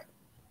people that,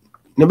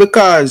 you know,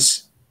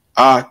 because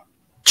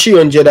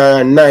 300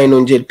 and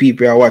 900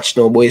 people are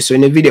watching now, boys. So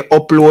in the video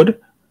upload,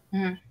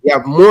 you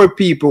have more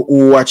people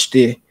who watch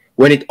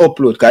when it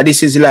upload, because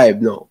this is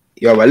live now.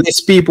 You have a less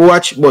people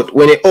watch, but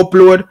when you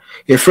upload,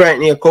 you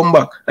frighten you come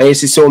back and you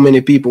see so many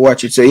people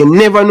watch it. So you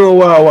never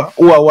know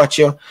who are watch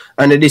you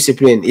and the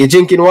discipline. You're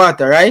drinking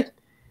water, right?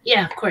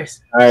 Yeah, of course.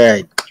 All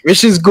right.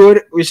 Which is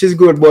good,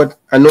 but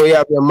I know you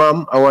have your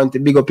mom. I want to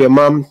big up your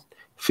mom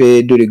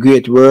for do the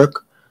great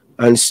work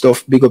and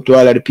stuff. Big up to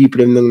all of the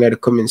people in the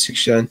comment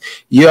section.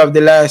 You have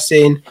the last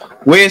saying.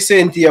 We're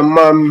saying to your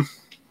mom,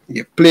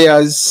 your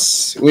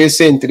players, we're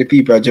saying to the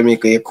people of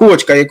Jamaica, your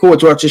coach, because your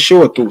coach watch the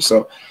show too.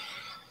 So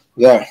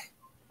yeah.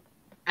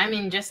 I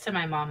mean, just to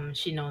my mom,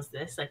 she knows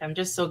this. Like, I'm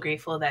just so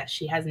grateful that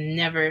she has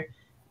never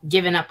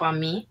given up on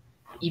me,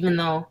 even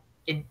though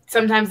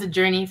sometimes the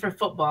journey for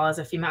football as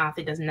a female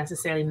athlete doesn't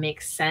necessarily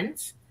make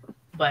sense,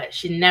 but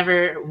she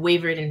never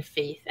wavered in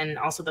faith, and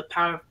also the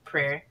power of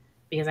prayer,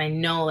 because I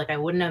know like I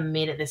wouldn't have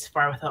made it this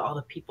far without all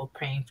the people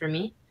praying for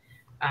me.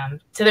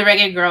 To the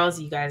Reggae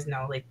Girlz, you guys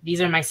know, like, these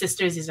are my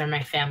sisters, these are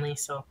my family,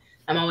 so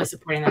I'm always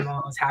supporting them, I'm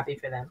always happy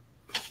for them.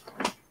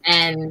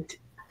 And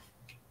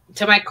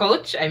to my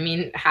coach, I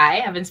mean, hi, I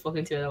haven't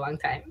spoken to her in a long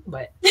time,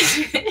 but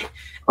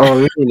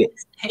oh really?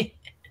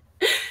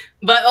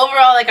 But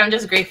overall, like, I'm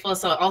just grateful.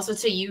 So also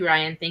to you,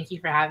 Ryan, thank you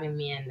for having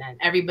me, and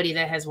everybody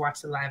that has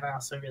watched the live, I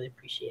also really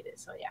appreciate it.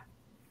 So yeah.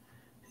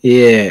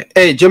 Yeah.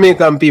 Hey,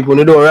 Jamaican people,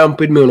 you don't ramp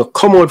with me, you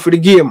come out for the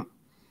game.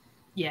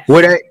 Yes.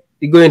 Whether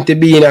you're going to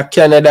be in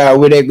Canada or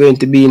whether you're going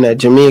to be in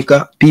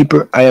Jamaica,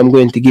 people, I am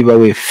going to give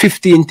away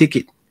 15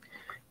 tickets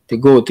to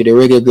go to the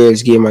Reggae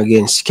Girlz game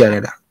against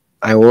Canada.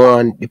 I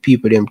want the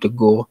people them to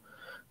go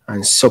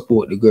and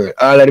support the girl.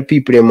 All of the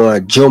people them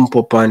want to jump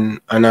up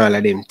and all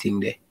of them thing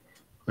there.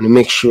 And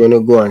make sure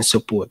you go and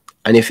support.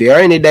 And if you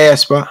are in the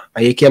diaspora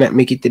and you cannot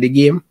make it to the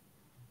game,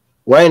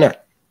 why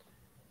not?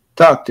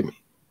 Talk to me.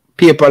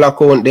 PayPal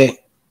account there.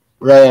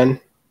 Ryan,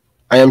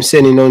 I am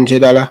sending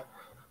 $100.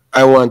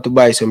 I want to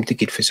buy some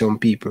ticket for some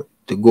people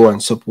to go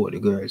and support the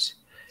girls.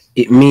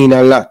 It means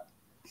a lot.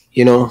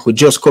 You know, we're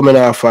just coming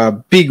off a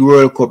big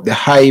World Cup, the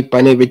hype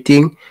and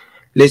everything.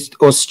 Let's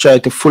us try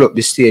to fill up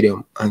the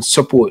stadium and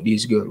support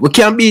these girls. We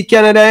can't beat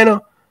Canada, you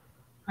know.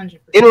 100%.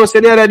 You know,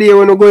 so the other day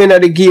when we go into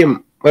the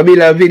game, I build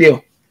a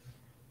video.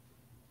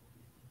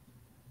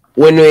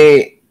 When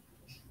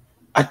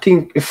I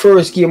think the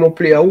first game we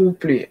play, who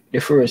play the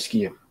first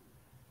game?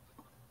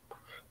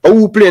 Or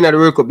who playing at the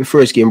World Cup the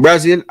first game?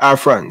 Brazil or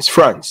France?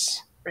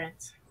 France.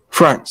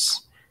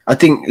 I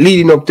think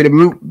leading up to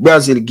the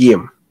Brazil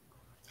game,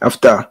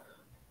 after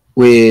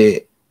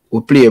we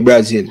play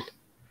Brazil,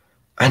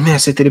 and I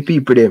said to the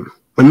people them,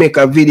 I make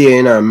a video,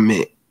 you know,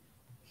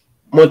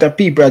 most of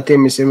people tell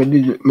me, say,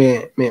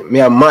 me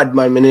a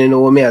madman, I don't know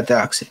what I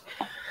talk.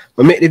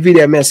 I make the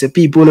video, I say,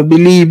 people don't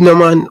believe, no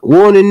man,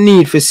 what you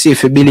need for say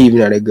for believing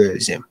in the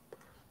girls. Them.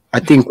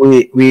 I think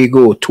we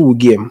go 2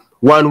 games,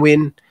 1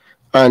 win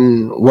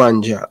and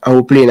 1 draw. And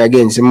we're playing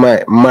against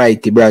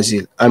mighty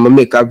Brazil. And I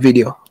make a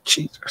video.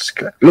 Jesus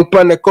Christ. Look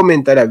on the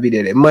comment of that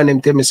video. The man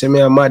them tell me, say, me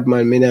a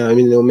madman, me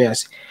know me. And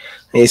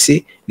you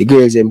see, the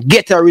girls them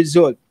get a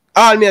result.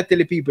 All me I tell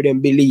the people them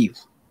believe.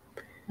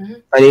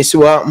 And you see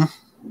what happened?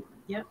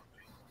 Yep.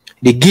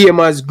 The game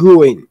is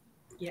growing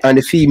on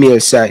the female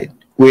side,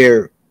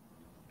 where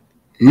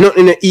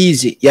nothing is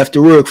easy. You have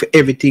to work for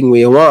everything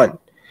we want.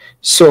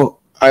 So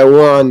I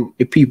want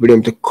the people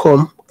them to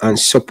come and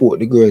support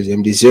the girls.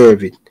 Them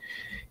deserve it.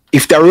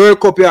 If the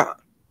World Cup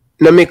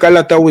now make a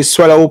lot of we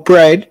swallow our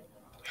pride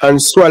and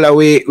swallow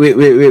we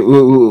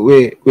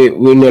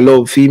no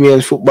love female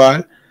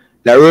football.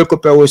 The World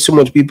Cup where so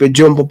much people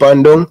jump up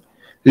and down.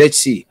 Let's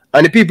see.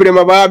 And the people them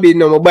have habit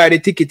now buy the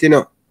ticket, you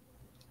know.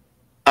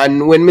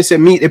 And when me say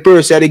meet the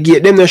person at the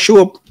gate, them not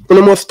show up.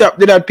 You must stop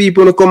that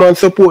people to come and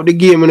support the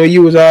game and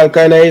use all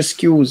kind of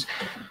excuse.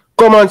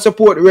 Come and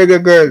support the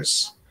Reggae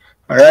Girlz.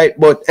 Alright,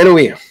 but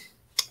anyway,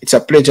 it's a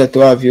pleasure to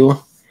have you.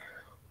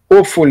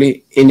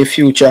 Hopefully in the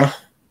future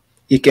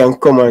you can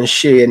come and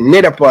share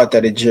another part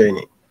of the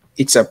journey.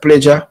 It's a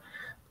pleasure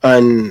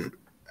and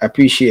I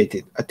appreciate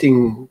it. I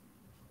think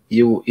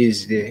you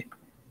is the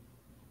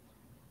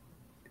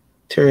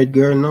 3rd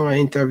girl now I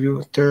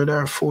interview, 3rd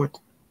or 4th.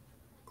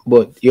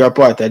 But you're a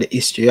part of the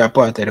history, you're a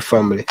part of the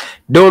family.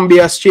 Don't be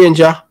a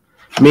stranger.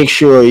 Make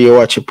sure you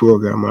watch the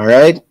program,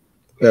 alright?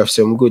 We have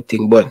some good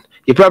thing, but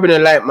you probably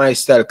don't like my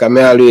style because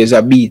I always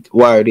a beat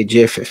wire the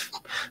JFF.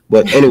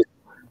 But anyway,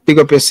 pick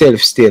up yourself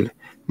still.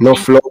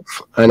 Enough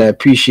love, and I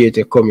appreciate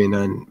you coming.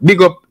 And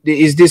big up,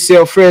 is this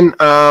your friend,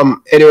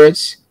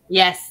 Edwards?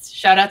 Yes,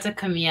 shout out to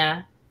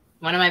Camilla,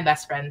 one of my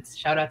best friends.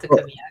 Shout out to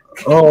Camilla.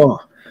 Oh,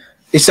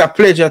 it's a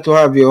pleasure to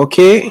have you,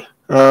 okay?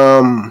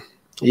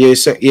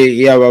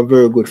 You have a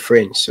very good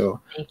friend,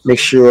 so make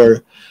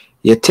sure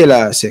you tell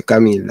her, say,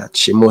 Camille, that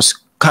she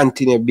must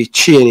continue to be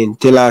training.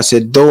 Tell her, say,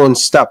 don't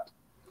stop.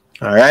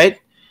 All right?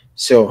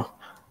 So,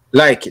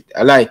 like it.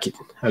 I like it.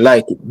 I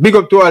like it. Big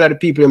up to all of the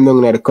people in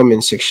the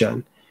comment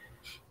section.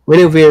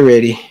 Whenever you're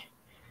ready,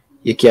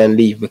 you can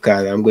leave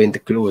because I'm going to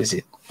close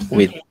it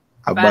with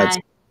a bad.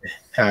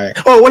 All right.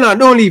 Oh, well, no,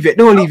 don't leave it.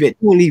 Don't leave it.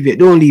 Don't leave it.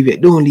 Don't leave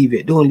it. Don't leave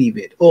it. Don't leave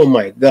it. Oh,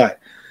 my God.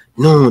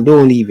 No,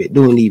 don't leave it.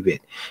 Don't leave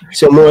it.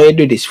 So, more you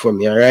do this for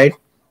me, all right?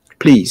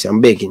 Please, I'm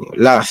begging you.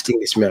 Last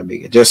thing is me, I'm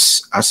begging.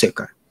 Just a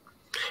second.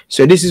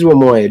 So this is what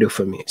more you do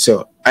for me.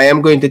 So I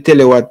am going to tell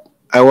you what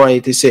I want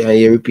you to say and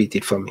you repeat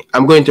it for me.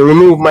 I'm going to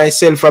remove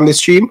myself from the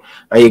stream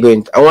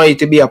and I want you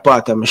to be a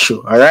part of my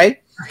show. All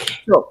right? Okay.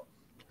 So,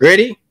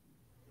 ready?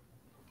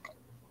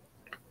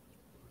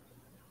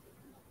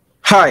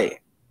 Hi,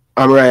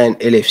 I'm Ryan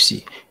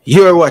LFC.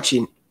 You're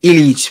watching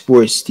Elite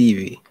Sports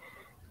TV.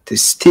 To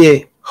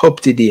stay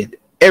up to date,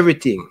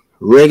 everything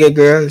Reggae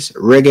Girlz,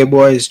 Reggae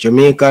Boyz,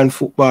 Jamaican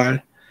football,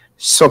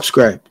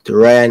 subscribe to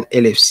Ryan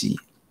LFC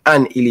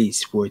and Elite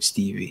Sports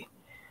TV.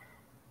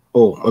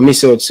 Oh, I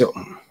miss out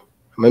something.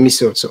 Hold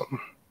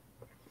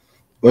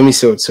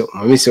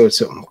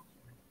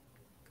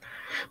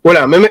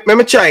on, let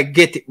me try to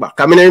get it back.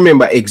 I mean, I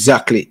remember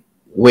exactly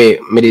where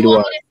I did one.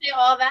 You say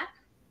all that?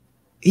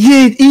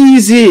 Yeah, it's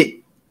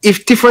easy.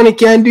 If Tiffany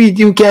can do it,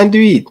 you can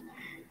do it.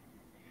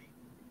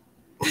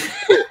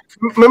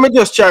 Let me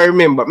just try to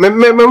remember. Let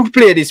me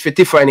play this for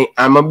Tiffany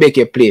and I'm make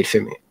it play it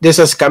for me. This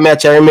is come here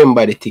to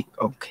remember the thing.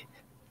 Okay.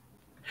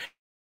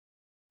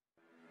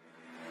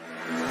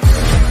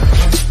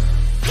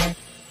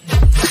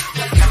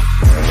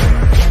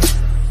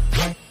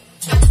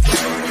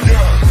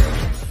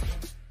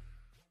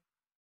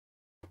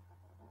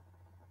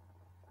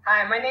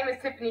 Hi, my name is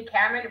Tiffany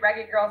Cameron,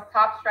 Reggae Girlz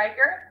top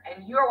striker,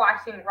 and you are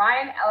watching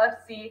Ryan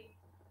LFC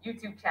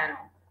YouTube channel.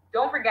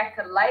 Don't forget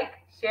to like,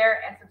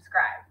 share, and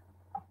subscribe.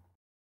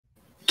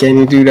 Can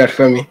you do that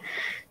for me?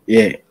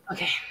 Yeah.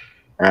 Okay.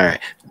 All right.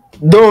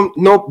 Don't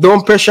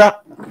pressure.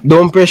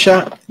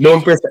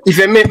 If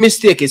you make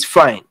mistake, it's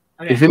fine.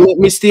 Okay. If you make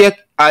mistake,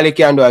 all you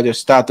can do is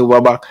just start over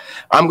back.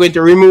 I'm going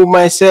to remove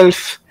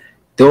myself.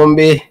 Don't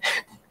be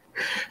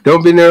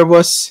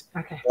nervous.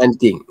 Okay. And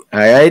thing. All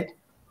right.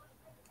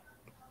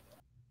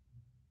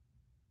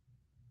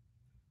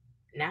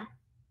 Now?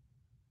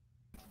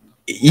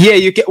 Yeah,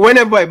 you can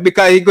whenever,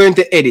 because you're going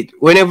to edit.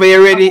 Whenever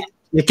you're ready, okay.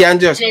 You can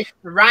just it's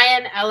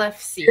Ryan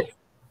LFC.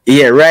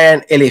 Yeah,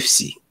 Ryan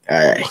LFC.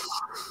 All right.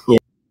 Yeah.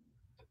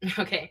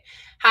 Okay.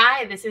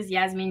 Hi, this is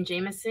Yazmeen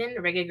Jamieson,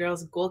 Reggae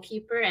Girlz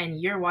goalkeeper,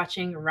 and you're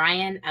watching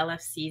Ryan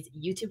LFC's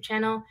YouTube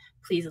channel.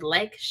 Please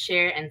like,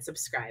 share, and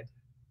subscribe.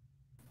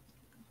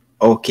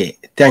 Okay,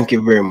 thank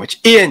you very much.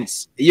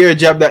 Ian's, your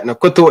job that now.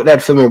 Cut out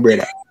that for me,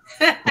 brother.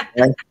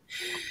 Right?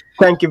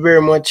 Thank you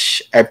very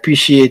much. I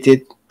appreciate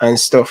it and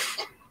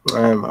stuff.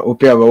 I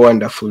hope you have a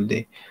wonderful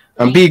day.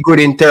 And be good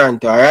in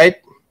Toronto, all right?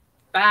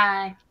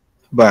 Bye.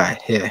 Bye.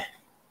 Yeah.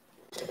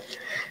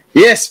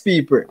 Yes,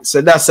 people.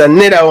 So that's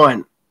another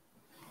one.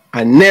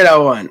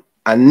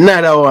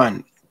 Another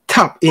one.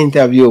 Top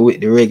interview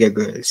with the Reggae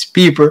Girlz.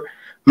 People,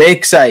 I'm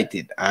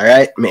excited, all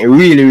right? I'm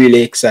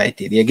really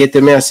excited. You get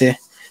to me, I say,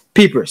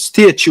 people,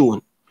 stay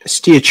tuned.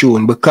 Stay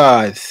tuned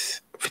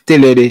because, to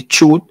tell you the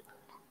truth,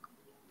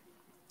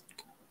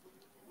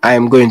 I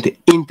am going to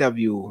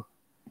interview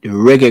the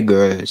Reggae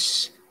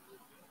Girlz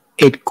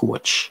head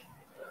coach.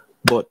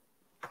 But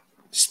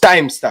it's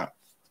time stamp.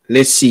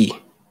 Let's see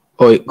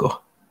how it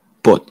go.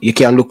 But you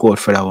can look out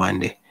for that one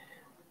day.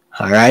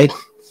 Alright?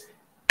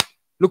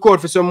 Look out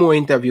for some more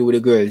interview with the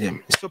girls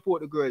them.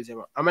 Support the girls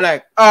them. I'm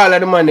like, all of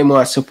the man them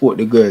want to support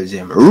the girls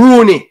them.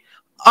 Rooney,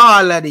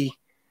 all of the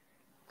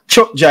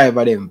truck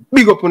driver them.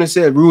 Big up on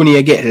yourself, Rooney.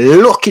 You get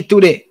lucky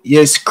today.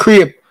 You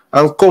scrape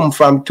and come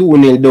from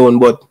 2-0 down,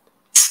 but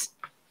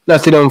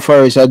Nottingham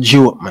Forest a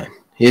joke, man.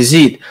 You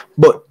see it?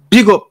 But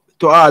big up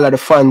to all of the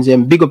fans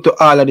them. Big up to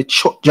all of the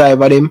truck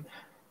driver them.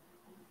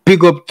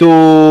 Big up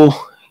to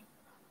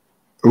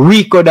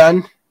Rico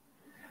Dan.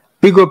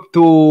 Big up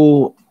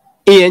to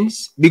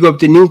Ian's. Big up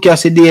to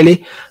Newcastle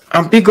Daily.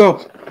 And big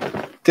up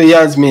to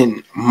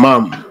Yazmeen,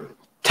 mom.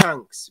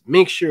 Thanks.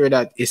 Make sure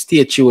that you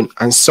stay tuned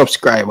and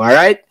subscribe,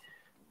 alright?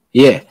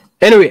 Yeah.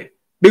 Anyway,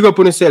 big up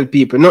on yourself,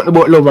 people. Nothing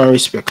about love and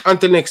respect.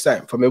 Until next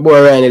time, from my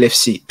boy Ryan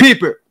LFC.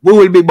 People, we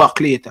will be back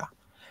later.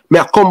 May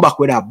I come back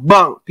with a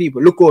bang,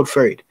 people. Look out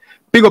for it.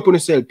 Big up on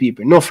yourself,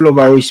 people. Enough love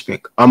and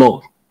respect. I'm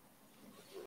out.